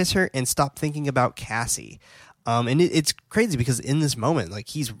him to kiss her and stop thinking about Cassie. And it's crazy because in this moment, like,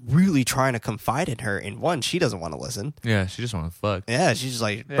 he's really trying to confide in her. And one, she doesn't want to listen. Yeah, she just want to fuck. Yeah, she's just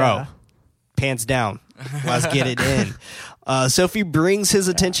like, bro, pants down. Let's get it in. Sophie brings his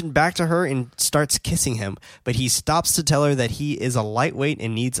attention back to her and starts kissing him. But he stops to tell her that he is a lightweight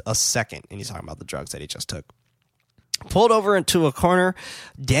and needs a second. And he's talking about the drugs that he just took. Pulled over into a corner,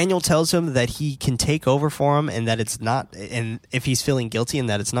 Daniel tells him that he can take over for him and that it's not, and if he's feeling guilty, and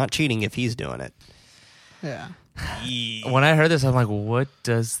that it's not cheating if he's doing it. Yeah. When I heard this, I'm like, what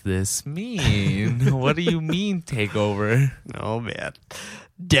does this mean? What do you mean take over? Oh, man.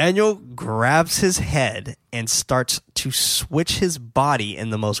 Daniel grabs his head and starts to switch his body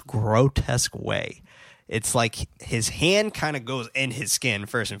in the most grotesque way. It's like his hand kind of goes in his skin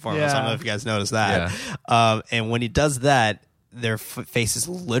first and foremost. I don't know if you guys noticed that. Yeah. And when he does that, their faces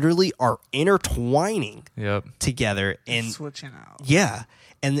literally are intertwining together. And switching out. Yeah.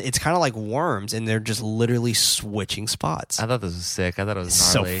 And it's kind of like worms, and they're just literally switching spots. I thought this was sick. I thought it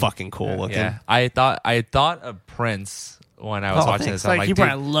was gnarly. So fucking cool looking. Yeah. I thought of Prince when I was watching this. I'm like, he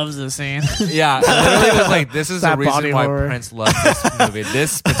probably loves this scene. Yeah, literally was like, this is the reason why Prince loves this movie,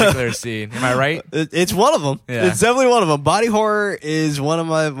 this particular scene. Am I right? It's one of them. Yeah. It's definitely one of them. Body horror is one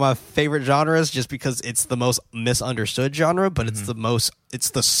of my favorite genres, just because it's the most misunderstood genre, but it's the most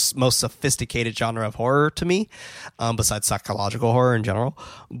sophisticated genre of horror to me, besides psychological horror in general.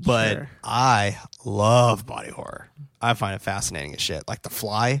 But I love body horror. I find it fascinating as shit. Like The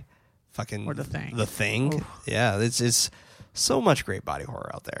Fly, fucking or The Thing. Oof. Yeah, it's so much great body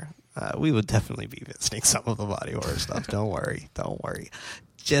horror out there. We would definitely be visiting some of the body horror stuff. Don't worry.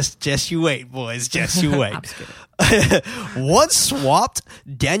 Just you wait, boys. Just you wait. Once swapped,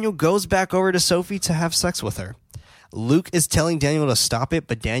 Daniel goes back over to Sophie to have sex with her. Luke is telling Daniel to stop it,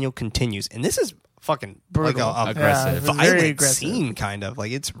 but Daniel continues. And this is fucking brutal, like a aggressive, violent scene, kind of.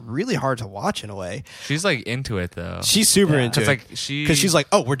 Like, it's really hard to watch in a way. She's like into it though. She's super into it. Like because she's like,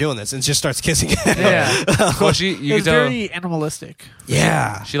 "Oh, we're doing this," and just starts kissing him. Yeah. Well, it's very animalistic.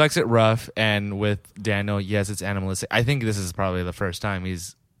 Yeah, she likes it rough, and with Daniel, yes, it's animalistic. I think this is probably the first time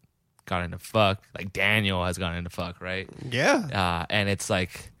he's gotten into fuck. Like, Daniel has gotten into fuck, right? Yeah. And it's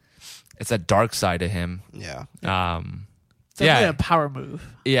like, it's a dark side to him. Yeah. definitely a power move.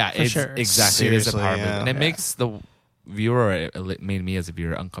 Yeah, for it's sure. exactly. It is a power Seriously, move, yeah. and it makes the viewer, it made me as a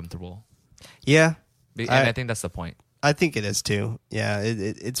viewer uncomfortable. Yeah. And I think that's the point. I think it is too. Yeah,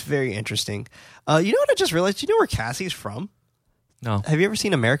 it's very interesting. You know what I just realized? You know where Cassie's from? No. Have you ever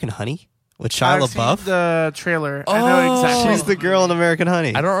seen American Honey with Shia I've LaBeouf? seen the trailer. I know exactly. She's the girl in American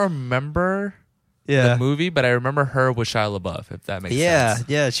Honey. I don't remember the movie, but I remember her with Shia LaBeouf, if that makes sense.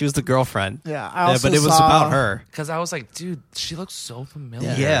 Yeah, she was the girlfriend. Yeah, I also but it was saw- about her. Because I was like, dude, she looks so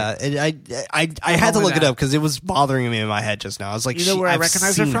familiar. Yeah, and I had to look it up because it was bothering me in my head just now. I was like, You know where I I've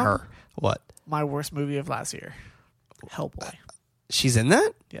recognize her seen from? What? My worst movie of last year, Hellboy. She's in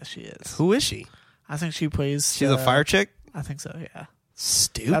that? Yeah, she is. Who is she? I think she plays. She's a fire chick? I think so. Yeah,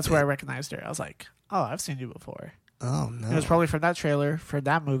 Stupid. that's where I recognized her. I was like, oh, I've seen you before. Oh, no. It was probably from that trailer for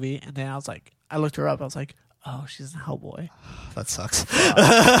that movie, and then I was like, I looked her up. I was like, oh, she's in Hellboy. That sucks.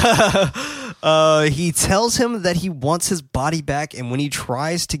 He tells him that he wants his body back, and when he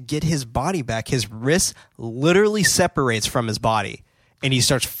tries to get his body back, his wrist literally separates from his body, and he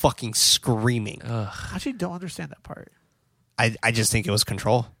starts fucking screaming. I actually don't understand that part. I just think it was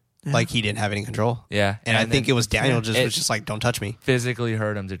control. Yeah. Like he didn't have any control. Yeah. And I think then it was Daniel was it- just like, don't touch me. physically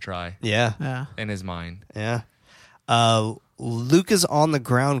hurt him to try Yeah. Yeah. in his mind. Yeah. Luke is on the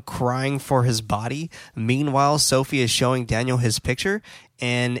ground crying for his body. Meanwhile, Sophie is showing Daniel his picture,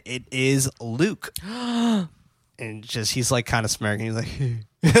 and it is Luke. And just he's like kind of smirking. He's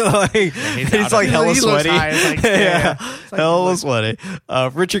like, he's like hella He looks sweaty. high. It's like, yeah, It's like- hella sweaty.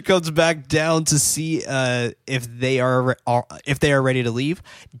 Richard comes back down to see if they are ready to leave.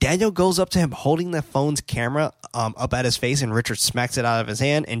 Daniel goes up to him, holding the phone's camera up at his face, and Richard smacks it out of his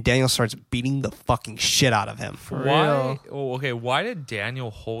hand. And Daniel starts beating the fucking shit out of him Why? Oh, okay. Why did Daniel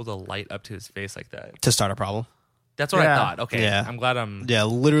hold a light up to his face like that? to start a problem. That's what I Yeah. thought. Okay. Yeah. I'm glad I'm. Yeah, He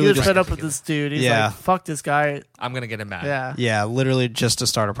literally was just fed up with this dude. He's Yeah. like, fuck this guy. I'm gonna get him mad. Yeah. yeah, literally just to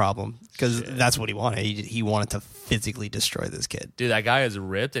start a problem because that's what he wanted. He wanted to physically destroy this kid. Dude, that guy is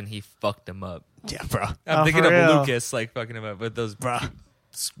ripped and he fucked him up. Yeah, bro. I'm Oh, thinking for of real? Lucas like fucking him up with those Bruh.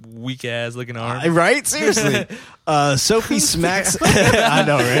 weak ass looking arms. Right? Seriously. Sophie smacks. I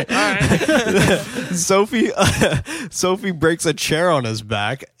know, right? Sophie breaks a chair on his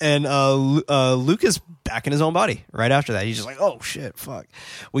back, and Luke is back in his own body right after that. He's just like, oh, shit, fuck.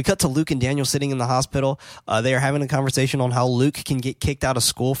 We cut to Luke and Daniel sitting in the hospital. They are having a conversation on how Luke can get kicked out of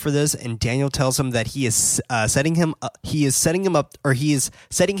school for this, and Daniel tells him that he is setting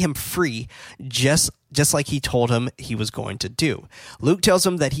him free just like he told him he was going to do. Luke tells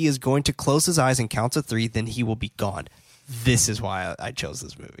him that he is going to close his eyes and count to 3, then he will be gone. This is why I chose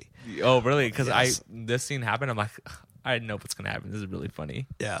this movie. Oh, really? Because Yes. this scene happened. I'm like, I know what's gonna happen. This is really funny.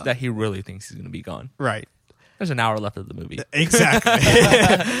 Yeah. That he really thinks he's gonna be gone. Right. There's an hour left of the movie.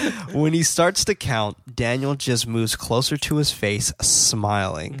 Exactly. When he starts to count, Daniel just moves closer to his face,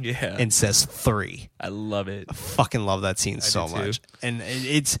 smiling, Yeah. and says 3. I love it. Fucking love that scene so do too. much. And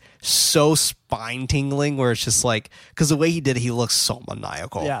it's so spine tingling where it's just like, because the way he did it, he looks so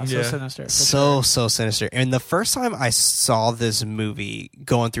maniacal. Yeah, so Yeah. sinister. for So sure. sinister. And the first time I saw this movie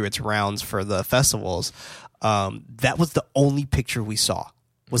going through its rounds for the festivals, that was the only picture we saw.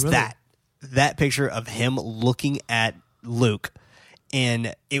 Was Really? that picture of him looking at Luke,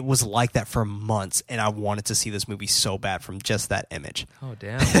 and it was like that for months. And I wanted to see this movie so bad from just that image. Oh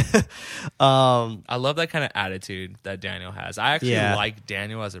damn. Um, I love that kind of attitude that Daniel has. I actually Yeah. like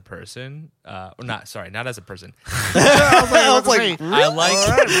Daniel as a person. Or not as a person. I was like, I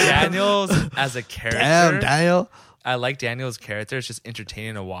like Daniel's as a character. damn, Daniel. I like Daniel's character. It's just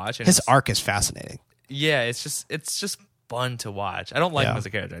entertaining to watch. And His it's- arc is fascinating. yeah, it's just fun to watch. I don't like Yeah. him as a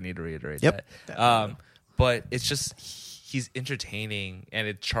character. I need to reiterate Yep. that. But it's just he's entertaining and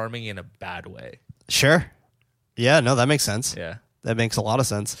it's charming in a bad way. Sure. Yeah, no, that makes sense. Yeah. That makes a lot of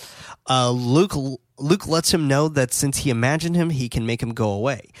sense. Luke lets him know that since he imagined him, he can make him go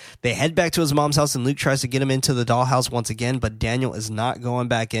away. They head back to his mom's house, and Luke tries to get him into the dollhouse once again, but Daniel is not going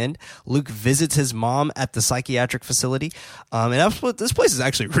back in. Luke visits his mom at the psychiatric facility, and this place is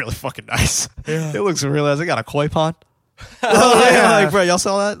actually really fucking nice. Yeah. It looks really nice. They got a koi pond. Like, bro, y'all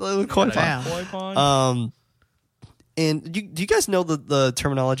saw that? Little koi Damn. pond. Koi pond. And do you guys know the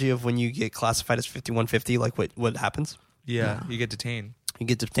terminology of when you get classified as 5150? Like what happens? Yeah, you get detained. You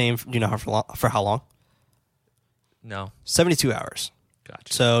get detained. Do you know for how long? No, 72 hours.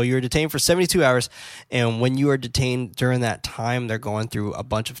 gotcha. So you're detained for 72 hours, and when you are detained during that time, they're going through a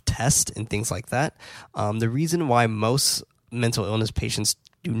bunch of tests and things like that. The reason why most mental illness patients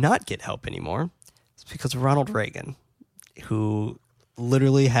do not get help anymore is because of Ronald Reagan, who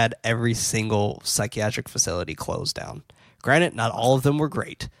literally had every single psychiatric facility closed down. Granted, not all of them were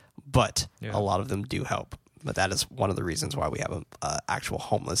great, but Yeah. a lot of them do help But that is one of the reasons why we have a actual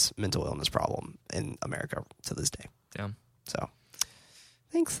homeless mental illness problem in America to this day. Yeah. So,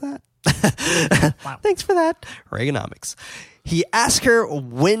 thanks for that. Wow. Thanks for that. Reaganomics. He asked her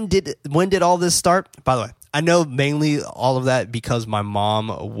when did all this start? By the way, I know mainly all of that because my mom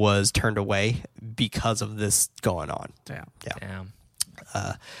was turned away because of this going on. Damn. Yeah. Damn.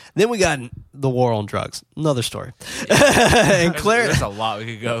 Then we got the war on drugs. Another story. And Claire, There's a lot we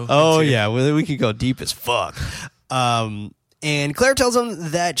could go. oh into. yeah, we could go deep as fuck. And Claire tells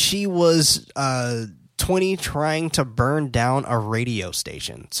him that she was 20 trying to burn down a radio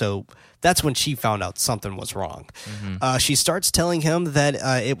station. So that's when she found out something was wrong. She starts telling him that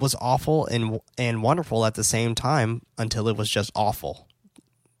it was awful and wonderful at the same time until it was just awful.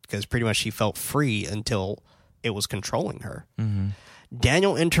 Because pretty much she felt free until it was controlling her.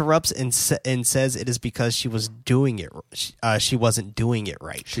 Daniel interrupts and says it is because she was doing it. She wasn't doing it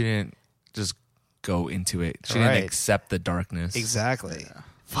right. She didn't just go into it. She Right. didn't accept the darkness. Exactly.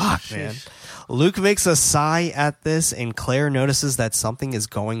 Fuck, man. Luke makes a sigh at this, and Claire notices that something is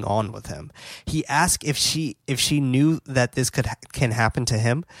going on with him. He asks if she knew that this can happen to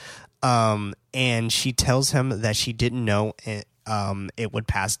him, and she tells him that she didn't know it would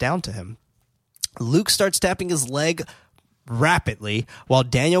pass down to him. Luke starts tapping his leg rapidly while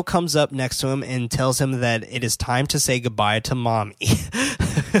Daniel comes up next to him and tells him that it is time to say goodbye to mommy.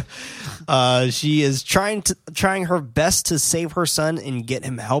 She is trying her best to save her son and get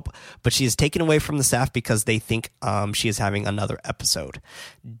him help, but she is taken away from the staff because they think she is having another episode.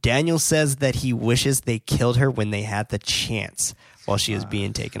 Daniel says that he wishes they killed her when they had the chance while she is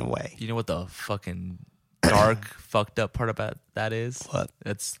being taken away. You know what the fucking dark, fucked up part about that is? What?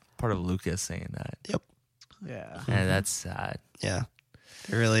 That's part of Lucas saying that. Yep. Yeah. And that's sad. Yeah.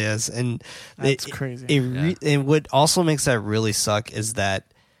 It really is. And That's crazy. And what also makes that really suck is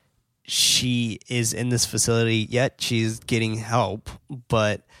that she is in this facility, yet she's getting help,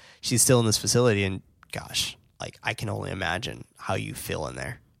 but she's still in this facility. And gosh, like I can only imagine how you feel in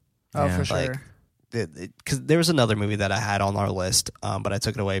there. Oh, Yeah. for sure. Like, because there was another movie that I had on our list, but I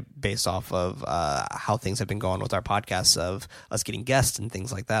took it away based off of how things have been going with our podcasts of us getting guests and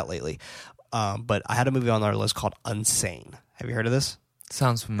things like that lately. But I had a movie on our list called Unsane. Have you heard of this?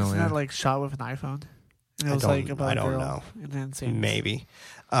 Sounds familiar. Isn't that like shot with an iPhone? And it was like about I a don't girl know. and insane. Maybe.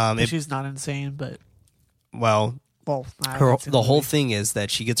 She's not insane, but Well, I haven't seen the whole movie. thing is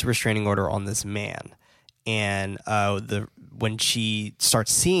that she gets a restraining order on this man, and when she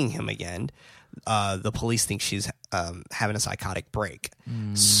starts seeing him again, the police think she's having a psychotic break.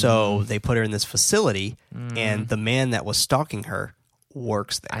 So they put her in this facility, and the man that was stalking her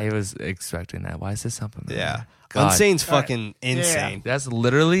works there. I was expecting that. Why is this something? Yeah. God. Unsane's fucking insane. That's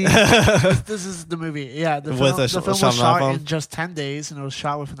literally This is the movie. Yeah, the film, With a the film shot was on an shot iPhone? in just 10 days, and it was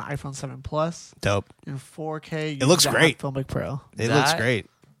shot with an iPhone 7 Plus Dope. in 4K. It looks using great. Filmic Pro. It looks That- great.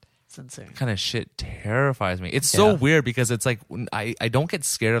 It's insane. kind of shit terrifies me. It's so Yeah. weird because it's like I don't get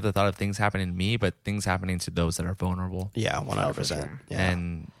scared of the thought of things happening to me, but things happening to those that are vulnerable. Yeah, 100%. sure. Yeah.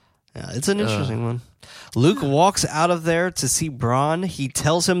 And Yeah, it's an interesting one. Luke walks out of there to see Braun. He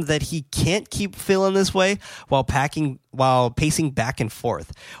tells him that he can't keep feeling this way while pacing back and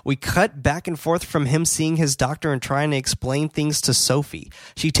forth. We cut back and forth from him seeing his doctor and trying to explain things to Sophie.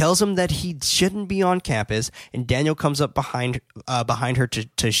 She tells him that he shouldn't be on campus, and Daniel comes up behind her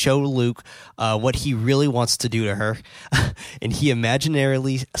to show Luke what he really wants to do to her. And he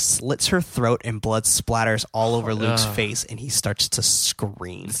imaginarily slits her throat, and blood splatters all over Luke's face, and he starts to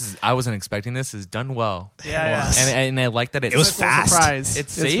scream. I wasn't expecting this. It's done well. Yeah. And I like that It was It's a fast. surprise. It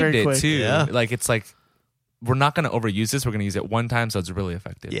It's saved very it quick. too. Yeah. Like it's like we're not going to overuse this. We're going to use it one time, so it's really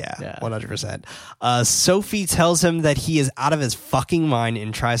effective. Yeah, 100%. Sophie tells him that he is out of his fucking mind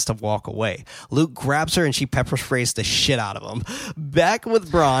and tries to walk away. Luke grabs her and she pepper sprays the shit out of him. Back with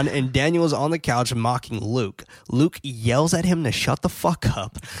Braun, and Daniel is on the couch mocking Luke. Luke yells at him to shut the fuck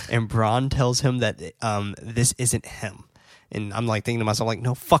up, and Braun tells him that this isn't him. And I'm like thinking to myself, like,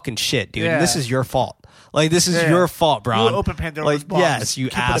 no fucking shit, dude. Yeah. This is your fault. Like, this is Yeah. your fault, Braun. You opened Pandora's like, box. yes, you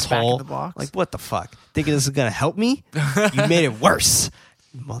Keep it back in asshole. the box. Like, what the fuck? Thinking this is gonna help me? You made it worse,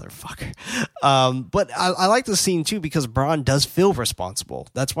 motherfucker. But I like the scene too because Braun does feel responsible.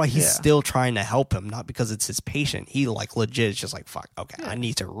 That's why he's Yeah. still trying to help him, not because it's his patient. He like legit is just like, fuck. Okay, I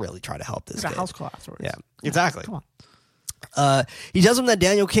need to really try to help this Get a kid. house call afterwards. Yeah, exactly. Come on. He tells him that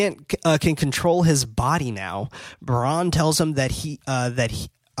Daniel can control his body now. Braun tells him that he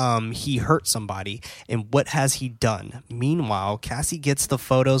hurt somebody, and what has he done? Meanwhile, Cassie gets the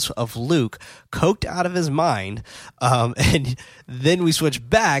photos of Luke coked out of his mind, and then we switch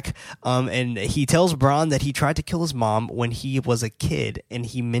back, and he tells Braun that he tried to kill his mom when he was a kid, and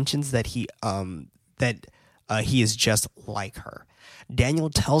he mentions that he is just like her. Daniel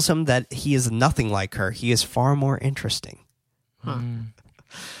tells him that he is nothing like her. He is far more interesting.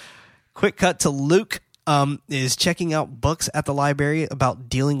 Quick cut to Luke is checking out books at the library about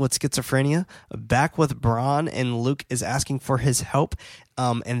dealing with schizophrenia. Back with Bronn, and Luke is asking for his help,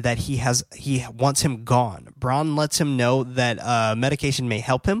 and that he wants him gone. Bronn lets him know that medication may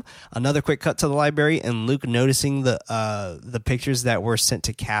help him. Another quick cut to the library, and Luke noticing the pictures that were sent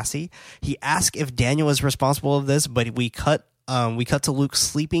to Cassie. He asks if Daniel is responsible of this, but we cut to Luke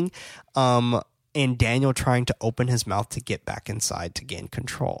sleeping, and Daniel trying to open his mouth to get back inside to gain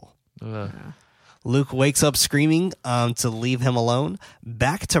control. Luke wakes up screaming to leave him alone.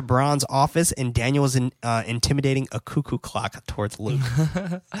 Back to Bronn's office, and Daniel is intimidating a cuckoo clock towards Luke.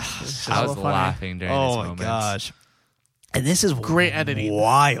 I was laughing during this moment. Oh my gosh! And this is great editing,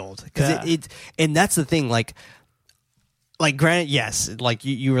 wild because it and that's the thing. Like granted, yes, like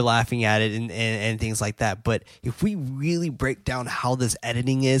you were laughing at it and things like that. But if we really break down how this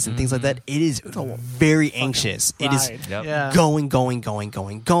editing is and things like that, it is very anxious. It is going,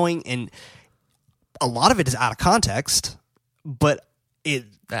 and a lot of it is out of context, but it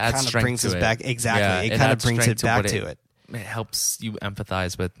kind of brings us back. Exactly. Yeah, it kind of brings it back to it. It helps you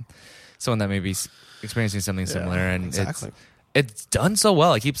empathize with someone that may be experiencing something similar. And exactly. It's done so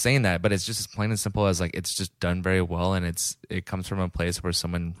well. I keep saying that, but it's just as plain and simple as like it's just done very well, and it comes from a place where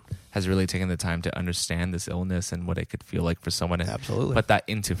someone has really taken the time to understand this illness and what it could feel like for someone to put that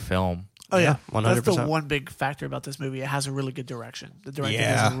into film. Oh yeah, 100%. That's the one big factor about this movie. It has a really good direction. The director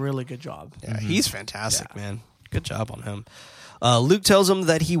does a really good job. Yeah, he's fantastic, man. Good job on him. Luke tells him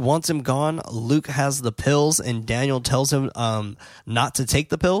that he wants him gone. Luke has the pills, and Daniel tells him not to take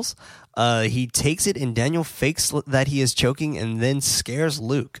the pills. He takes it, and Daniel fakes that he is choking and then scares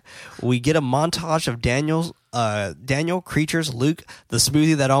Luke. We get a montage of Daniel, creatures, Luke, the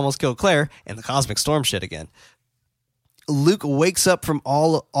smoothie that almost killed Claire, and the cosmic storm shit again. Luke wakes up from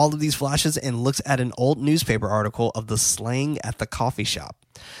all of these flashes and looks at an old newspaper article of the slaying at the coffee shop.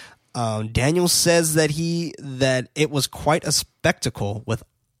 Daniel says that it was quite a spectacle with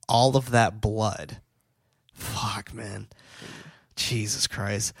all of that blood. Fuck, man. Jesus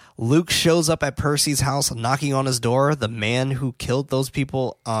Christ. Luke shows up at Percy's house, knocking on his door. The man who killed those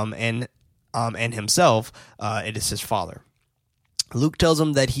people and himself, it is his father. Luke tells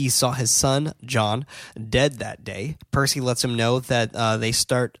him that he saw his son, John, dead that day. Percy lets him know that they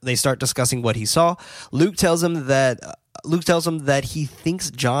start discussing what he saw. Luke tells him that he thinks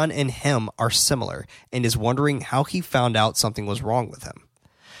John and him are similar and is wondering how he found out something was wrong with him.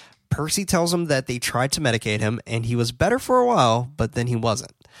 Percy tells him that they tried to medicate him and he was better for a while, but then he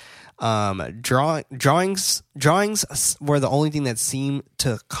wasn't. Drawings were the only thing that seemed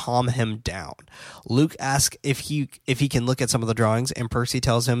to calm him down. Luke asks if he can look at some of the drawings, and Percy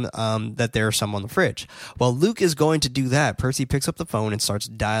tells him that there are some on the fridge. While Luke is going to do that, Percy picks up the phone and starts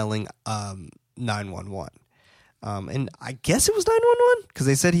dialing 911. And I guess it was 911 because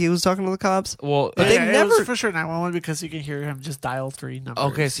they said he was talking to the cops. Well, but they never it was for sure 911 because you can hear him just dial 3 numbers.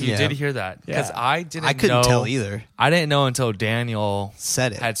 Okay, so you did hear that because I couldn't tell either. I didn't know until Daniel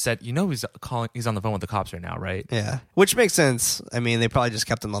said it. Had said, he's on the phone with the cops right now, right? Yeah, which makes sense. I mean, they probably just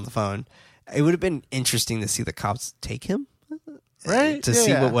kept him on the phone. It would have been interesting to see the cops take him, right? To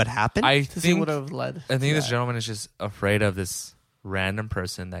see what would happen. I think would have led. I think this gentleman is just afraid of this random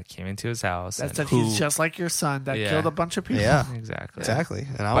person that came into his house. That said he's just like your son that killed a bunch of people. Yeah, exactly.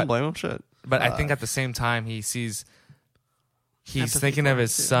 And I don't blame him. Shit. But I think at the same time he's thinking of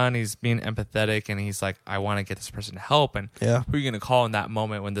his son. He's being empathetic, and he's like, I want to get this person help. And who are you going to call in that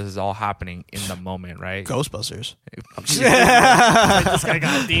moment when this is all happening in the moment, right? Ghostbusters. This guy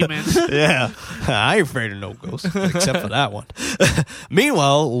got a demon. Yeah, I ain't afraid of no ghosts except for that one.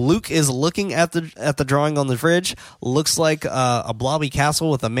 Meanwhile, Luke is looking at the drawing on the fridge. Looks like a blobby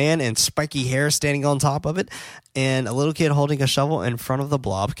castle with a man and spiky hair standing on top of it, and a little kid holding a shovel in front of the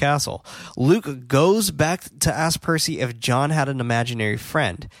blob castle. Luke goes back to ask Percy if John had an imaginary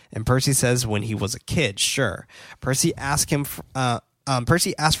friend, and Percy says when he was a kid, sure. Percy asks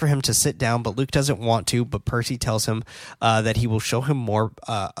for him to sit down, but Luke doesn't want to, but Percy tells him that he will show him more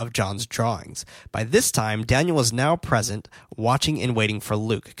of John's drawings. By this time, Daniel is now present, watching and waiting for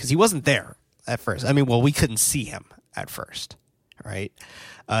Luke, because he wasn't there at first. I mean, well, we couldn't see him at first, right?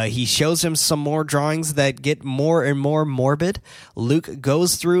 He shows him some more drawings that get more and more morbid. Luke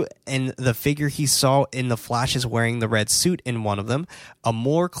goes through, and the figure he saw in the flash is wearing the red suit in one of them, a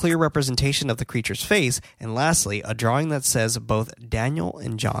more clear representation of the creature's face, and lastly, a drawing that says both Daniel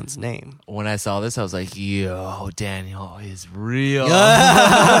and John's name. When I saw this, I was like, yo, Daniel is real.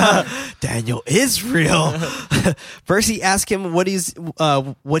 Daniel is real. Percy asks him what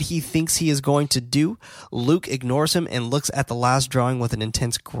he thinks he is going to do. Luke ignores him and looks at the last drawing with an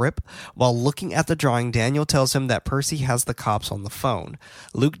intense grip. While looking at the drawing, Daniel tells him that Percy has the cops on the phone.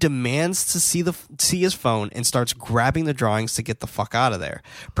 Luke demands to see his phone and starts grabbing the drawings to get the fuck out of there.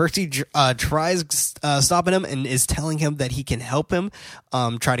 Percy tries stopping him and is telling him that he can help him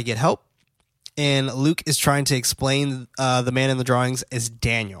try to get help. And Luke is trying to explain the man in the drawings as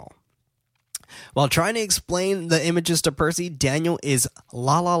Daniel. While trying to explain the images to Percy, Daniel is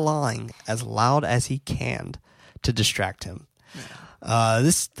la-la-laing as loud as he can to distract him. Yeah.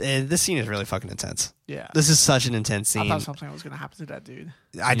 This scene is really fucking intense. Yeah. This is such an intense scene. I thought something was going to happen to that dude.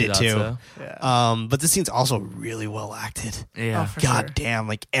 I did too. So? Yeah. But this scene's also really well acted. Yeah. God damn,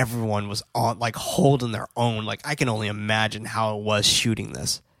 like everyone was on, like holding their own. Like I can only imagine how it was shooting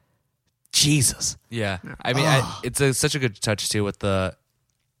this. Jesus. Yeah. I mean, it's such a good touch too with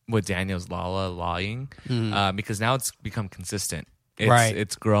Daniel's lying, because now it's become consistent.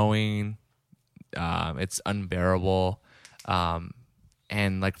 It's growing. It's unbearable.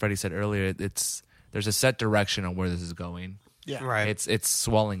 And like Freddie said earlier, there's a set direction on where this is going. Yeah. Right. It's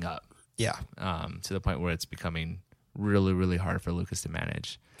swelling up. Yeah. To the point where it's becoming really, really hard for Lucas to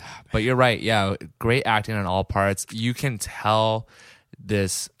manage. But you're right. Yeah. Great acting on all parts. You can tell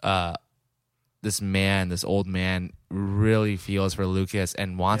this old man really feels for Lucas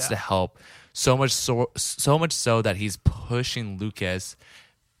and wants to help so much so that he's pushing Lucas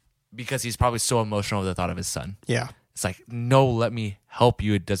because he's probably so emotional with the thought of his son. Yeah. It's like, no, let me help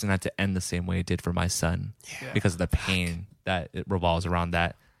you. It doesn't have to end the same way it did for my son because of the pain that it revolves around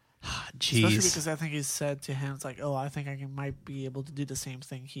that. Jeez. Especially because I think he said to him, it's like, oh, I think I might be able to do the same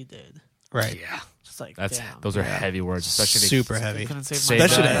thing he did. Right. Yeah. Just like, Those are heavy words, especially super heavy.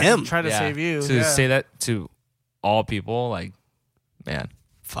 Especially to him. Try to save you. To say that to all people, like, man.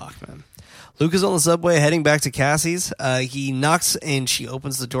 Fuck, man. Luke is on the subway heading back to Cassie's. He knocks and she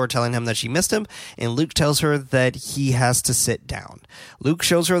opens the door telling him that she missed him, and Luke tells her that he has to sit down. Luke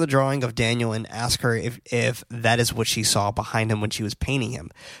shows her the drawing of Daniel and asks her if that is what she saw behind him when she was painting him.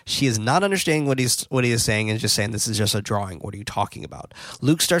 She is not understanding what he is saying and just saying, this is just a drawing. What are you talking about?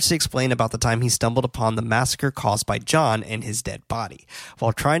 Luke starts to explain about the time he stumbled upon the massacre caused by John and his dead body.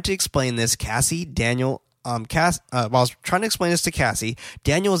 While trying to explain this, while I was trying to explain this to Cassie,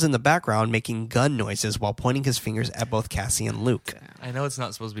 Daniel is in the background making gun noises while pointing his fingers at both Cassie and Luke. I know it's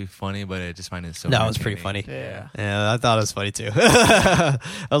not supposed to be funny, but I just find it so No, it was pretty funny. Yeah. I thought it was funny too. I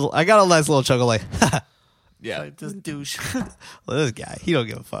got a nice little chuckle like, yeah. Like, this douche. this guy, he don't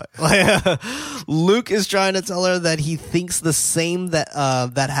give a fuck. Luke is trying to tell her that he thinks the same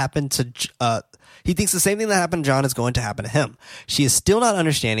that happened to he thinks the same thing that happened to John is going to happen to him. She is still not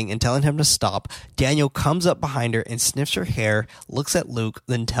understanding and telling him to stop. Daniel comes up behind her and sniffs her hair, looks at Luke,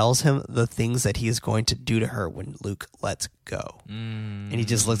 then tells him the things that he is going to do to her when Luke lets go. And he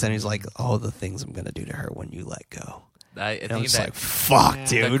just looks at him and he's like, oh, the things I'm going to do to her when you let go. I think that, like, fuck,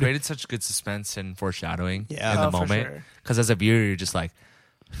 dude. That created such good suspense and foreshadowing in the for moment. sure. Because as a viewer, you're just like,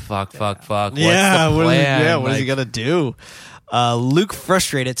 fuck. What's the What plan? is he going to do? Luke,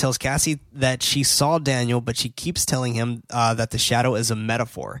 frustrated, tells Cassie that she saw Daniel, but she keeps telling him that the shadow is a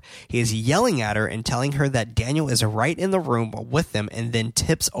metaphor. He is yelling at her and telling her that Daniel is right in the room with them, and then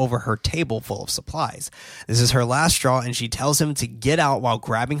tips over her table full of supplies. This is her last straw, and she tells him to get out while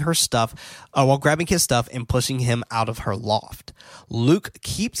grabbing his stuff and pushing him out of her loft. Luke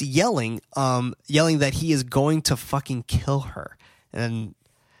keeps yelling that he is going to fucking kill her, and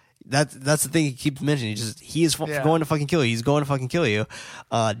that's the thing he keeps mentioning. He is going to fucking kill you. He's going to fucking kill you.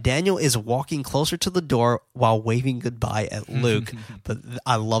 Daniel is walking closer to the door while waving goodbye at Luke. But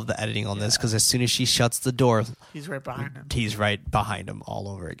I love the editing on this because as soon as she shuts the door, he's right behind him. He's right behind him all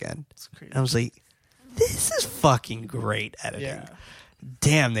over again. It's crazy. And I was like, this is fucking great editing. Yeah.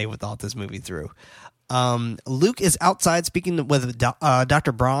 Damn, they thought this movie through. Luke is outside speaking with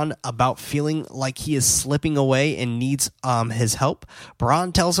Dr. Braun about feeling like he is slipping away and needs his help.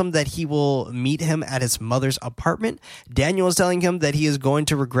 Braun tells him that he will meet him at his mother's apartment. Daniel is telling him that he is going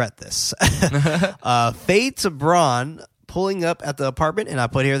to regret this. Fade to Braun pulling up at the apartment, and I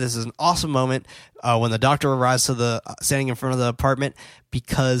put here, this is an awesome moment when the doctor arrives to standing in front of the apartment,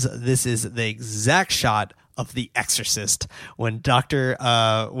 because this is the exact shot of The Exorcist when Father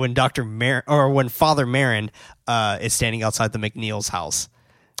Marin is standing outside the McNeil's house.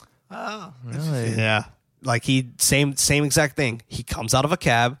 Oh, Really? Yeah, like same exact thing. He comes out of a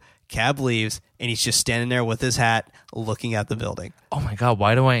cab leaves, and he's just standing there with his hat looking at the building. Oh my god,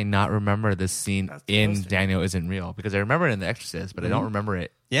 why do I not remember this scene in poster. Daniel Isn't Real? Because I remember it in The Exorcist, but I don't remember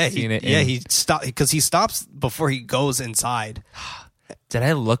it. Yeah, he stops before he goes inside. Did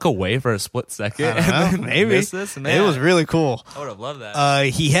I look away for a split second? I don't know, maybe. This? Man, It was really cool. I would have loved that.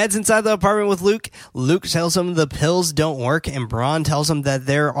 He heads inside the apartment with Luke. Luke tells him the pills don't work, and Bronn tells him that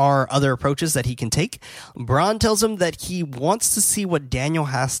there are other approaches that he can take. Bronn tells him that he wants to see what Daniel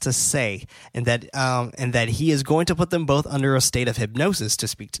has to say, and that he is going to put them both under a state of hypnosis to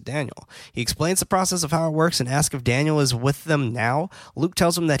speak to Daniel. He explains the process of how it works and asks if Daniel is with them now. Luke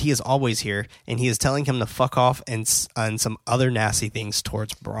tells him that he is always here, and he is telling him to fuck off and some other nasty things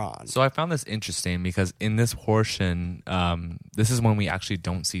towards Bronn. So I found this interesting because in this portion, this is when we actually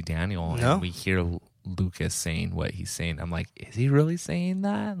don't see Daniel and we hear Lucas saying what he's saying. I'm like, is he really saying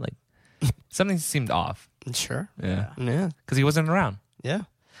that? Like, something seemed off. Sure. Yeah. Because he wasn't around. Yeah.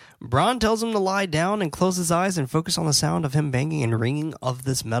 Bronn tells him to lie down and close his eyes and focus on the sound of him banging and ringing of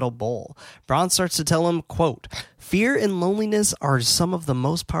this metal bowl. Bronn starts to tell him, quote, "Fear and loneliness are some of the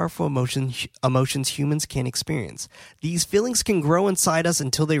most powerful emotions humans can experience. These feelings can grow inside us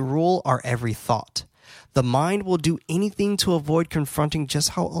until they rule our every thought. The mind will do anything to avoid confronting just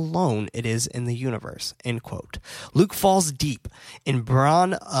how alone it is in the universe," end quote. Luke falls deep, and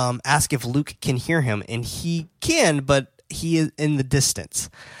Bronn asks if Luke can hear him, and he can, but he is in the distance.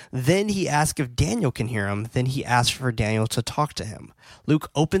 Then he asks if Daniel can hear him. Then he asks for Daniel to talk to him.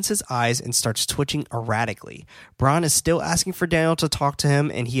 Luke opens his eyes and starts twitching erratically. Bronn is still asking for Daniel to talk to him,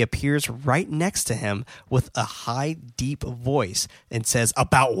 and he appears right next to him with a high, deep voice and says,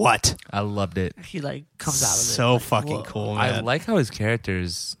 "About what?" I loved it. He like comes out of it. So like, fucking whoa. cool, man. I like how his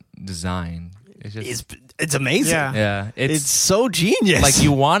character's design. It's just It's amazing. Yeah. It's so genius. like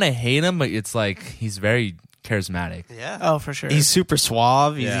you want to hate him, but it's like he's very charismatic. Yeah. Oh, for sure. He's super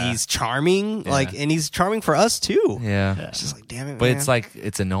suave. Yeah. He's charming. Yeah. Like, and he's charming for us too. Yeah. It's just like, damn it, But man. it's like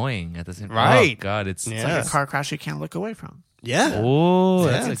it's annoying at the same time. Right. Oh, God, it's Yeah. It's like a car crash you can't look away from. yeah. Oh,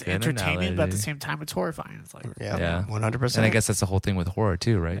 Yeah. that's It's a good entertaining, but at the analogy. same time, it's horrifying. It's like, Yeah. 100%. And I guess that's the whole thing with horror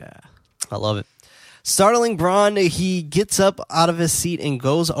too, right? yeah. I love it. Startling Bronn, he gets up out of his seat and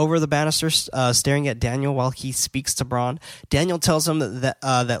goes over the banisters, staring at Daniel while he speaks to Bronn. Daniel tells him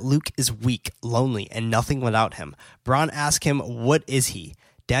that Luke is weak, lonely, and nothing without him. Bronn asks him, what is he?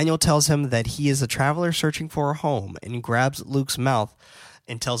 Daniel tells him that he is a traveler searching for a home, and grabs Luke's mouth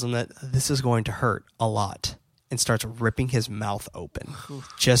and tells him that this is going to hurt a lot, and starts ripping his mouth open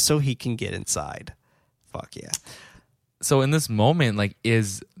just so he can get inside. Fuck yeah. So in this moment, like,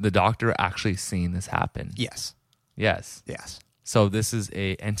 is the doctor actually seeing this happen? Yes. Yes. Yes. So this is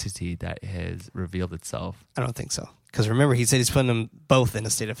a entity that has revealed itself. I don't think so. Because remember, he said he's putting them both in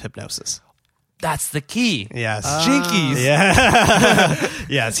a state of hypnosis. That's the key. Yes. Jinkies. Yeah.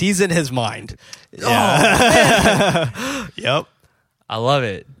 Yes, he's in his mind. Yeah. Yep. I love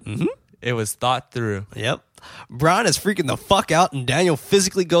it. Mm-hmm. It was thought through. Yep. Bronn is freaking the fuck out, and Daniel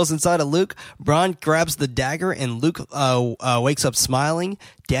physically goes inside of Luke. Bronn grabs the dagger, and Luke wakes up smiling.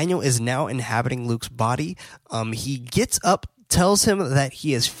 Daniel is now inhabiting Luke's body. He gets up, tells him that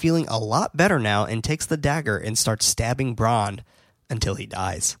he is feeling a lot better now, and takes the dagger and starts stabbing Bronn until he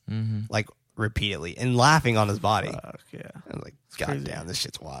dies. Mm-hmm. Like, repeatedly, and laughing on his body. Yeah. I'm like, God damn, this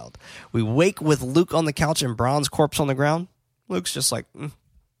shit's wild. We wake with Luke on the couch and Bronn's corpse on the ground. Luke's just like,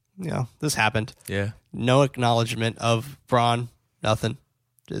 this happened. Yeah. No acknowledgement of Bronn. Nothing.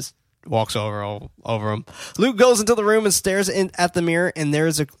 Just walks over him. Luke goes into the room and stares at the mirror, and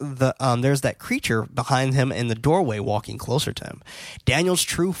there's that creature behind him in the doorway walking closer to him. Daniel's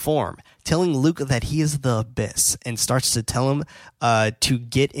true form, telling Luke that he is the Abyss, and starts to tell him to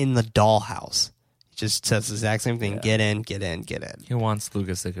get in the dollhouse. He just says the exact same thing. Yeah. Get in. He wants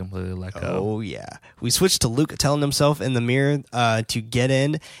Lucas to completely let go. Oh, yeah. We switch to Luke telling himself in the mirror to get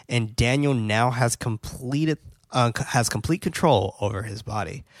in, and Daniel now has complete control over his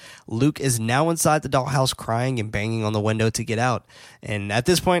body. Luke is now inside the dollhouse crying and banging on the window to get out. And at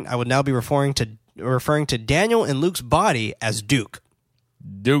this point, I would now be referring to Daniel and Luke's body as Duke.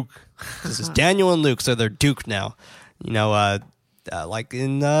 Duke. This is Daniel and Luke, so they're Duke now. Like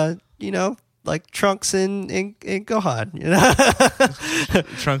in, like Trunks and Gohan,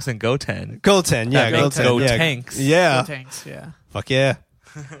 Trunks and Goten. Goten, yeah. Goten. Go yeah. Tanks. Yeah. Go Tanks, yeah. Fuck yeah.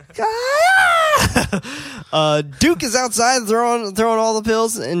 Duke is outside throwing all the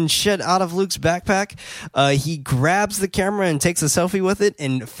pills and shit out of Luke's backpack. He grabs the camera and takes a selfie with it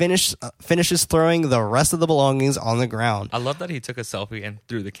and finishes throwing the rest of the belongings on the ground. I love that he took a selfie and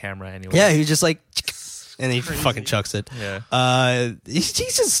threw the camera anyway. Yeah, he's just like, and he fucking chucks it. Yeah. He's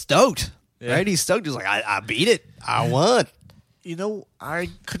just stoked, right? He's stoked. He's like, I beat it. I won. I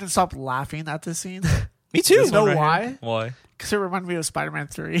couldn't stop laughing at this scene. Me too. You know Right why? here. Why? Because it reminded me of Spider-Man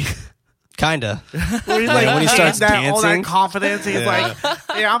 3. Kinda. When he starts dancing. all that confidence, he's like,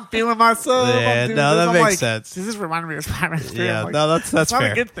 "Yeah, I'm feeling myself." Yeah, that makes sense. Does this remind me of Spider-Man 3? Yeah, like, no, that's it's fair.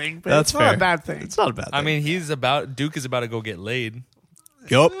 not a good thing, but That's it's not fair. a bad thing. It's not a bad thing. I mean, Duke is about to go get laid.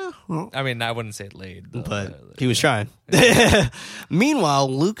 yup. I mean, I wouldn't say laid, though, But he was trying.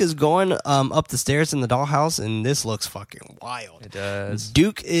 Meanwhile, Luke is going up the stairs in the dollhouse, and this looks fucking wild. It does.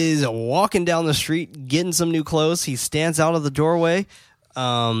 Duke is walking down the street, getting some new clothes. He stands out of the doorway.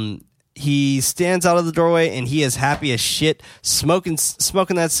 And he is happy as shit, smoking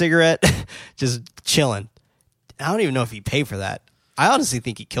that cigarette, just chilling. I don't even know if he paid for that. I honestly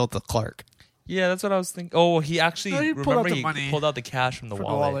think he killed the clerk. Yeah, that's what I was thinking. Oh, he actually No, he pulled out the he money pulled out the cash from the For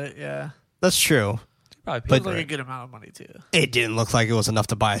wallet. the wallet, yeah. That's true. Probably paid But for like a it. good amount of money too. It didn't look like it was enough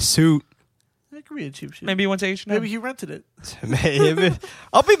to buy a suit. It could be a cheap shit. Maybe he went to H&M. Maybe he rented it. Maybe.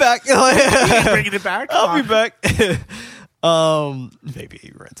 I'll be back. Bringing it back. I'll be back. Maybe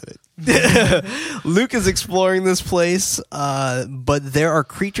he rented it. Luke is exploring this place, but there are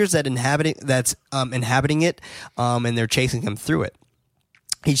creatures inhabiting it, and they're chasing him through it.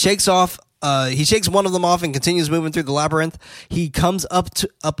 He shakes one of them off and continues moving through the labyrinth. He comes up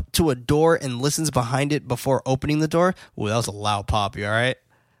to a door and listens behind it before opening the door. Ooh, that was a loud pop. You all right?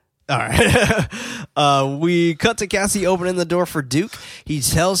 All right. We cut to Cassie opening the door for Duke. He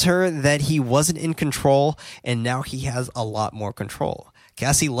tells her that he wasn't in control, and now he has a lot more control.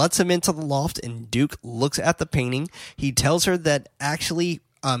 Cassie lets him into the loft, and Duke looks at the painting. He tells her that actually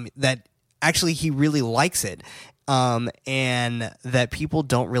he really likes it, and that people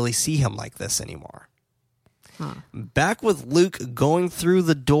don't really see him like this anymore. Back with Luke going through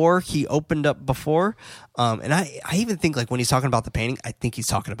the door he opened up before, and I even think like when he's talking about the painting, I think he's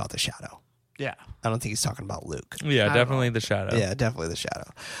talking about the shadow. Yeah. I don't think he's talking about Luke. Yeah, definitely the shadow. Yeah, definitely the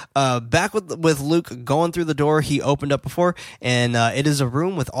shadow. Back with Luke going through the door he opened up before, and it is a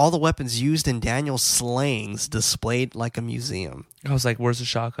room with all the weapons used in Daniel's slayings displayed like a museum. I was like, "Where's the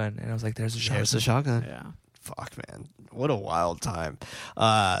shotgun?" And I was like, "There's a shotgun." There's the shotgun. Yeah. Fuck, man. What a wild time.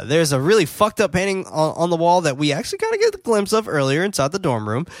 There's a really fucked up painting on the wall that we actually kind of get a glimpse of earlier inside the dorm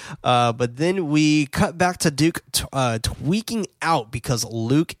room. But then we cut back to Duke tweaking out because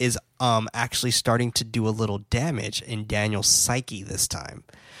Luke is actually starting to do a little damage in Daniel's psyche this time.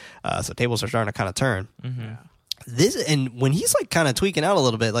 So tables are starting to kind of turn. Mm-hmm. And when he's like kind of tweaking out a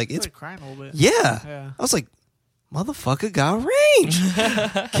little bit, like He's it's like crying a little bit. yeah. I was like, motherfucker got range.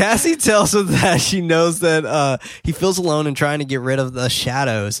 Cassie tells him that she knows that he feels alone and trying to get rid of the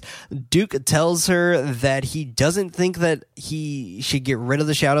shadows. Duke tells her that he doesn't think that he should get rid of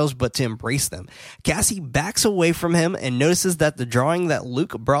the shadows, but to embrace them. Cassie backs away from him and notices that the drawing that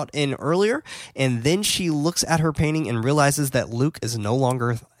Luke brought in earlier, and then she looks at her painting and realizes that Luke is no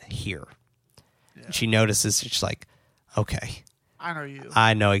longer here. Yeah. She notices, she's like, okay. I know you.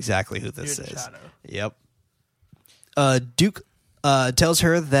 I know exactly who this You're the is. shadow. Yep. Duke tells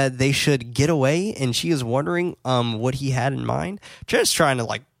her that they should get away, and she is wondering what he had in mind. Just trying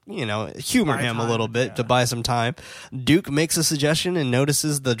to humor Buy him a time, little bit yeah. to buy some time. Duke makes a suggestion and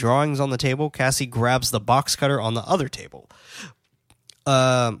notices the drawings on the table. Cassie grabs the box cutter on the other table.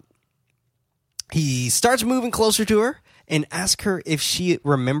 He starts moving closer to her and asks her if she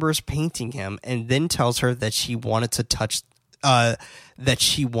remembers painting him, and then tells her that she wanted to touch the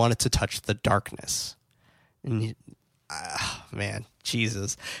darkness. And man,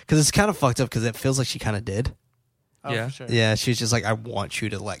 Jesus, because it's kind of fucked up because it feels like she kind of did. Oh, Yeah. for sure. Yeah, she's just like, I want you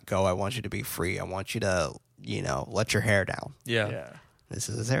to let go. I want you to be free. I want you to, let your hair down. Yeah. This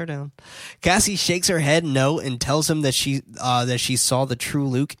is his hair down. Cassie shakes her head no and tells him that she saw the true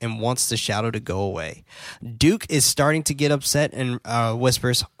Luke and wants the shadow to go away. Duke is starting to get upset and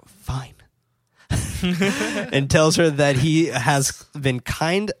whispers, "Fine," and tells her that he has been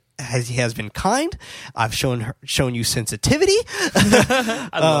kind. He has been kind. I've shown you sensitivity. I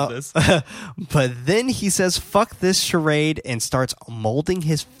love this. But then he says, "Fuck this charade," and starts molding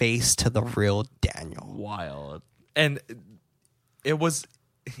his face to the real Daniel. Wild. And it was,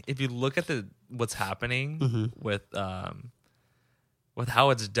 if you look at what's happening with how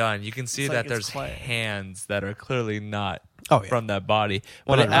it's done, you can see It's that like it's there's clay. hands that are clearly not Oh, yeah. from that body.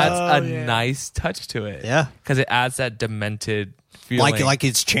 But it 100%. adds a yeah. nice touch to it. Yeah. Because it adds that demented feeling. Like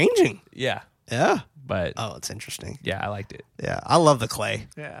it's changing. Yeah. Yeah. But Oh, it's interesting. yeah, I liked it. Yeah, I love the clay.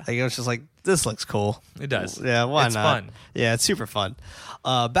 Yeah. Like, it was just like, this looks cool. It does. Yeah, why It's not? fun. Yeah, it's super fun.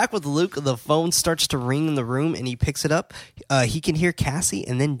 Back with Luke, the phone starts to ring in the room, and he picks it up. He can hear Cassie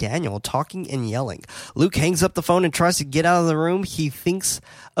and then Daniel talking and yelling. Luke hangs up the phone and tries to get out of the room. He thinks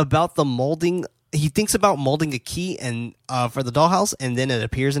about the molding He thinks about molding a key and for the dollhouse, and then it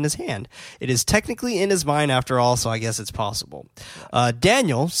appears in his hand. It is technically in his mind after all, so I guess it's possible.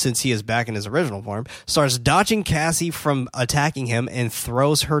 Daniel, since he is back in his original form, starts dodging Cassie from attacking him and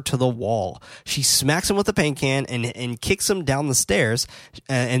throws her to the wall. She smacks him with a paint can and kicks him down the stairs,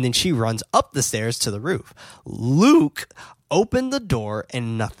 and then she runs up the stairs to the roof. Luke opened the door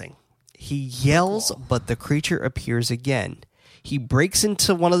and nothing. He yells, but the creature appears again. He breaks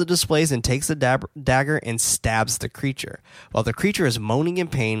into one of the displays and takes the dagger and stabs the creature. While the creature is moaning in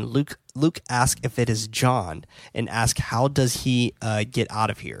pain, Luke asks if it is John and asks how does he get out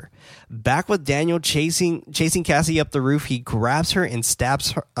of here. Back with Daniel chasing Cassie up the roof, he grabs her and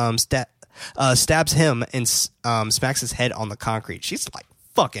stabs him and smacks his head on the concrete. She's like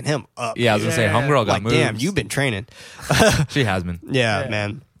fucking him up. Yeah, I was gonna say, homegirl got moves. Damn, you've been training. She has been. Yeah,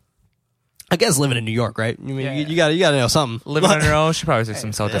 man. I guess living in New York, right? I mean, you gotta know something. Living on her own, she probably took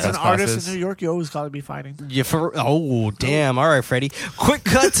some self-defense As an classes. artist in New York, you always got to be fighting. Yeah, damn. All right, Freddie. Quick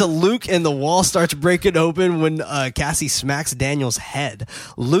cut to Luke, and the wall starts breaking open when Cassie smacks Daniel's head.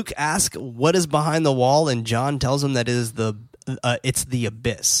 Luke asks what is behind the wall, and John tells him that it is it's the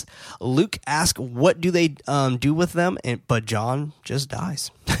abyss. Luke asks what do they do with them, but John just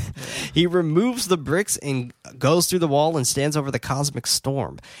dies. He removes the bricks and goes through the wall and stands over the cosmic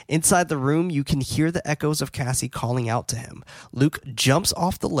storm. Inside the room, you can hear the echoes of Cassie calling out to him. Luke jumps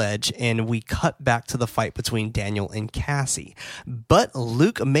off the ledge, and we cut back to the fight between Daniel and Cassie. But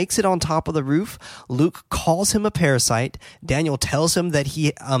Luke makes it on top of the roof. Luke calls him a parasite. Daniel tells him that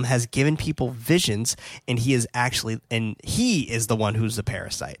he has given people visions, and he is the one who's the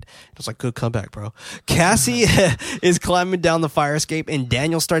parasite. It's like, good comeback, bro. Cassie is climbing down the fire escape, and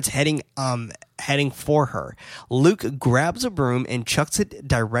Daniel starts heading for her. Luke grabs a broom and chucks it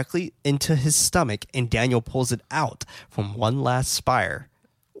directly into his stomach, and Daniel pulls it out from one last spire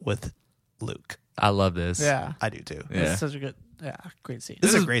with Luke. I love this. Yeah, I do too. It's such a good, great scene.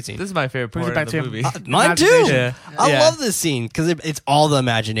 This is a great scene. This is my favorite part of the movie. Mine too. Yeah. I love this scene because it's all the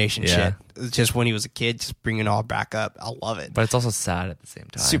imagination Yeah. shit. It's just when he was a kid, just bringing it all back up. I love it. But it's also sad at the same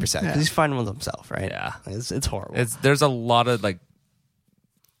time. Super sad because he's fighting with himself, right? Yeah. It's horrible. There's a lot of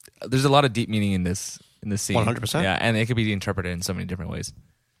deep meaning in this scene. 100%. Yeah, and it could be interpreted in so many different ways.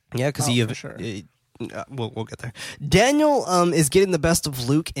 Yeah, because for sure. We'll get there. Daniel is getting the best of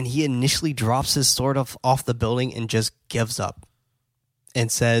Luke, and he initially drops his sword off the building and just gives up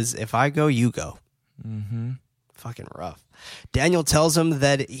and says, "If I go, you go." Mm-hmm. Fucking rough. Daniel tells him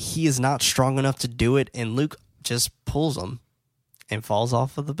that he is not strong enough to do it, and Luke just pulls him and falls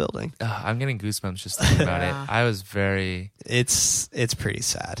off of the building. I'm getting goosebumps just thinking about it. I was very... It's pretty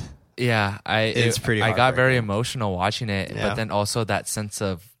sad. Yeah, It's pretty I got very heartbreaking. emotional watching it, Yeah. but then also that sense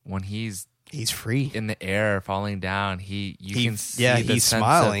of when he's free. in the air falling down, you can see the he's sense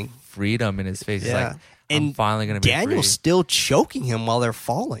smiling. of freedom in his face. Yeah. He's like, I'm finally going to be Daniel's free. still choking him while they're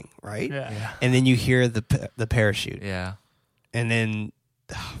falling, right? Yeah. And then you hear the parachute. Yeah. And then,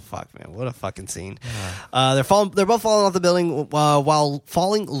 fuck, man, what a fucking scene. They're both falling off the building. While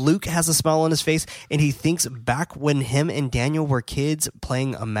falling, Luke has a smile on his face, and he thinks back when him and Daniel were kids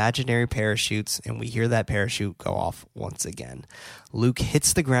playing imaginary parachutes, and we hear that parachute go off once again. Luke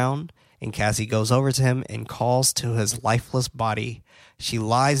hits the ground, and Cassie goes over to him and calls to his lifeless body. She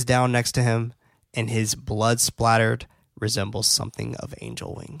lies down next to him, and his blood splattered resembles something of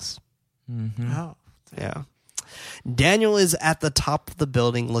angel wings. Mm-hmm. Oh. Yeah. Daniel is at the top of the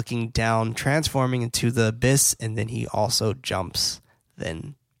building looking down, transforming into the abyss, and then he also jumps.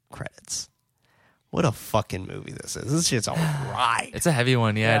 Then credits. What a fucking movie this is. This shit's a ride. It's a heavy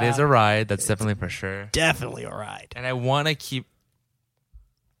one. Yeah, it is a ride. That's definitely for sure. Definitely a ride. And I want to keep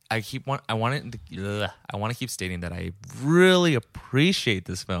stating that I really appreciate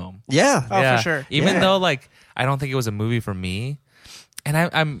this film. Yeah. Oh, for sure. Even Yeah. though I don't think it was a movie for me,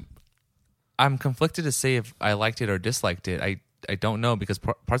 and I'm conflicted to say if I liked it or disliked it. I don't know because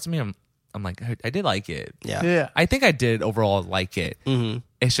parts of me I'm like I did like it. Yeah. Yeah. I think I did overall like it. Mm-hmm.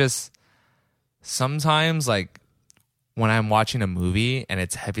 It's just sometimes when I'm watching a movie and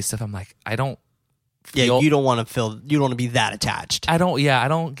it's heavy stuff, I'm like I don't. Yeah, you don't want to be that attached. I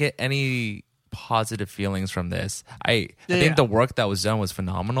don't get any positive feelings from this. I think the work that was done was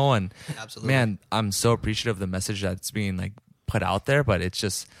phenomenal, and Absolutely. man, I'm so appreciative of the message that's being put out there, but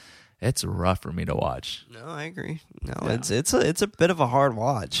it's rough for me to watch. No, I agree. No, it's a bit of a hard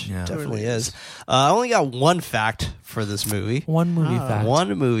watch. Yeah. It definitely It really is. I only got one fact for this movie. One movie fact.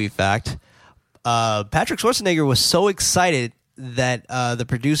 One movie fact. Patrick Schwarzenegger was so excited that the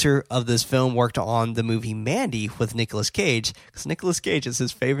producer of this film worked on the movie Mandy with Nicolas Cage, because Nicolas Cage is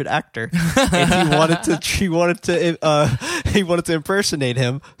his favorite actor, and he wanted to impersonate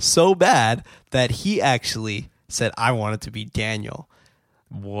him so bad that he actually said, "I want it to be Daniel."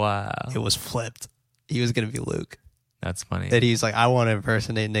 Wow, it was flipped. He was going to be Luke. That's funny. And he's like, "I want to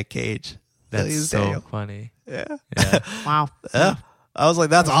impersonate Nick Cage." That's so Daniel. funny. Yeah. Wow. Yeah. I was like,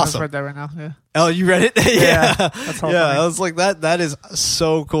 "That's I just awesome." read that right now. Yeah. Oh, you read it? Yeah, that's all yeah. funny. I was like, that is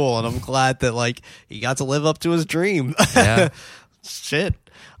so cool, and I'm glad that like he got to live up to his dream. Yeah. Shit.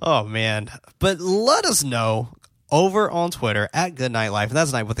 Oh man. But let us know over on Twitter at Good Night Life, and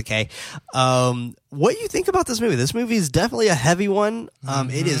that's Night with a K. What you think about this movie? This movie is definitely a heavy one.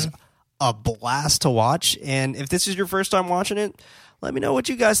 It is a blast to watch, and if this is your first time watching it, let me know what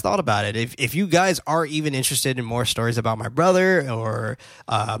you guys thought about it. If you guys are even interested in more stories about my brother or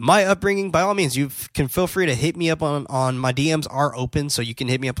my upbringing, by all means, you can feel free to hit me up on my DMs are open, so you can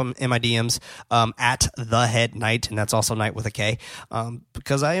hit me up in my DMs at The Head Night, and that's also Night with a K,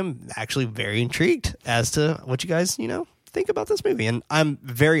 because I am actually very intrigued as to what you guys, think about this movie. And I'm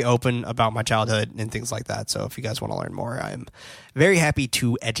very open about my childhood and things like that. So if you guys want to learn more, I'm very happy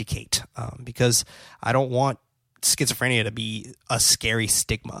to educate, because I don't want schizophrenia to be a scary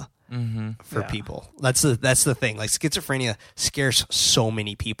stigma for people. That's the thing. Like, schizophrenia scares so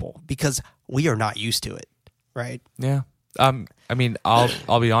many people because we are not used to it, right? Yeah. I mean,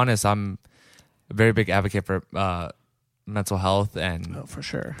 I'll be honest. I'm a very big advocate for mental health and for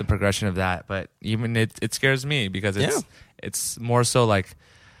sure the progression of that. But even it scares me because it's more so like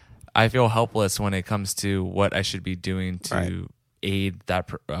I feel helpless when it comes to what I should be doing to aid that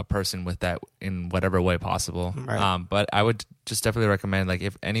person with that in whatever way possible. Right. But I would just definitely recommend, like,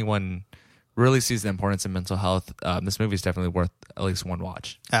 if anyone really sees the importance of mental health, this movie is definitely worth at least one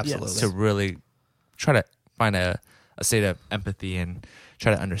watch. Absolutely. To really try to find a state of empathy and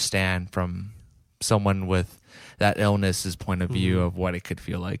try to understand from someone with that illness's point of view of what it could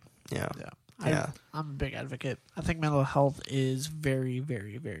feel like. Yeah. I'm a big advocate. I think mental health is very,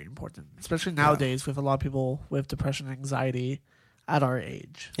 very, very important, especially nowadays with a lot of people with depression and anxiety at our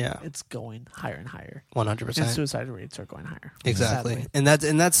age. Yeah. It's going higher and higher. 100%. And suicide rates are going higher. Exactly. Sadly.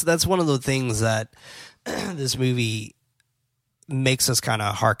 And that's one of the things that this movie makes us kind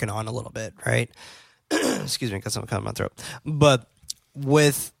of harken on a little bit, right? Excuse me, got something coming in my throat. But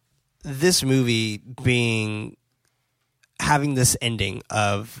with this movie having this ending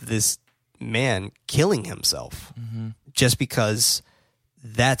of this man killing himself just because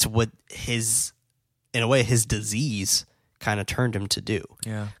that's what his disease kind of turned him to do.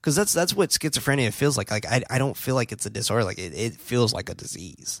 Yeah. Because that's what schizophrenia feels like. Like, I don't feel like it's a disorder. Like, it feels like a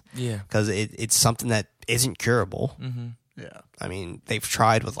disease. Yeah. Because it's something that isn't curable. Yeah. I mean, they've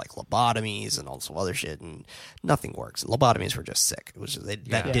tried with like lobotomies and all this other shit, and nothing works. Lobotomies were just sick. It was just,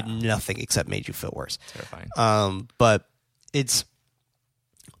 that did nothing except made you feel worse. Terrifying. But it's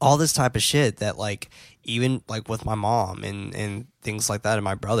all this type of shit that, like, even like with my mom and things like that, and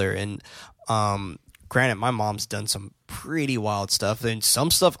my brother, and granted, my mom's done some pretty wild stuff, and some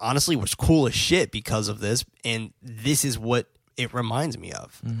stuff honestly was cool as shit because of this, and this is what it reminds me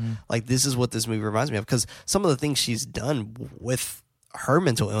of. Like, this is what this movie reminds me of, because some of the things she's done with her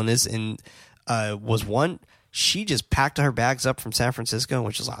mental illness and was one, she just packed her bags up from San Francisco,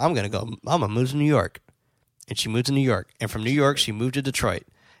 which is like, I'm gonna move to New York. And she moved to New York, and from New York she moved to Detroit.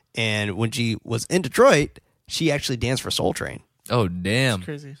 And when she was in Detroit, she actually danced for Soul Train. Oh, damn. That's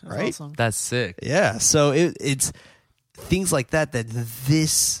crazy. That's Right? awesome. That's sick. Yeah, so it's things like that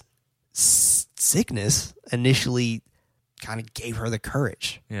this sickness initially kind of gave her the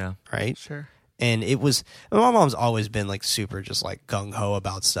courage, Yeah. right? Sure. And my mom's always been like super just like gung-ho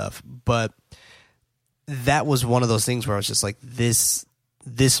about stuff, but that was one of those things where I was just like,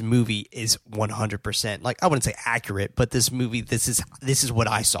 this movie is 100%, like, I wouldn't say accurate, but this movie, this is what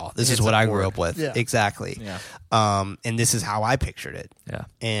I saw. This is what I grew up with. Yeah. Exactly. Yeah. And this is how I pictured it. Yeah.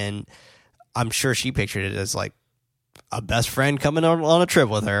 And I'm sure she pictured it as like a best friend coming on a trip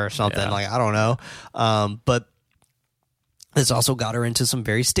with her or something. Yeah. Like, I don't know. But this also got her into some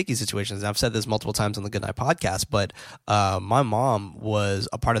very sticky situations. And I've said this multiple times on the Goodnight podcast, but my mom was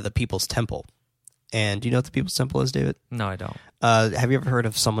a part of the People's Temple. And do you know what the People's Temple is, David? No, I don't. Have you ever heard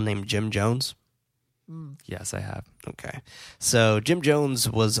of someone named Jim Jones? Yes, I have. Okay. So Jim Jones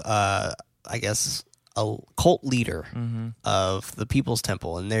was, I guess, a cult leader of the People's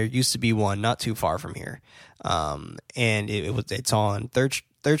Temple. And there used to be one not too far from here. And it's on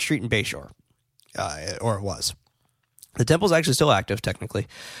 3rd Street in Bayshore. Or it was. The temple's actually still active, technically.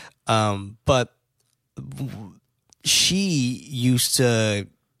 But she used to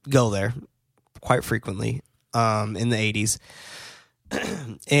go there quite frequently in the 80s.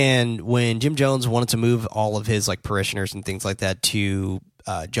 And when Jim Jones wanted to move all of his like parishioners and things like that to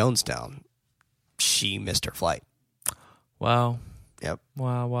Jonestown, she missed her flight. Wow. Yep.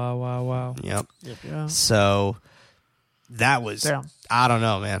 Wow. Yep. Yeah. So that was, Damn. I don't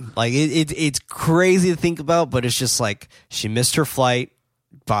know, man. Like it's crazy to think about, but it's just like she missed her flight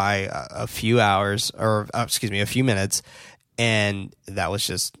by a few hours, or a few minutes, and that was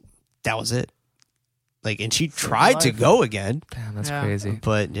it. Like, and she tried to go again. Damn, that's crazy.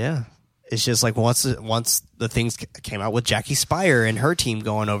 But yeah, it's just like once the things came out with Jackie Spire and her team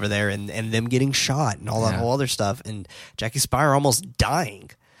going over there and them getting shot and all that whole other stuff, and Jackie Spire almost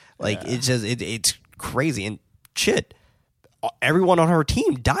dying. Like it's just it's crazy, and shit, everyone on her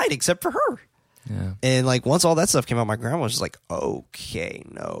team died except for her. Yeah. And like once all that stuff came out, my grandma was just like, okay,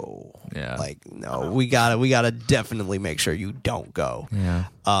 no. Yeah. Like, no, we gotta definitely make sure you don't go. Yeah.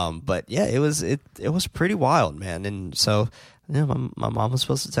 But yeah, it was pretty wild, man. And so yeah, my mom was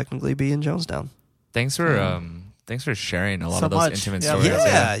supposed to technically be in Jonestown. Thanks for sharing a lot of those intimate stories.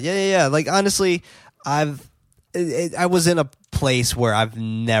 Yeah. Like honestly, I was in a place where I've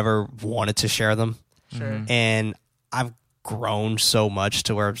never wanted to share them. Sure. And I've grown so much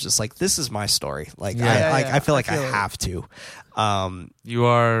to where I'm just like, this is my story. Like I feel like I have to. You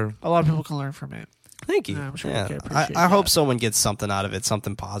are a lot of people can learn from it. Thank you. Yeah, I'm sure I hope someone gets something out of it,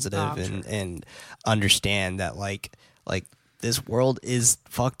 something positive, and understand that like this world is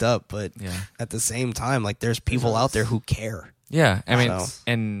fucked up, but at the same time, like there's people out there who care. Yeah, I mean,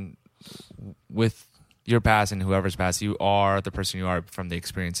 and with your past and whoever's past, you are the person you are from the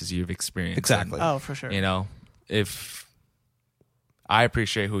experiences you've experienced. Exactly. And, for sure. You know, if I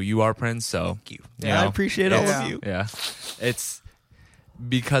appreciate who you are, Prince, so thank you. Yeah, I appreciate all of you. Yeah, it's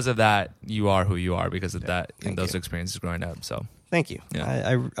because of that you are who you are, because of that in those experiences growing up. So thank you.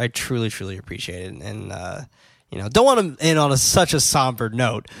 Yeah. I truly appreciate it, and don't want to end on such a somber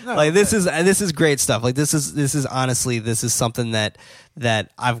note. No, like this is great stuff. Like this is honestly something that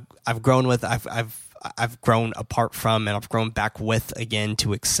I've grown with. I've grown apart from, and I've grown back with again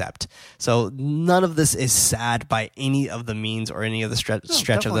to accept. So none of this is sad by any of the means or any of the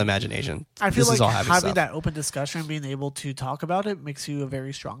stretch of the imagination. I feel this like having that open discussion, being able to talk about it, makes you a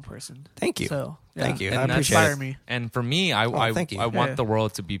very strong person. Thank you. So thank you. And I appreciate it. me. And for me, I want Yeah. the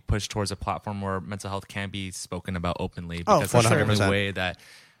world to be pushed towards a platform where mental health can be spoken about openly, Oh, because for that's the sure. only way that,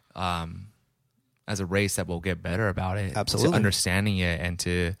 as a race, that we'll get better about it. Absolutely. To understanding it and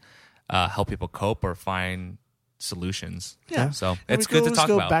to help people cope or find solutions. Yeah. So And it's we good to could talk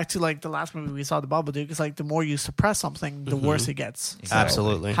always about. go back to like the last movie we saw, The Babadook. It's like the more you suppress something, the worse it gets. So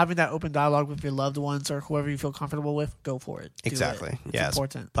Absolutely. having that open dialogue with your loved ones or whoever you feel comfortable with, go for it. Do Exactly. it. It's Yes.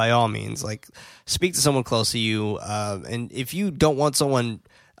 important. By all means, like speak to someone close to you. And if you don't want someone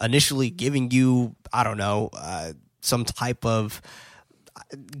initially giving you, I don't know, some type of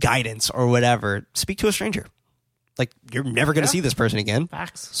guidance or whatever, speak to a stranger. Like you're never going to see this person again.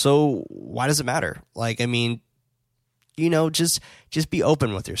 Facts. So why does it matter? Like, I mean, just be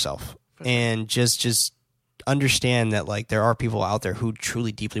open with yourself and just understand that like there are people out there who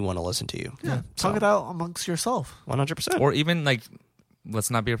truly deeply want to listen to you. Yeah. Talk it out amongst yourself. 100%. Or even like, let's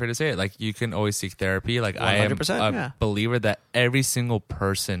not be afraid to say it. Like you can always seek therapy. Like 100%, I am a believer that every single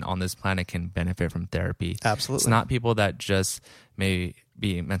person on this planet can benefit from therapy. Absolutely. It's not people that just may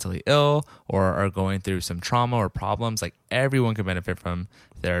be mentally ill or are going through some trauma or problems. Like everyone can benefit from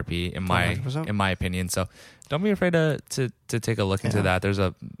therapy in my 100%. in my opinion. So don't be afraid to take a look into that. There's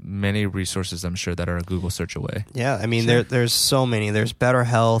many resources, I'm sure, that are a Google search away. Yeah, I mean there's so many. There's Better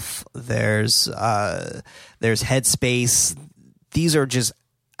Health, there's Headspace. These are just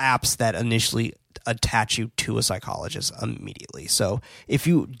apps that initially attach you to a psychologist immediately. So if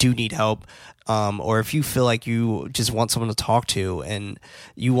you do need help, or if you feel like you just want someone to talk to and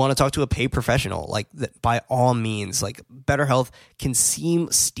you want to talk to a paid professional, like by all means, like BetterHealth can seem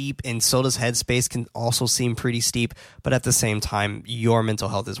steep and so does Headspace can also seem pretty steep, but at the same time, your mental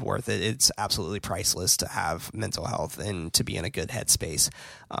health is worth it. It's absolutely priceless to have mental health and to be in a good headspace.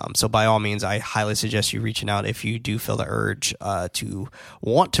 So by all means, I highly suggest you reaching out if you do feel the urge to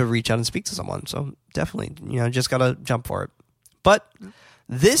want to reach out and speak to someone. So definitely, just got to jump for it. But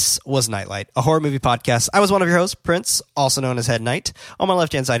this was Nightlight, a horror movie podcast. I was one of your hosts, Prince, also known as Head Knight. On my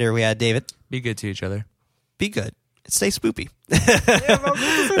left-hand side here, we had David. Be good to each other. Be good. Stay spoopy.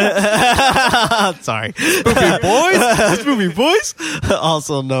 Sorry. Spoopy boys. Spoopy boys.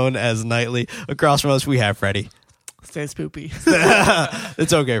 Also known as Nightly. Across from us, we have Freddy. Stay spoopy.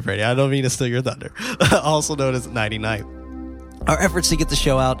 It's okay, Freddy. I don't mean to steal your thunder. Also known as Nighty Night. Our efforts to get the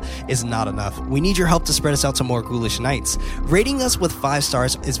show out is not enough. We need your help to spread us out to more ghoulish nights. Rating us with 5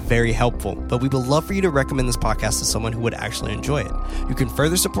 stars is very helpful, but we would love for you to recommend this podcast to someone who would actually enjoy it. You can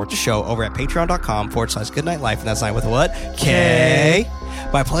further support the show over at patreon.com/goodnightlife, and that's night with a what? K.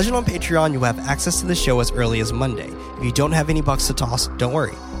 By pledging on Patreon, you'll have access to the show as early as Monday. If you don't have any bucks to toss, don't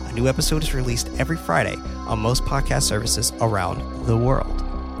worry. A new episode is released every Friday on most podcast services around the world.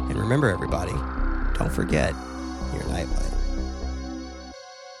 And remember, everybody, don't forget your nightlight.